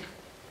undertake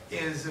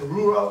is a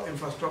rural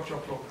infrastructure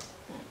program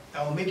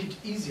that will make it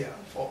easier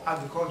for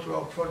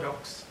agricultural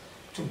products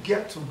to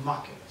get to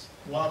market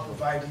while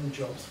providing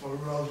jobs for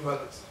rural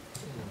dwellers.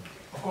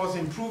 Of course,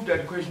 improved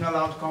educational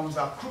outcomes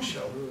are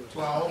crucial to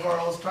our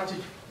overall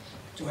strategy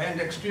to end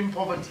extreme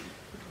poverty,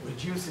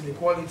 reduce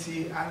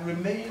inequality, and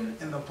remain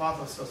in the path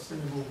of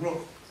sustainable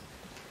growth.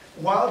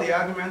 While the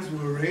arguments will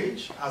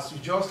rage as to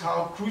just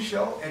how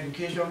crucial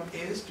education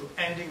is to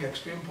ending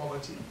extreme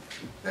poverty,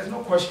 there's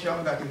no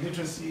question that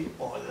illiteracy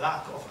or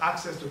lack of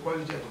access to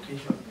quality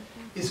education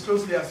is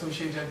closely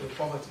associated with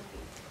poverty.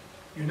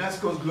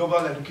 UNESCO's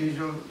Global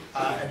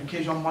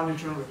Education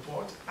Monitoring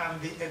Report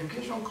and the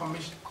Education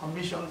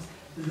Commission's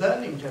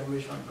Learning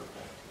Generation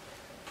Report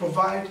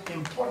provide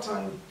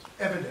important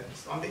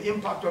evidence on the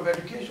impact of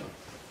education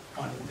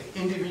on the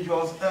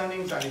individual's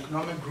earnings and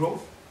economic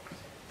growth.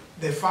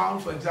 They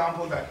found, for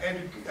example, that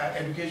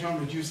education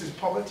reduces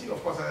poverty.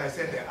 Of course, as I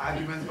said, there are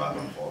arguments back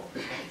and forth.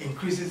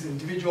 Increases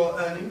individual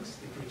earnings,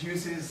 it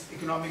reduces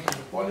economic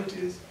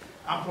inequalities,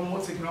 and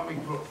promotes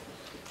economic growth.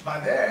 By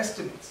their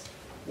estimates,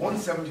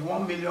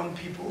 171 million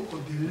people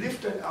could be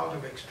lifted out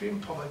of extreme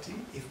poverty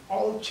if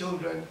all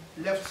children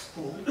left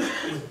school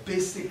with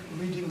basic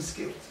reading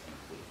skills.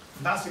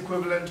 That's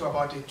equivalent to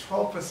about a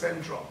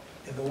 12% drop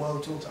in the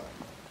world total.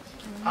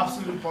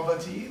 Absolute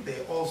poverty,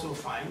 they also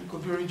find,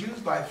 could be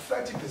reduced by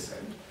 30%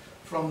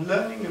 from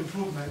learning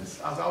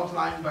improvements as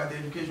outlined by the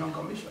Education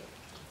Commission.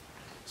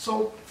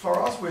 So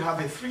for us, we have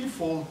a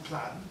threefold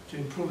plan to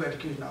improve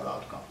educational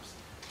outcomes.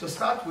 To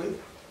start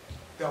with,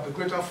 there will be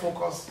greater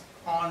focus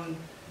on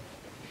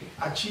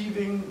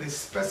achieving the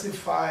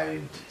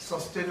specified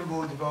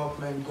sustainable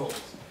development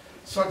goals,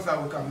 such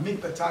that we can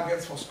meet the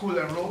targets for school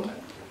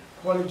enrollment,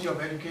 quality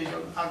of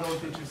education,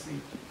 adult literacy,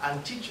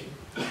 and teaching,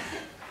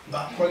 the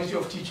quality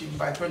of teaching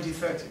by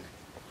 2030.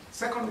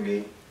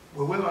 Secondly,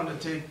 we will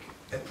undertake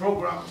a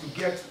program to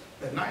get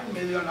the 9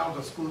 million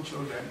out-of-school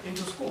children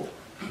into school.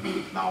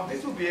 Now,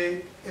 this will be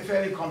a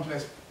fairly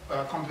complex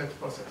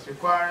process,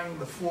 requiring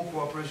the full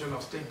cooperation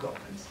of state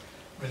governments,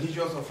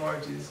 religious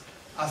authorities,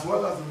 as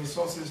well as the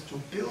resources to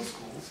build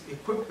schools,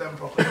 equip them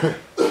properly,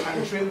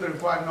 and train the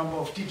required number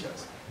of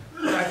teachers.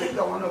 But I think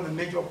that one of the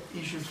major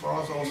issues for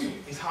us also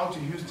is how to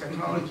use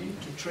technology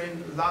to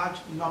train large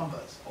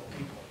numbers of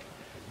people.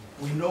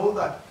 We know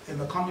that in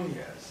the coming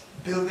years,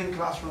 building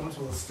classrooms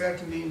will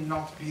certainly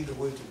not be the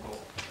way to go.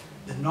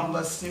 The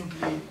numbers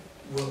simply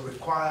will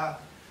require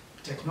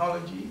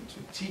technology to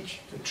teach,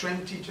 to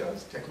train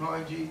teachers,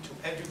 technology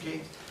to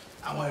educate,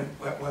 and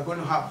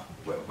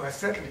we're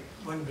certainly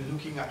going to be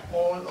looking at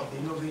all of the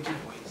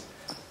innovative ways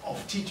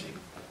of teaching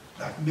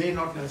that may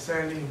not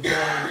necessarily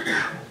involve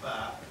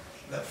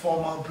the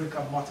formal brick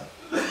and mortar.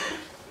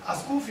 Our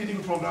school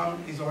feeding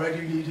program is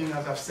already leading,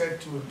 as I've said,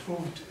 to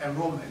improved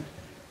enrollment,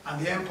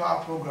 and the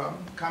Empower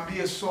program can be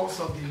a source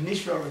of the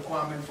initial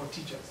requirement for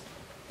teachers.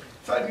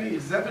 Thirdly,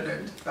 it's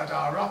evident that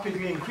our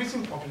rapidly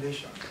increasing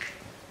population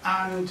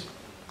And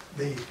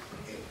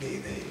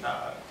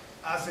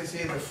as they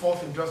say, the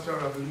fourth industrial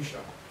revolution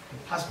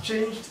has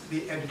changed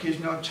the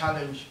educational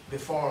challenge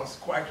before us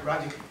quite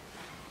radically.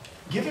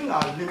 Given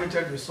our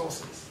limited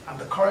resources and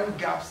the current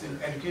gaps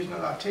in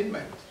educational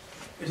attainment,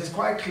 it is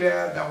quite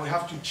clear that we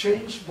have to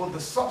change both the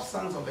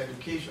substance of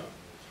education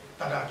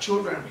that our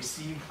children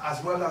receive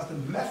as well as the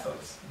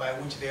methods by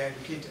which they are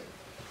educated.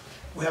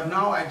 We have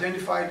now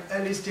identified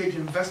early stage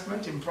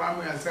investment in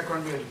primary and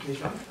secondary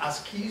education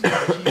as keys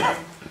to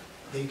achieving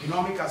the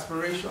economic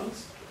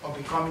aspirations of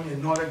becoming a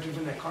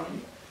knowledge-driven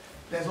economy.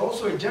 There's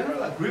also a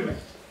general agreement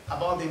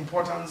about the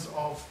importance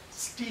of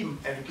STEAM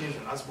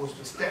education as opposed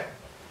to STEM,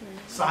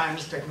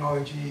 science,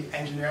 technology,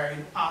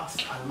 engineering, arts,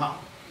 and math,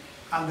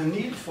 and the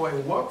need for a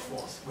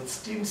workforce with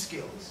STEAM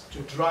skills to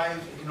drive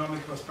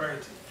economic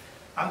prosperity,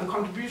 and the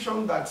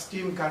contribution that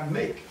STEAM can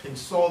make in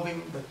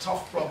solving the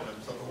tough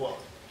problems of the world.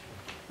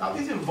 Now,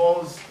 this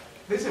informs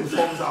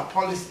our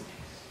policy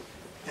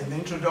in the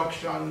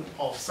introduction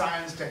of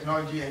science,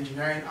 technology,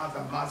 engineering, arts,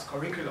 and maths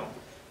curriculum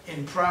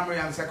in primary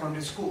and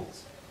secondary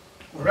schools.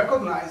 We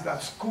recognize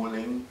that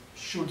schooling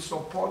should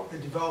support the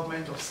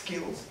development of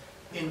skills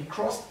in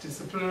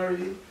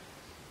cross-disciplinary,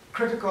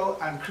 critical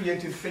and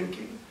creative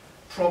thinking,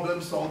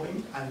 problem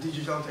solving, and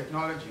digital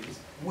technologies,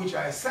 which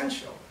are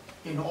essential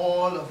in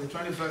all of the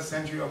 21st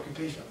century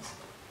occupations.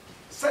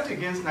 Set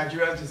against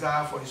Nigeria's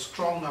desire for a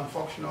strong and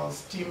functional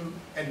STEAM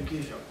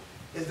education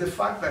is the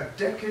fact that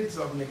decades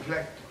of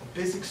neglect of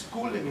basic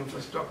schooling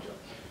infrastructure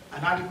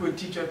and adequate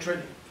teacher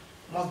training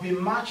must be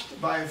matched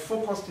by a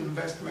focused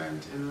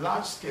investment in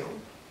large-scale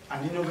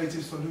and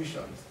innovative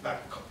solutions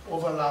that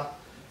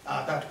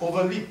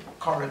overleap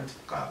current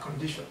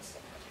conditions.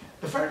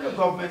 The federal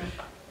government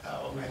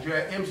of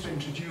Nigeria aims to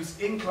introduce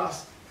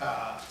in-class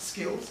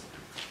skills,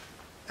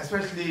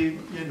 especially,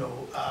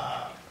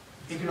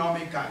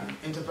 economic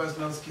and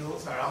interpersonal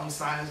skills around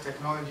science,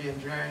 technology,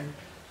 engineering,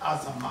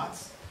 arts, and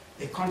maths.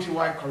 A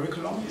countrywide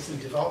curriculum is in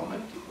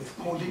development with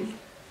coding,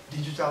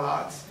 digital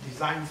arts,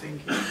 design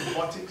thinking,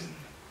 robotics,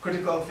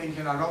 critical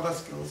thinking, and other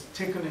skills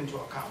taken into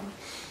account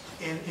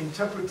in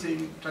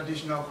interpreting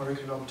traditional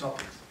curriculum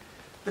topics.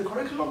 The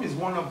curriculum is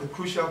one of the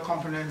crucial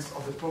components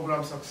of the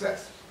program's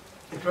success.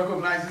 It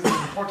recognizes the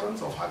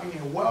importance of having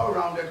a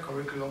well-rounded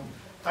curriculum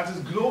that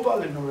is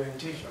global in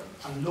orientation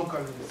and local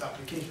in its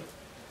application.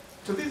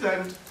 To this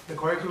end, the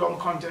curriculum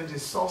content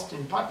is sourced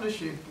in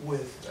partnership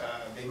with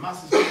the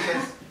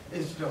Massachusetts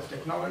Institute of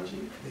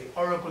Technology, the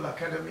Oracle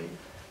Academy,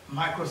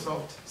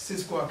 Microsoft,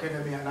 Cisco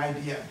Academy, and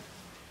IBM.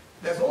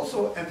 There's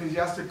also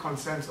enthusiastic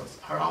consensus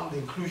around the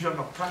inclusion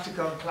of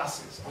practical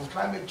classes on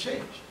climate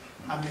change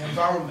and the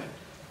environment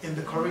in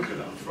the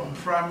curriculum from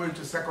primary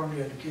to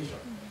secondary education.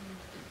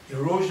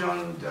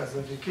 Erosion,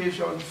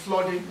 desertification,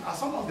 flooding are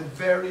some of the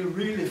very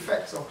real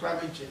effects of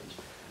climate change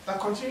that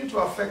continue to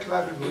affect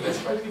livelihood,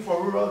 especially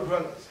for rural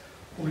dwellers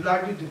who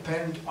largely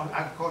depend on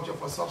agriculture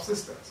for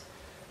subsistence.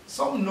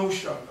 Some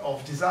notion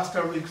of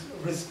disaster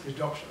risk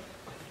reduction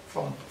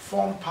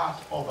form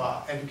part of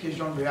our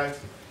education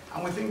reality,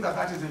 and we think that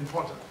that is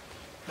important,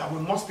 that we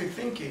must be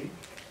thinking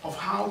of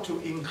how to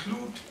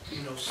include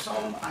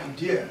some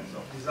ideas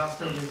of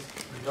disaster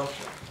risk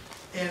reduction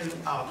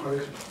in our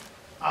curriculum.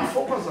 Our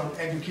focus on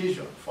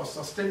education for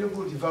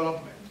sustainable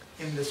development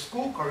in the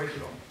school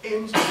curriculum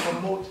aims to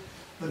promote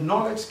the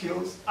knowledge,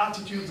 skills,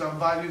 attitudes, and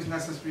values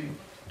necessary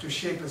to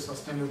shape a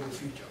sustainable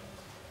future.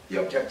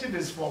 The objective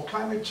is for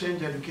climate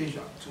change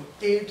education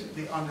to aid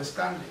the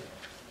understanding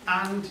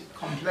and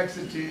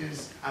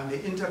complexities and the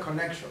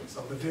interconnections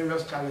of the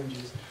various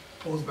challenges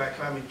posed by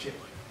climate change.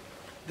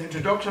 The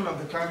introduction of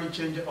the climate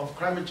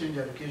change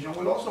education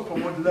will also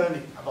promote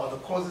learning about the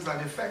causes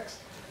and effects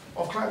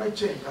of climate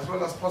change as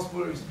well as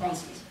possible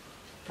responses,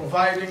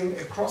 providing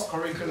a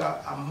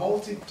cross-curricular and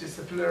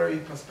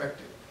multidisciplinary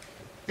perspective.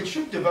 It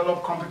should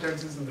develop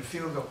competencies in the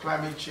field of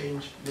climate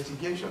change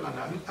mitigation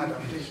and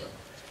adaptation,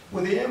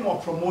 with the aim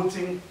of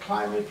promoting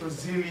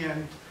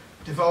climate-resilient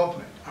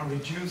development and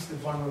reduce the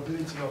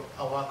vulnerability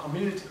of our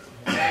communities.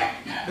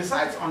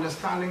 Besides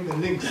understanding the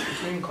links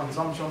between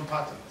consumption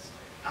patterns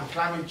and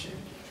climate change,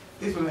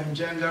 this will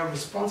engender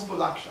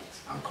responsible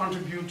actions and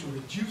contribute to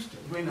reduced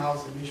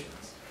greenhouse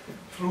emissions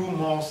through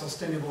more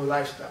sustainable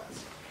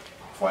lifestyles.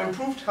 For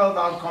improved health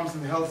outcomes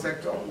in the health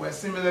sector, we're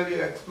similarly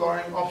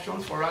exploring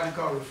options for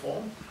radical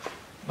reform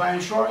by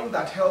ensuring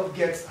that health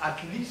gets at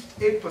least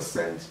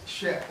 8%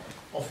 share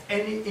of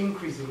any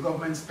increase in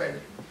government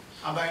spending,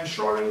 and by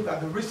ensuring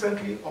that the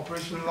recently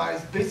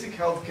operationalized Basic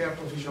Healthcare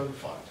Provision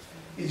Fund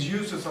is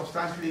used to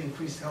substantially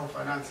increase health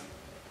financing.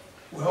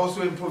 We're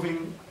also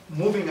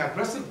moving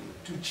aggressively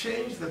to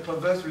change the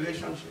perverse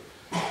relationship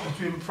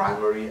between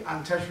primary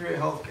and tertiary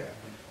healthcare,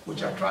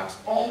 which attracts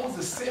almost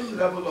the same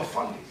level of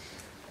funding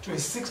to a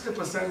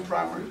 60%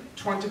 primary,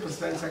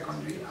 20%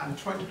 secondary, and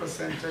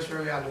 20%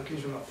 tertiary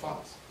allocation of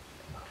funds.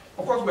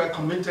 Of course, we are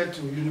committed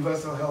to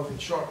universal health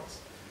insurance,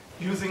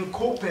 using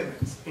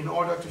co-payments in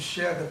order to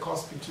share the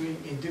cost between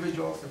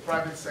individuals, the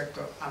private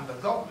sector, and the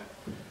government,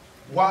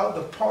 while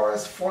the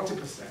poorest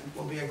 40%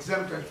 will be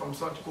exempted from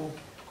such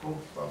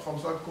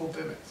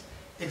co-payments,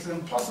 It's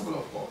impossible,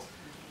 of course,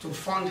 to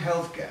fund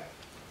healthcare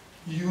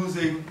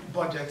using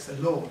budgets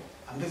alone.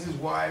 And this is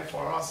why,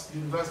 for us,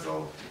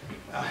 universal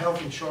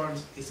health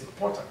insurance is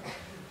important.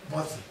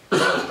 But a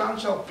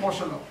substantial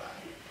portion of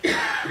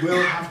that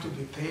will have to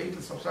be paid,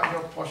 a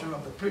substantial portion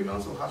of the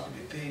premiums will have to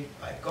be paid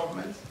by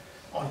governments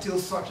until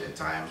such a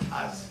time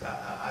as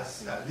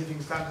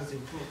living standards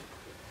improve.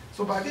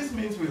 So by this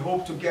means, we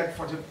hope to get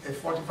a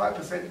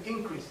 45%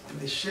 increase in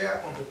the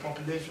share of the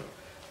population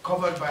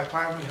covered by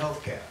primary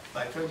health care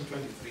by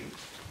 2023,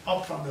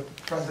 up from the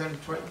present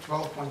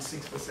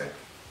 12.6%.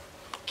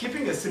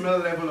 Keeping a similar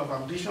level of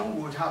ambition,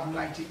 we would have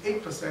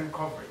 98%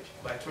 coverage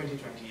by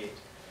 2028.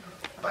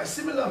 By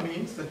similar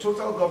means, the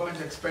total government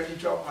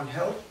expenditure on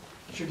health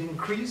should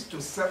increase to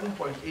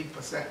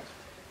 7.8%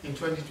 in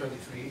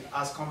 2023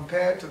 as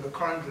compared to the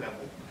current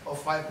level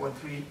of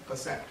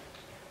 5.3%.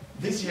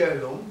 This year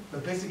alone, the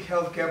Basic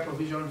Healthcare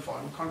Provision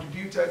Fund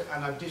contributed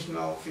an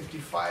additional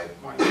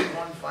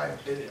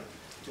 55.15 billion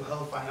to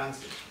health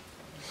financing.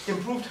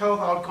 Improved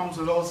health outcomes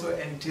will also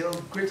entail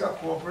greater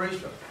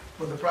cooperation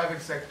with the private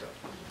sector,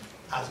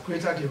 as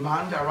greater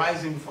demand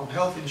arising from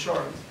health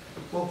insurance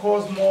will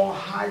cause more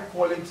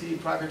high-quality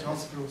private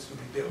hospitals to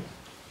be built.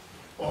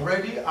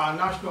 Already, our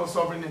National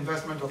Sovereign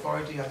Investment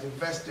Authority has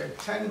invested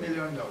 $10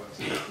 million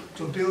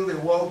to build a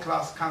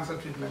world-class cancer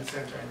treatment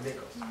center in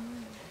Lagos.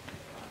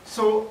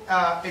 So,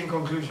 in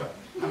conclusion,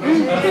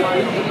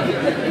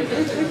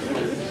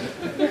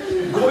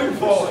 going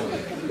forward,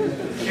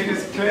 it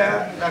is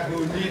clear that we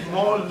will need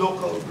more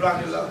local,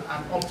 granular,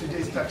 and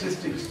up-to-date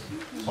statistics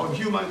on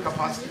human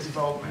capacity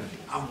development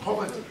and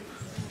poverty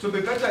to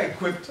be better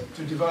equipped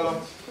to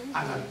develop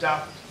and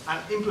adapt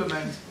and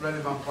implement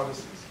relevant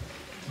policies.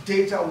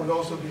 Data will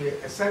also be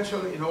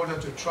essential in order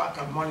to track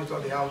and monitor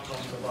the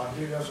outcomes of our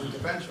various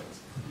interventions.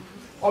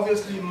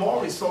 Obviously,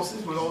 more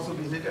resources will also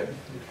be needed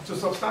to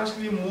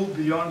substantially move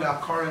beyond our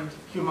current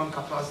human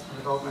capacity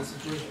development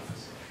situation.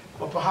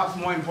 But perhaps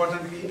more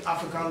importantly,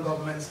 African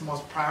governments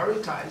must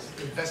prioritize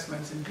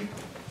investments in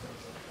people.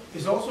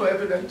 It's also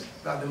evident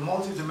that the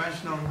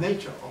multidimensional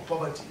nature of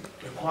poverty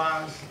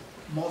requires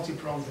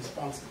multi-pronged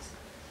responses.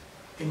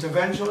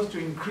 Interventions to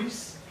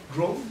increase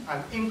growth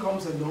and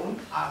incomes alone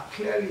are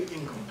clearly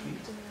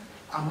incomplete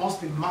and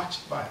must be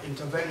matched by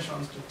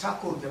interventions to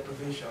tackle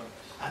deprivation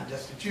and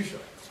destitution.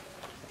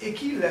 A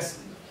key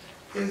lesson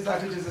is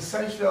that it is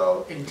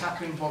essential in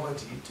tackling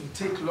poverty to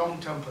take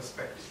long-term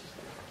perspective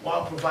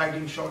while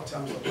providing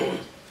short-term support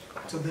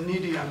to the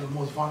needy and the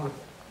most vulnerable.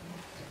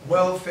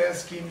 Welfare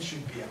schemes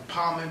should be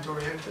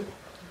empowerment-oriented,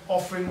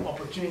 offering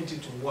opportunity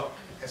to work,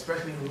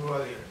 especially in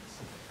rural areas.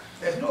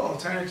 There's no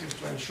alternative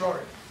to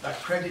ensuring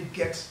that credit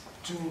gets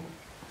to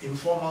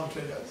informal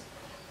traders,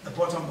 the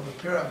bottom of the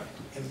pyramid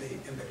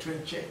in the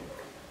trade chain.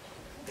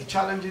 The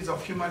challenges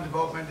of human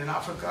development in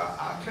Africa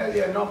are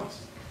clearly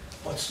enormous,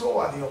 but so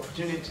are the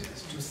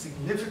opportunities to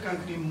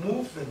significantly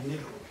move the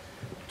needle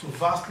to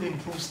vastly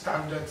improve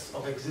standards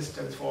of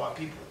existence for our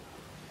people.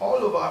 All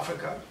over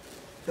Africa,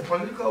 the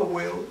political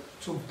will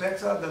to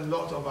better the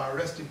lot of our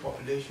restive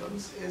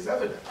populations is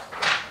evident.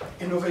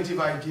 Innovative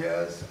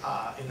ideas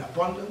are in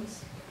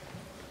abundance,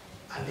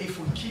 and if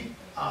we keep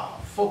our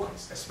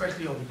focus,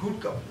 especially on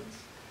good governance,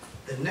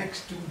 the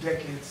next 2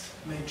 decades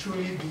may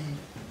truly be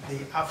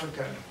the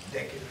African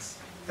decades.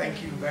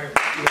 Thank you very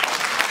much.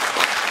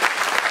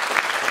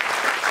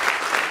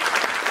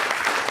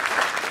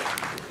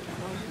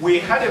 We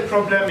had a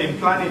problem in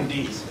planning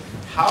this.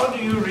 How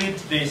do you read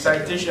the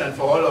citation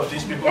for all of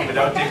these people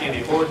without taking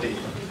the whole day?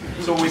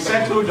 So we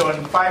settled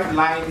on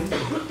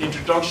 5-line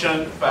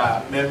introduction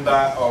per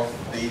member of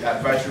the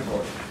advisory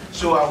board.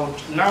 So I would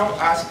now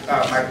ask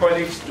my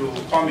colleagues to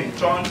come in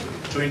turn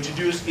to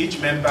introduce each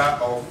member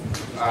of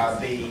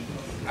the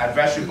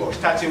advisory board,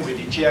 starting with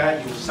the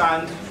chair. You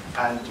stand,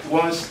 and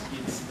once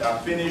it's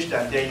finished,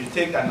 and then you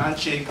take an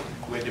handshake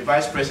with the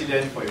vice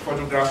president for a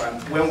photograph,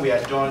 and when we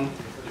are done,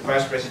 the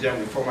vice president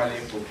will formally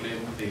proclaim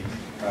the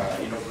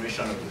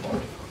inauguration of the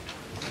board.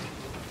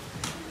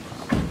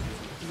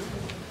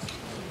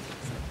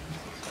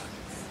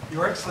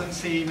 Your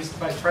Excellency, Mr.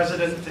 Vice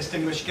President,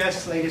 distinguished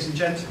guests, ladies and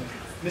gentlemen,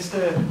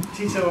 Mr.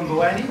 Tito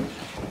Mbweni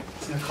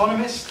is an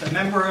economist, a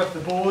member of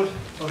the board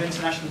of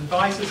international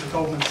advisors of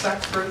Goldman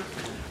Sachs Group,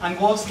 and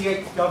was the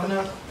 8th governor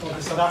of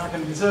the South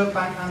African Reserve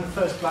Bank and the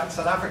first black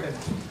South African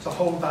to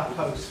hold that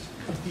post.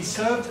 He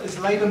served as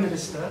Labour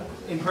Minister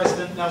in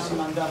President Nelson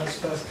Mandela's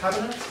first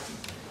cabinet.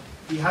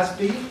 He has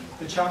been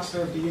the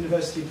Chancellor of the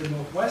University of the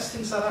Northwest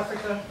in South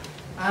Africa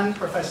and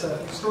Professor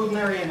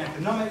Extraordinary in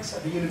Economics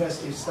at the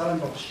University of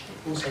Stellenbosch,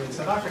 also in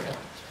South Africa.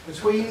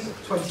 Between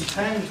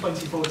 2010 and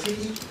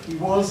 2014, he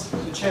was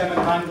the chairman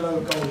of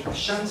Anglo Gold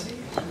Ashanti.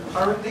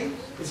 Currently,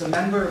 is a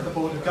member of the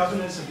Board of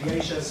Governors of the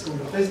Asia School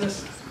of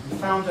Business, and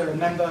founder and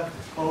member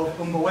of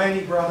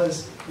Mbweni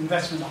Brothers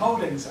Investment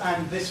Holdings.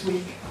 And this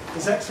week,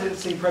 His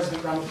Excellency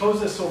President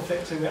Ramaphosa saw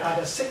fit to add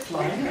a 6th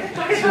line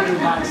to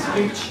my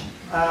speech,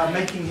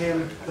 making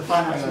him the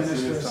Finance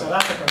Minister of South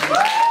Africa.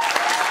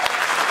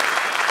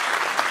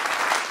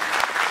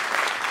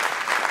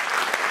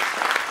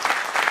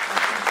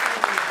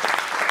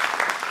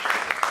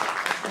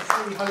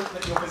 hope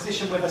that your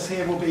position with us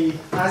here will be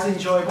as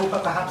enjoyable,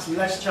 but perhaps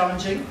less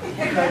challenging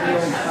than your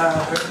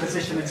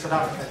position in South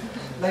Africa.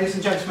 Ladies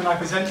and gentlemen, I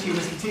present to you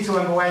Mr. Tito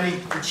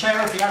Mboweni, the Chair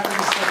of the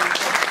African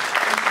Studies.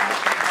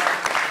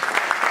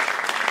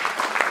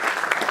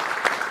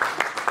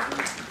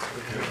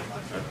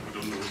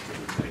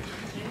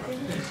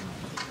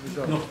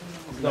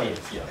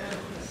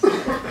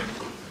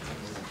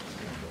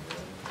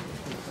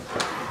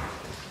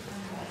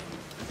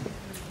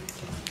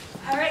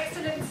 Her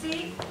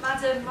Excellency,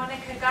 Madam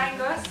Monica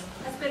Geingos,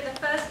 has been the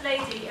First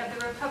Lady of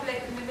the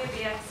Republic of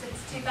Namibia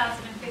since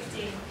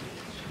 2015.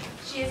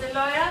 She is a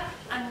lawyer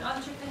and an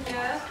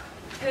entrepreneur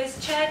who has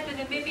chaired the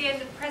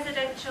Namibian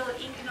Presidential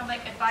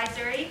Economic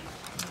Advisory.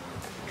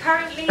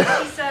 Currently,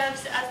 she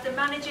serves as the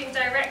Managing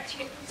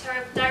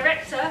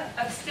Director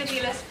of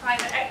Stimulus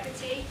Private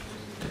Equity.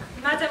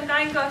 Madam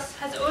Geingos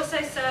has also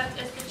served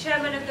as the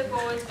Chairman of the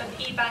Board of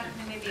eBank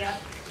Namibia.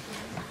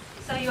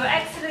 So, Your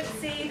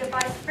Excellency, the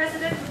Vice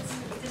President,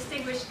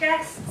 distinguished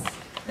guests,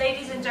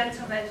 ladies and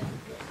gentlemen,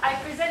 I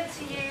present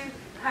to you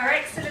Her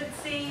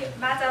Excellency,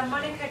 Madam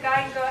Monica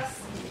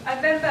Geingos,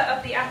 a member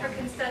of the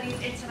African Studies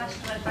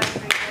International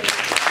Advisory Board.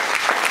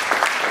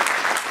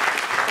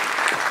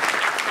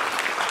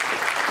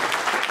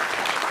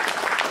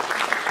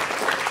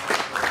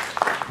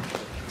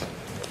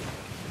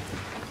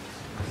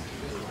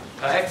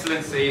 Her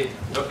Excellency,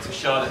 Dr.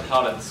 Charlotte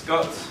Harland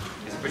Scott,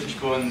 is a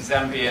British-born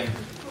Zambian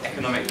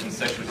Economic and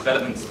Social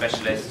Development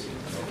Specialist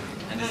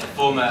and is the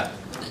former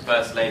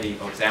First Lady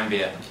of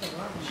Zambia.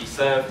 She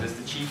served as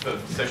the Chief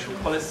of Social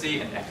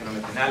Policy and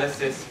Economic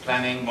Analysis,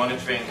 Planning,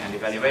 Monitoring and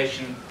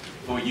Evaluation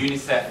for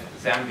UNICEF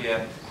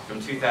Zambia from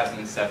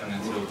 2007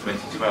 until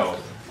 2012.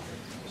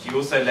 She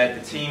also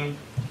led the team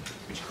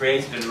which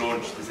created and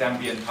launched the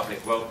Zambian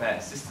Public Welfare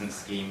Assistance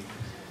Scheme,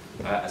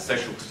 a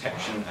social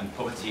protection and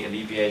poverty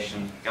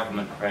alleviation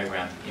government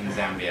program in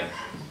Zambia.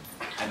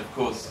 And of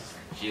course,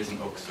 she is an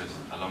Oxford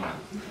alumna.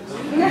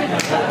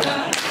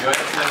 Your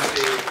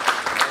Excellency,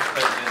 Vice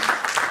President,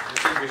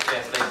 distinguished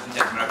guests, ladies and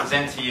gentlemen, I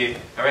present to you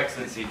Her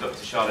Excellency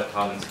Dr. Charlotte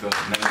Harland Scott,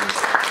 member of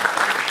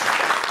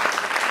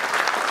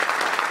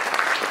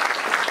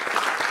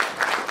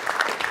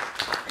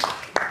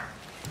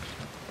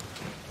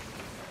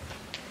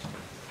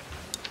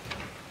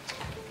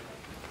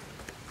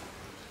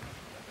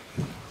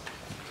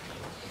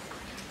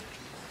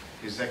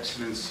His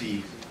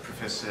Excellency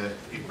Professor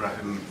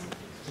Ibrahim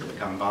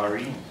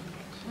Gambari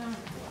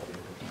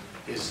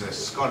is a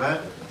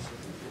scholar,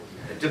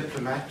 a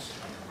diplomat,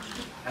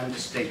 and a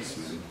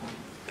statesman.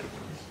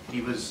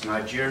 He was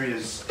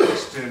Nigeria's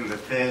External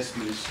Affairs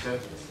Minister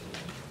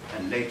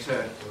and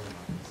later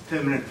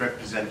permanent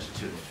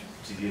representative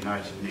to the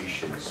United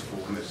Nations for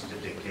almost a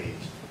decade.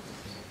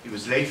 He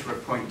was later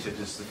appointed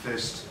as the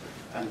first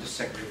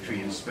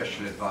Under-Secretary and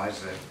Special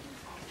Advisor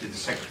to the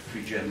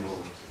Secretary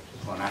General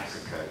on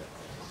Africa.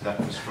 That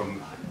was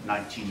from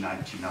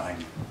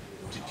 1999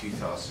 to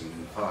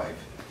 2005.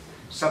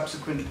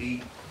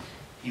 Subsequently,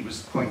 he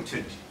was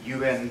appointed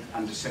UN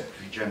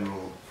Under-Secretary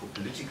General for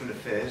Political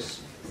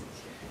Affairs.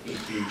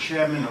 He's been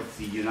Chairman of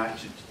the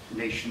United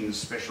Nations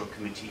Special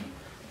Committee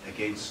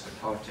Against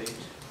Apartheid,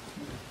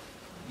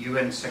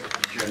 UN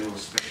Secretary General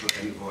Special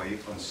Envoy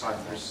on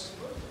Cyprus,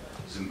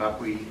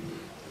 Zimbabwe,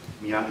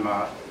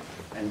 Myanmar,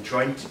 and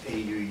Joint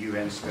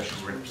AU-UN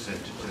Special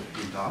Representative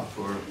in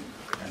Darfur,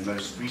 and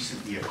most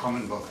recently a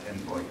Commonwealth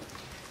Envoy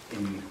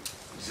in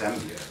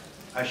Zambia.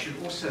 I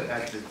should also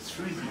add that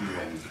through the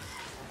UN,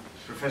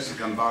 Professor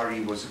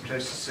Gambari was a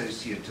close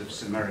associate of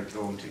Sir Merrick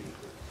Golding,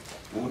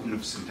 Warden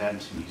of St.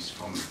 Anthony's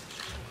from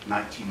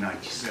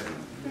 1997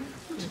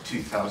 to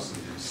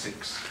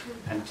 2006,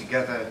 and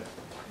together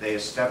they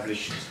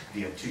established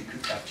the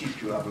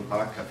Atiku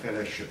Abubakar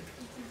Fellowship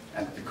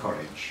at the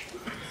college.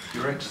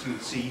 Your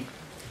Excellency,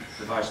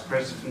 the Vice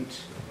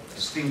President,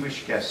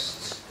 distinguished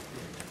guests,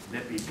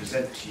 let me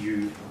present to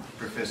you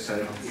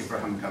Professor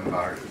Ibrahim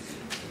Gambari.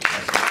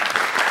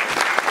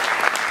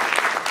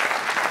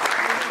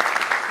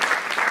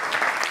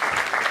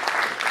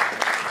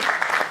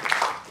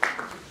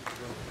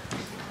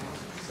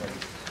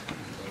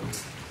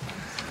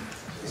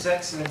 His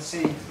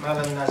Excellency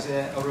Malam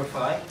Nazir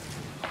Al-Rufai,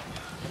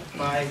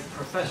 by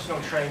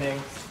professional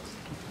training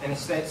an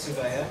estate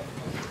surveyor.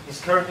 He's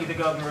currently the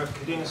Governor of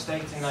Kaduna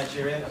State in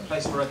Nigeria, a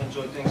place where I've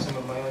enjoyed doing some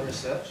of my own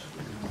research.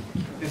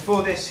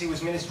 Before this, he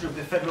was Minister of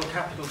the Federal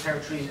Capital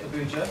Territory,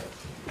 Abuja.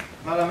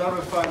 Malam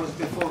Al-Rufai was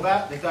before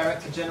that the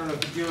Director General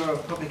of the Bureau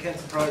of Public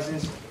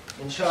Enterprises,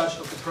 in charge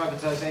of the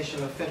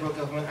privatization of federal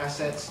government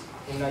assets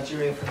in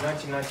Nigeria from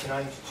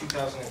 1999 to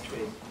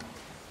 2003.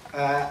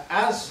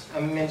 As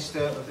a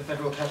Minister of the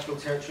Federal Capital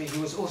Territory, he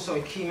was also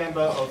a key member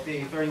of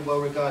the very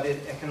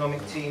well-regarded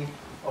economic team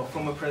of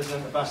former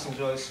President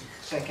Obasanjo's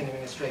second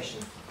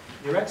administration.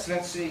 Your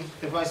Excellency,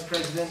 the Vice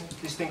President,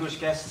 distinguished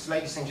guests,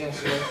 ladies and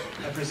gentlemen,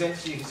 I present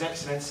to you His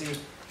Excellency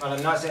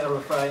Malam Nazir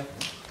Al-Rufai,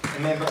 a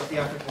member of the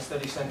African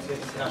Studies Centre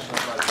International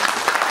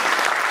Advisory.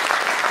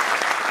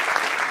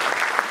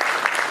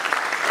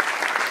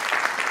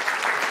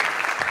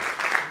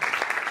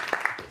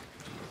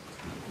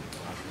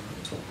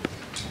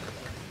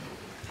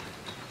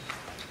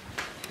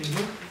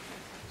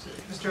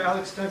 Mr.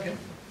 Alex Duncan,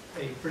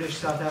 a British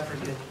South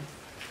African,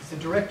 is the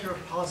Director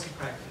of Policy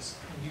Practice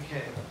in the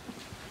UK.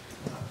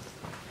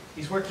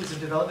 He's worked as a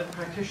development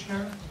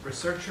practitioner,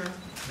 researcher,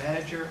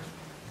 manager,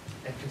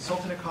 and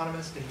consultant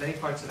economist in many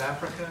parts of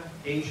Africa,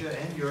 Asia,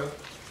 and Europe,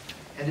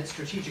 and at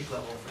strategic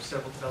level for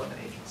several development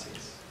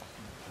agencies.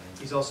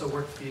 He's also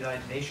worked for the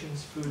United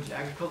Nations Food and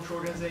Agriculture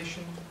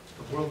Organization,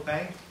 the World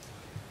Bank,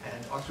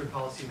 and Oxford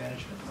Policy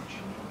Management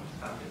Function.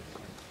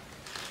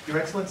 Your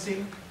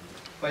Excellency,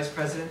 Vice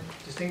President,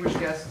 distinguished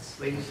guests,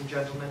 ladies and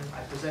gentlemen,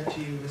 I present to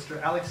you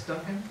Mr. Alex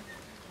Duncan,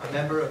 a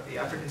member of the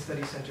African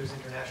Studies Center's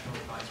International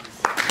Advisory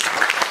Board.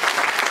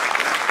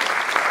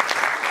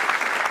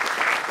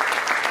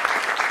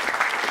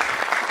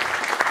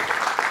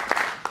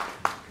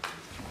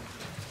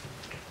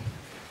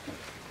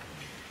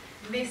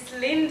 Ms.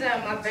 Linda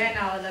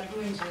Mabena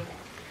Olagunju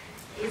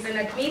is an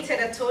admitted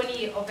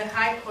attorney of the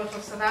High Court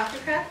of South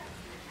Africa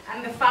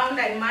and the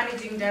founder and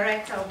managing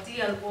director of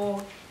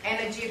DLO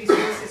Energy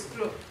Resources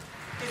Group.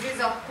 This is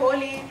a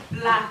wholly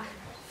black,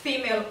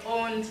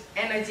 female-owned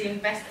energy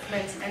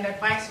investment and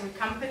advisory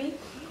company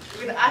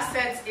with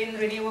assets in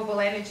renewable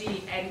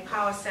energy and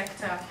power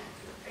sector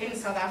in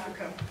South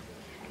Africa.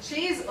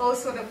 She is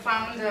also the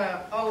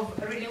founder of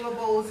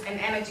Renewables and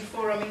Energy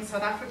Forum in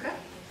South Africa.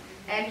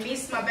 And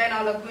Ms.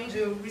 Mabena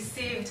Olagunju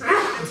received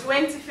the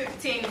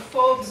 2015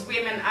 Forbes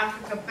Women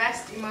Africa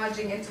Best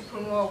Emerging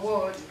Entrepreneur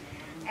Award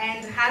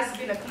and has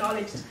been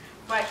acknowledged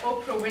by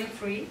Oprah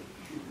Winfrey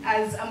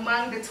as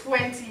among the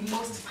 20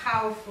 most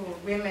powerful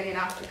women in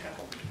Africa.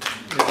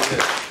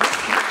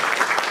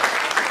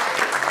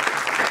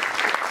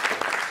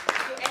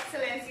 Your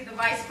Excellency, the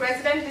Vice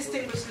President,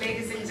 distinguished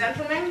ladies and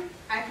gentlemen,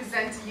 I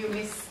present to you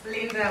Ms.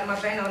 Linda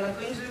Mabena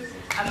Olagunju,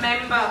 a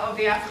member of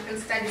the African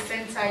Studies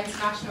Center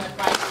International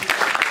Advisory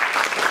Board.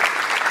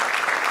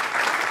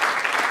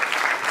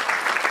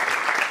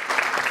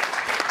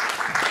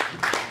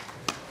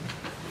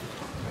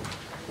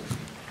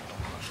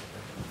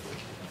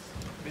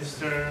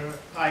 Mr.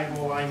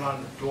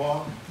 Ibrahim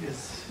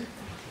is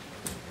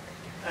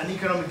an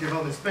economic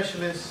development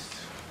specialist,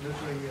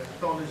 literary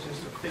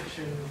anthologist of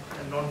fiction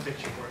and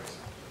non-fiction works,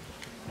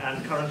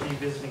 and currently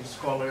visiting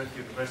scholar at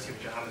the University of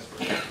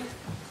Johannesburg.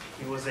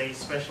 He was a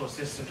special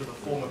assistant to the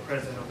former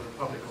President of the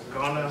Republic of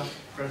Ghana,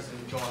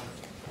 President John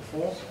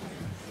IV.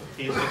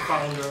 He is the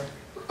founder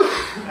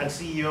and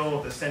CEO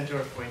of the Center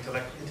for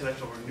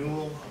Intellectual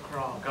Renewal,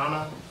 Accra,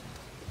 Ghana.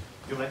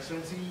 Your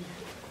Excellency,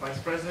 Vice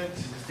President,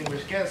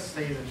 distinguished guests,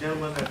 ladies and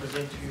gentlemen, I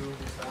present to you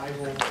Mr.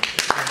 Ivo.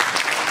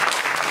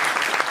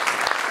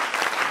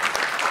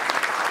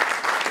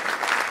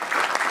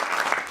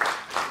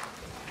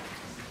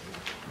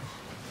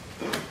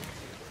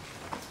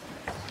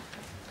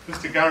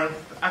 Mr.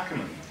 Gareth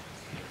Ackerman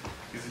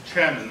is the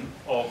chairman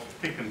of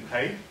Pick n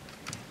Pay,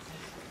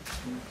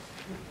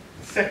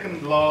 the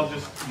second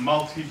largest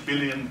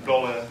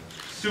multi-billion-dollar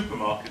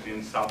supermarket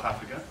in South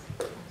Africa,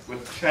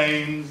 with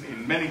chains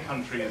in many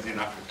countries in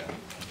Africa.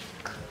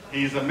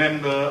 He is a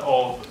member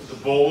of the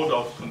board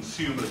of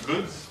Consumer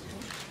Goods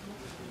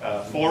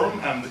Forum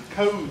and the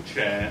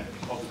co-chair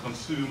of the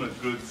Consumer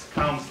Goods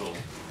Council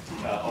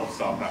of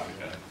South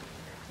Africa.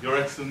 Your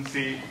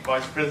Excellency,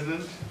 Vice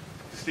President,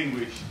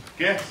 distinguished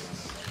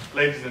guests,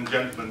 ladies and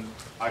gentlemen,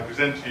 I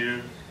present to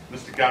you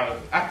Mr.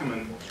 Gareth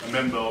Ackerman, a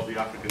member of the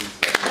African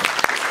Studies.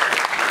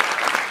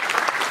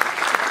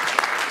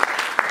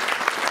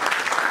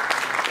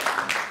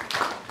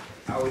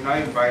 I will now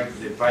invite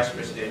the Vice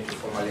President to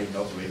formally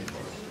inaugurate.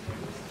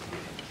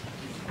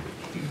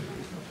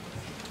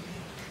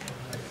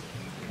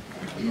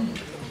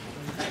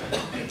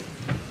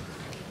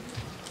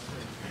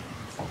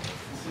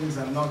 Since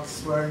I'm not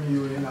swearing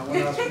you in, I want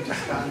to ask you to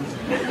stand.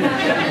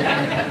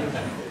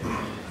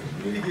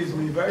 It really gives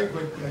me very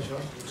great pleasure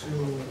to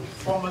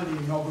formally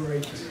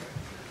inaugurate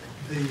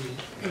the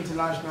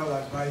International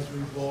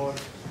Advisory Board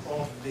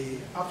of the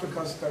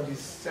Africa Studies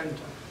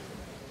Center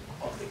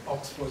of the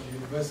Oxford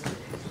University.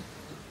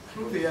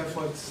 Through the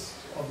efforts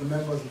of the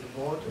members of the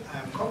board, I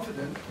am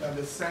confident that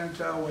the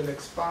center will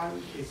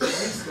expand its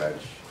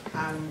research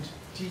and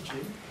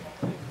teaching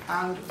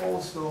and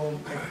also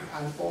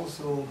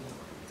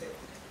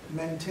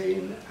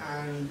maintain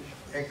and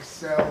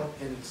excel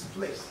in its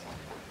place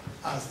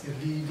as the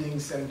leading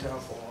center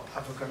for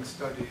African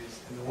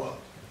studies in the world.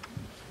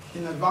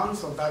 In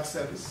advance of that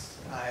service,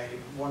 I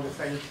want to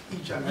thank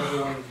each and every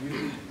one of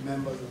you,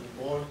 members of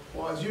the board,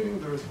 for assuming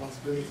the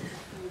responsibility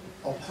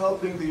of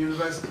helping the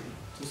university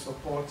to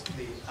support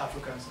the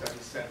African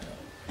Studies Center.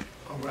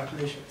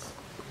 Congratulations.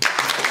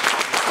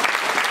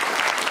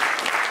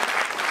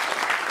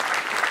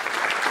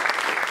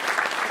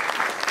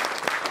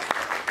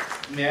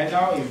 May I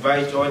now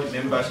invite all the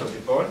members of the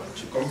board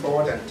to come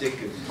forward and take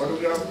a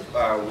photograph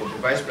with the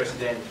Vice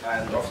President,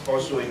 and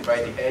also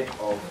invite the head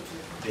of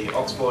the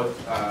Oxford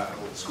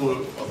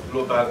School of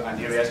Global and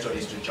Area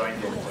Studies to join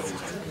them for the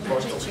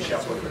first official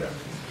photograph.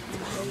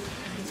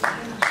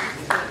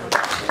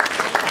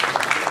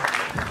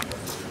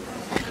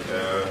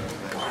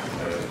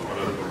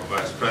 Honorable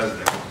Vice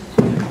President,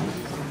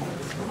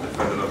 the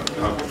President of the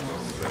Government,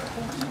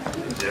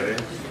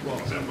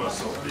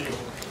 members of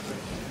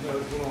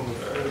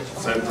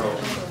the Center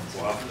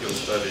for African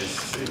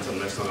Studies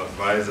International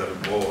Advisory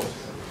Board,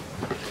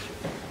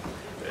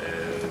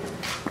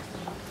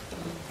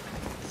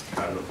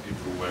 kind of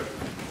people who work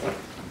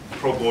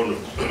pro bono.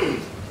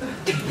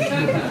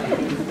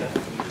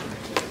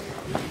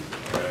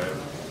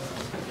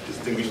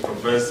 Distinguished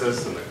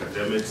professors and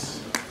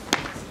academics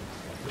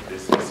at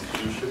this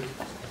institution,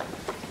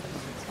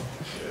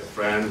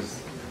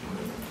 friends,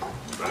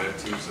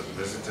 relatives and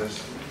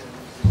visitors.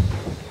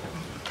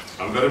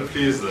 I'm very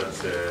pleased that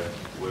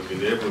we've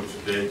been able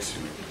today to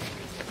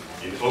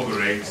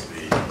inaugurate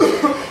the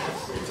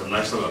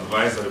International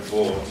Advisory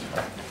Board,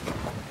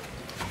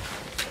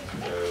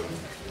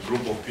 a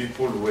group of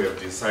people who have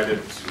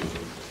decided to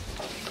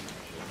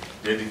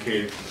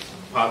dedicate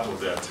part of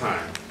their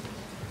time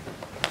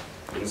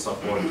in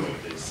support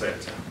of the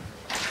center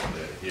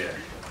here.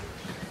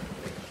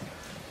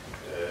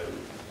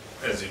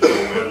 As you know,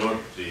 we are not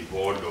the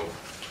board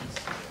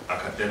of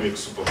academic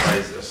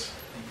supervisors,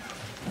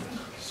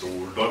 so we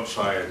will not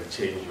try and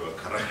change your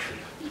curriculum.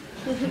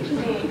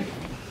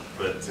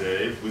 But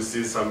if we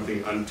see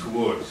something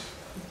untoward,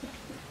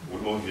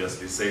 we'll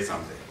obviously say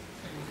something.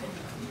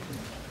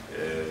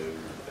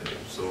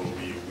 So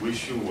we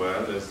wish you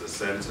well as the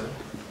center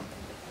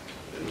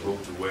and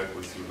hope to work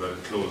with you very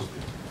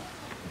closely.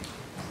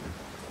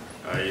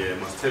 I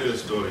must tell you a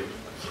story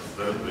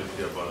very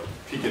briefly about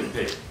Pick and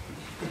Pay.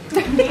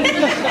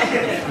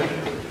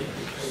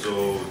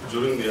 So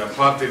during the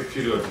apartheid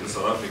period in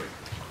South Africa,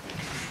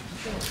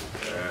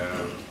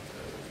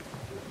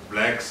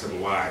 blacks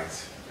and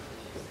whites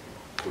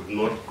could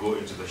not go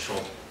into the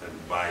shop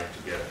and buy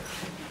together.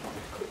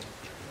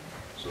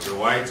 So the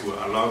whites were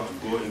allowed to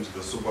go into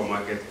the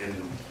supermarket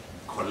and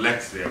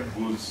collect their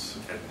goods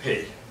and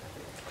pay.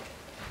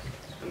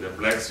 And the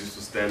blacks used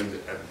to stand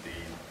at the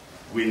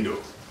window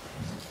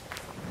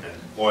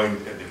and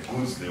point at the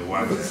goods they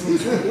wanted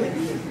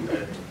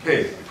to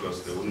pay,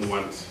 because they wouldn't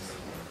want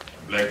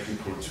black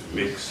people to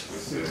mix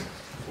with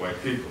white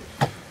people.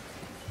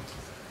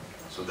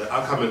 So the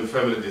Ackerman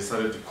family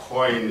decided to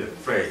coin a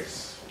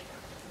phrase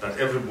that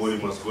everybody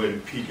must go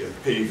and pick and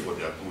pay for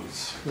their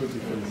goods,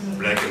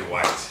 black and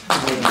white.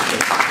 That's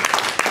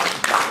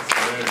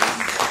where this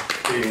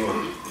thing of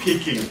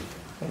picking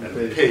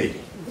and pay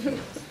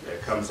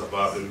comes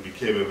about and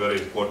became a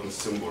very important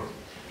symbol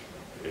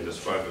in the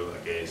struggle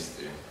against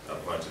the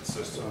apartheid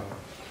system.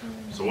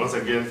 So once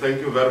again,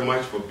 thank you very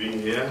much for being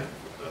here.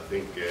 I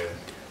think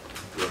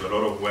we have a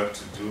lot of work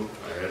to do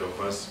ahead of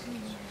us,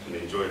 and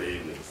enjoy the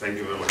evening. Thank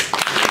you very much.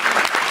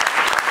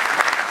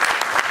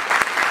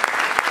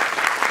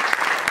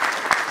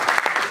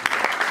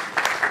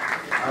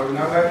 I would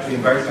now like to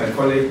invite my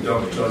colleague,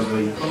 Dr.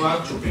 Zoe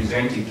Kuma, to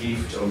present a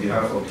gift on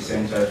behalf of the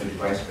Center to the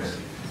Vice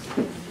President.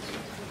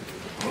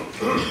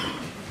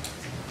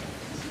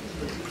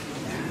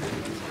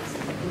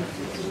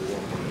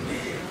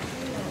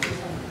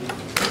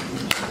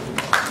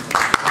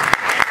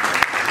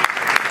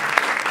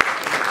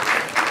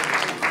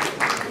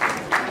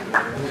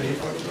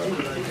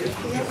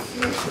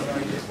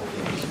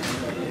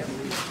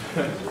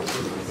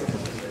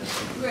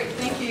 Great,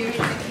 thank you.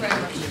 Thank you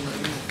very much.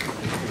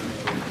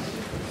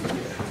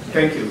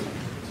 Thank you.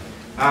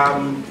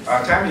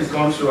 Our time is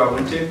gone, so I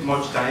won't take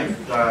much time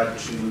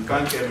to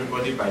thank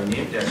everybody by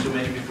name. There are so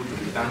many people to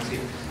be thanked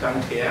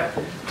here.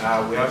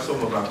 We have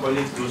some of our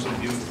colleagues, those who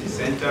built the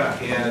center are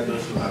here,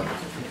 those who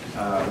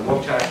have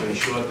worked hard to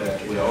ensure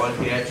that we are all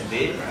here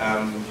today.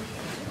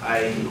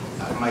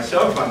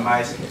 Myself and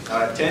my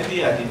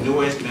attendee are the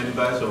newest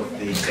members of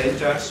the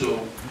center,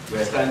 so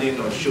we're standing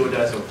on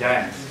shoulders of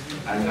giants,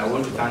 and I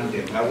want to thank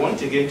them. I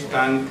want again to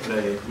thank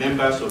the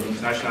members of the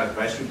International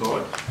Advisory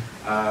Board.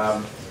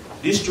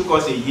 This took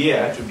us a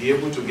year to be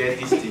able to get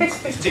these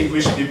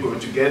distinguished people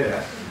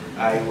together.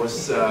 It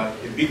was a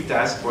big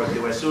task, but they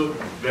were so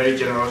very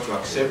generous to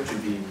accept to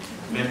be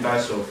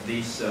members of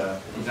this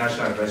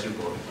International Advisory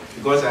Board.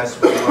 Because as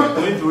we were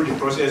going through the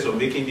process of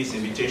making this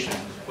invitation,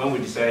 when we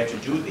decided to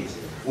do this,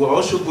 we were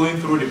also going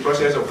through the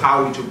process of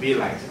how it would be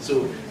like.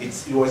 So it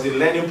was a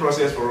learning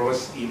process for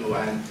us,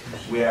 and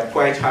we are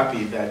quite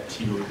happy that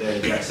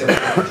they accepted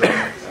to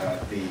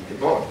join the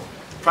board.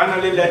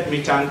 Finally, let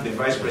me thank the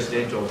Vice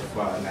President of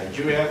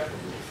Nigeria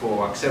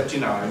for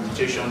accepting our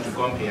invitation to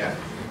come here.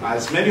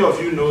 As many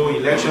of you know,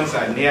 elections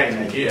are near in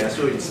Nigeria,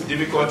 so it's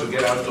difficult to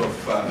get out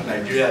of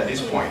Nigeria at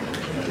this point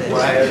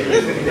while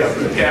we are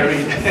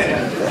preparing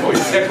for a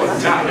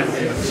second term.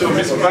 So,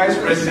 Mr. Vice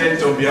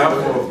President, on behalf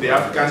of the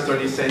African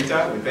Studies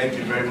Center, we thank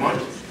you very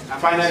much.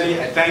 And finally,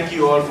 I thank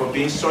you all for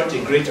being such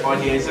a great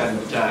audience, and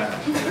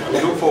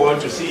we look forward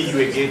to seeing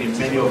you again in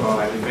many of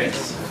our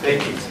events.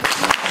 Thank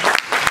you.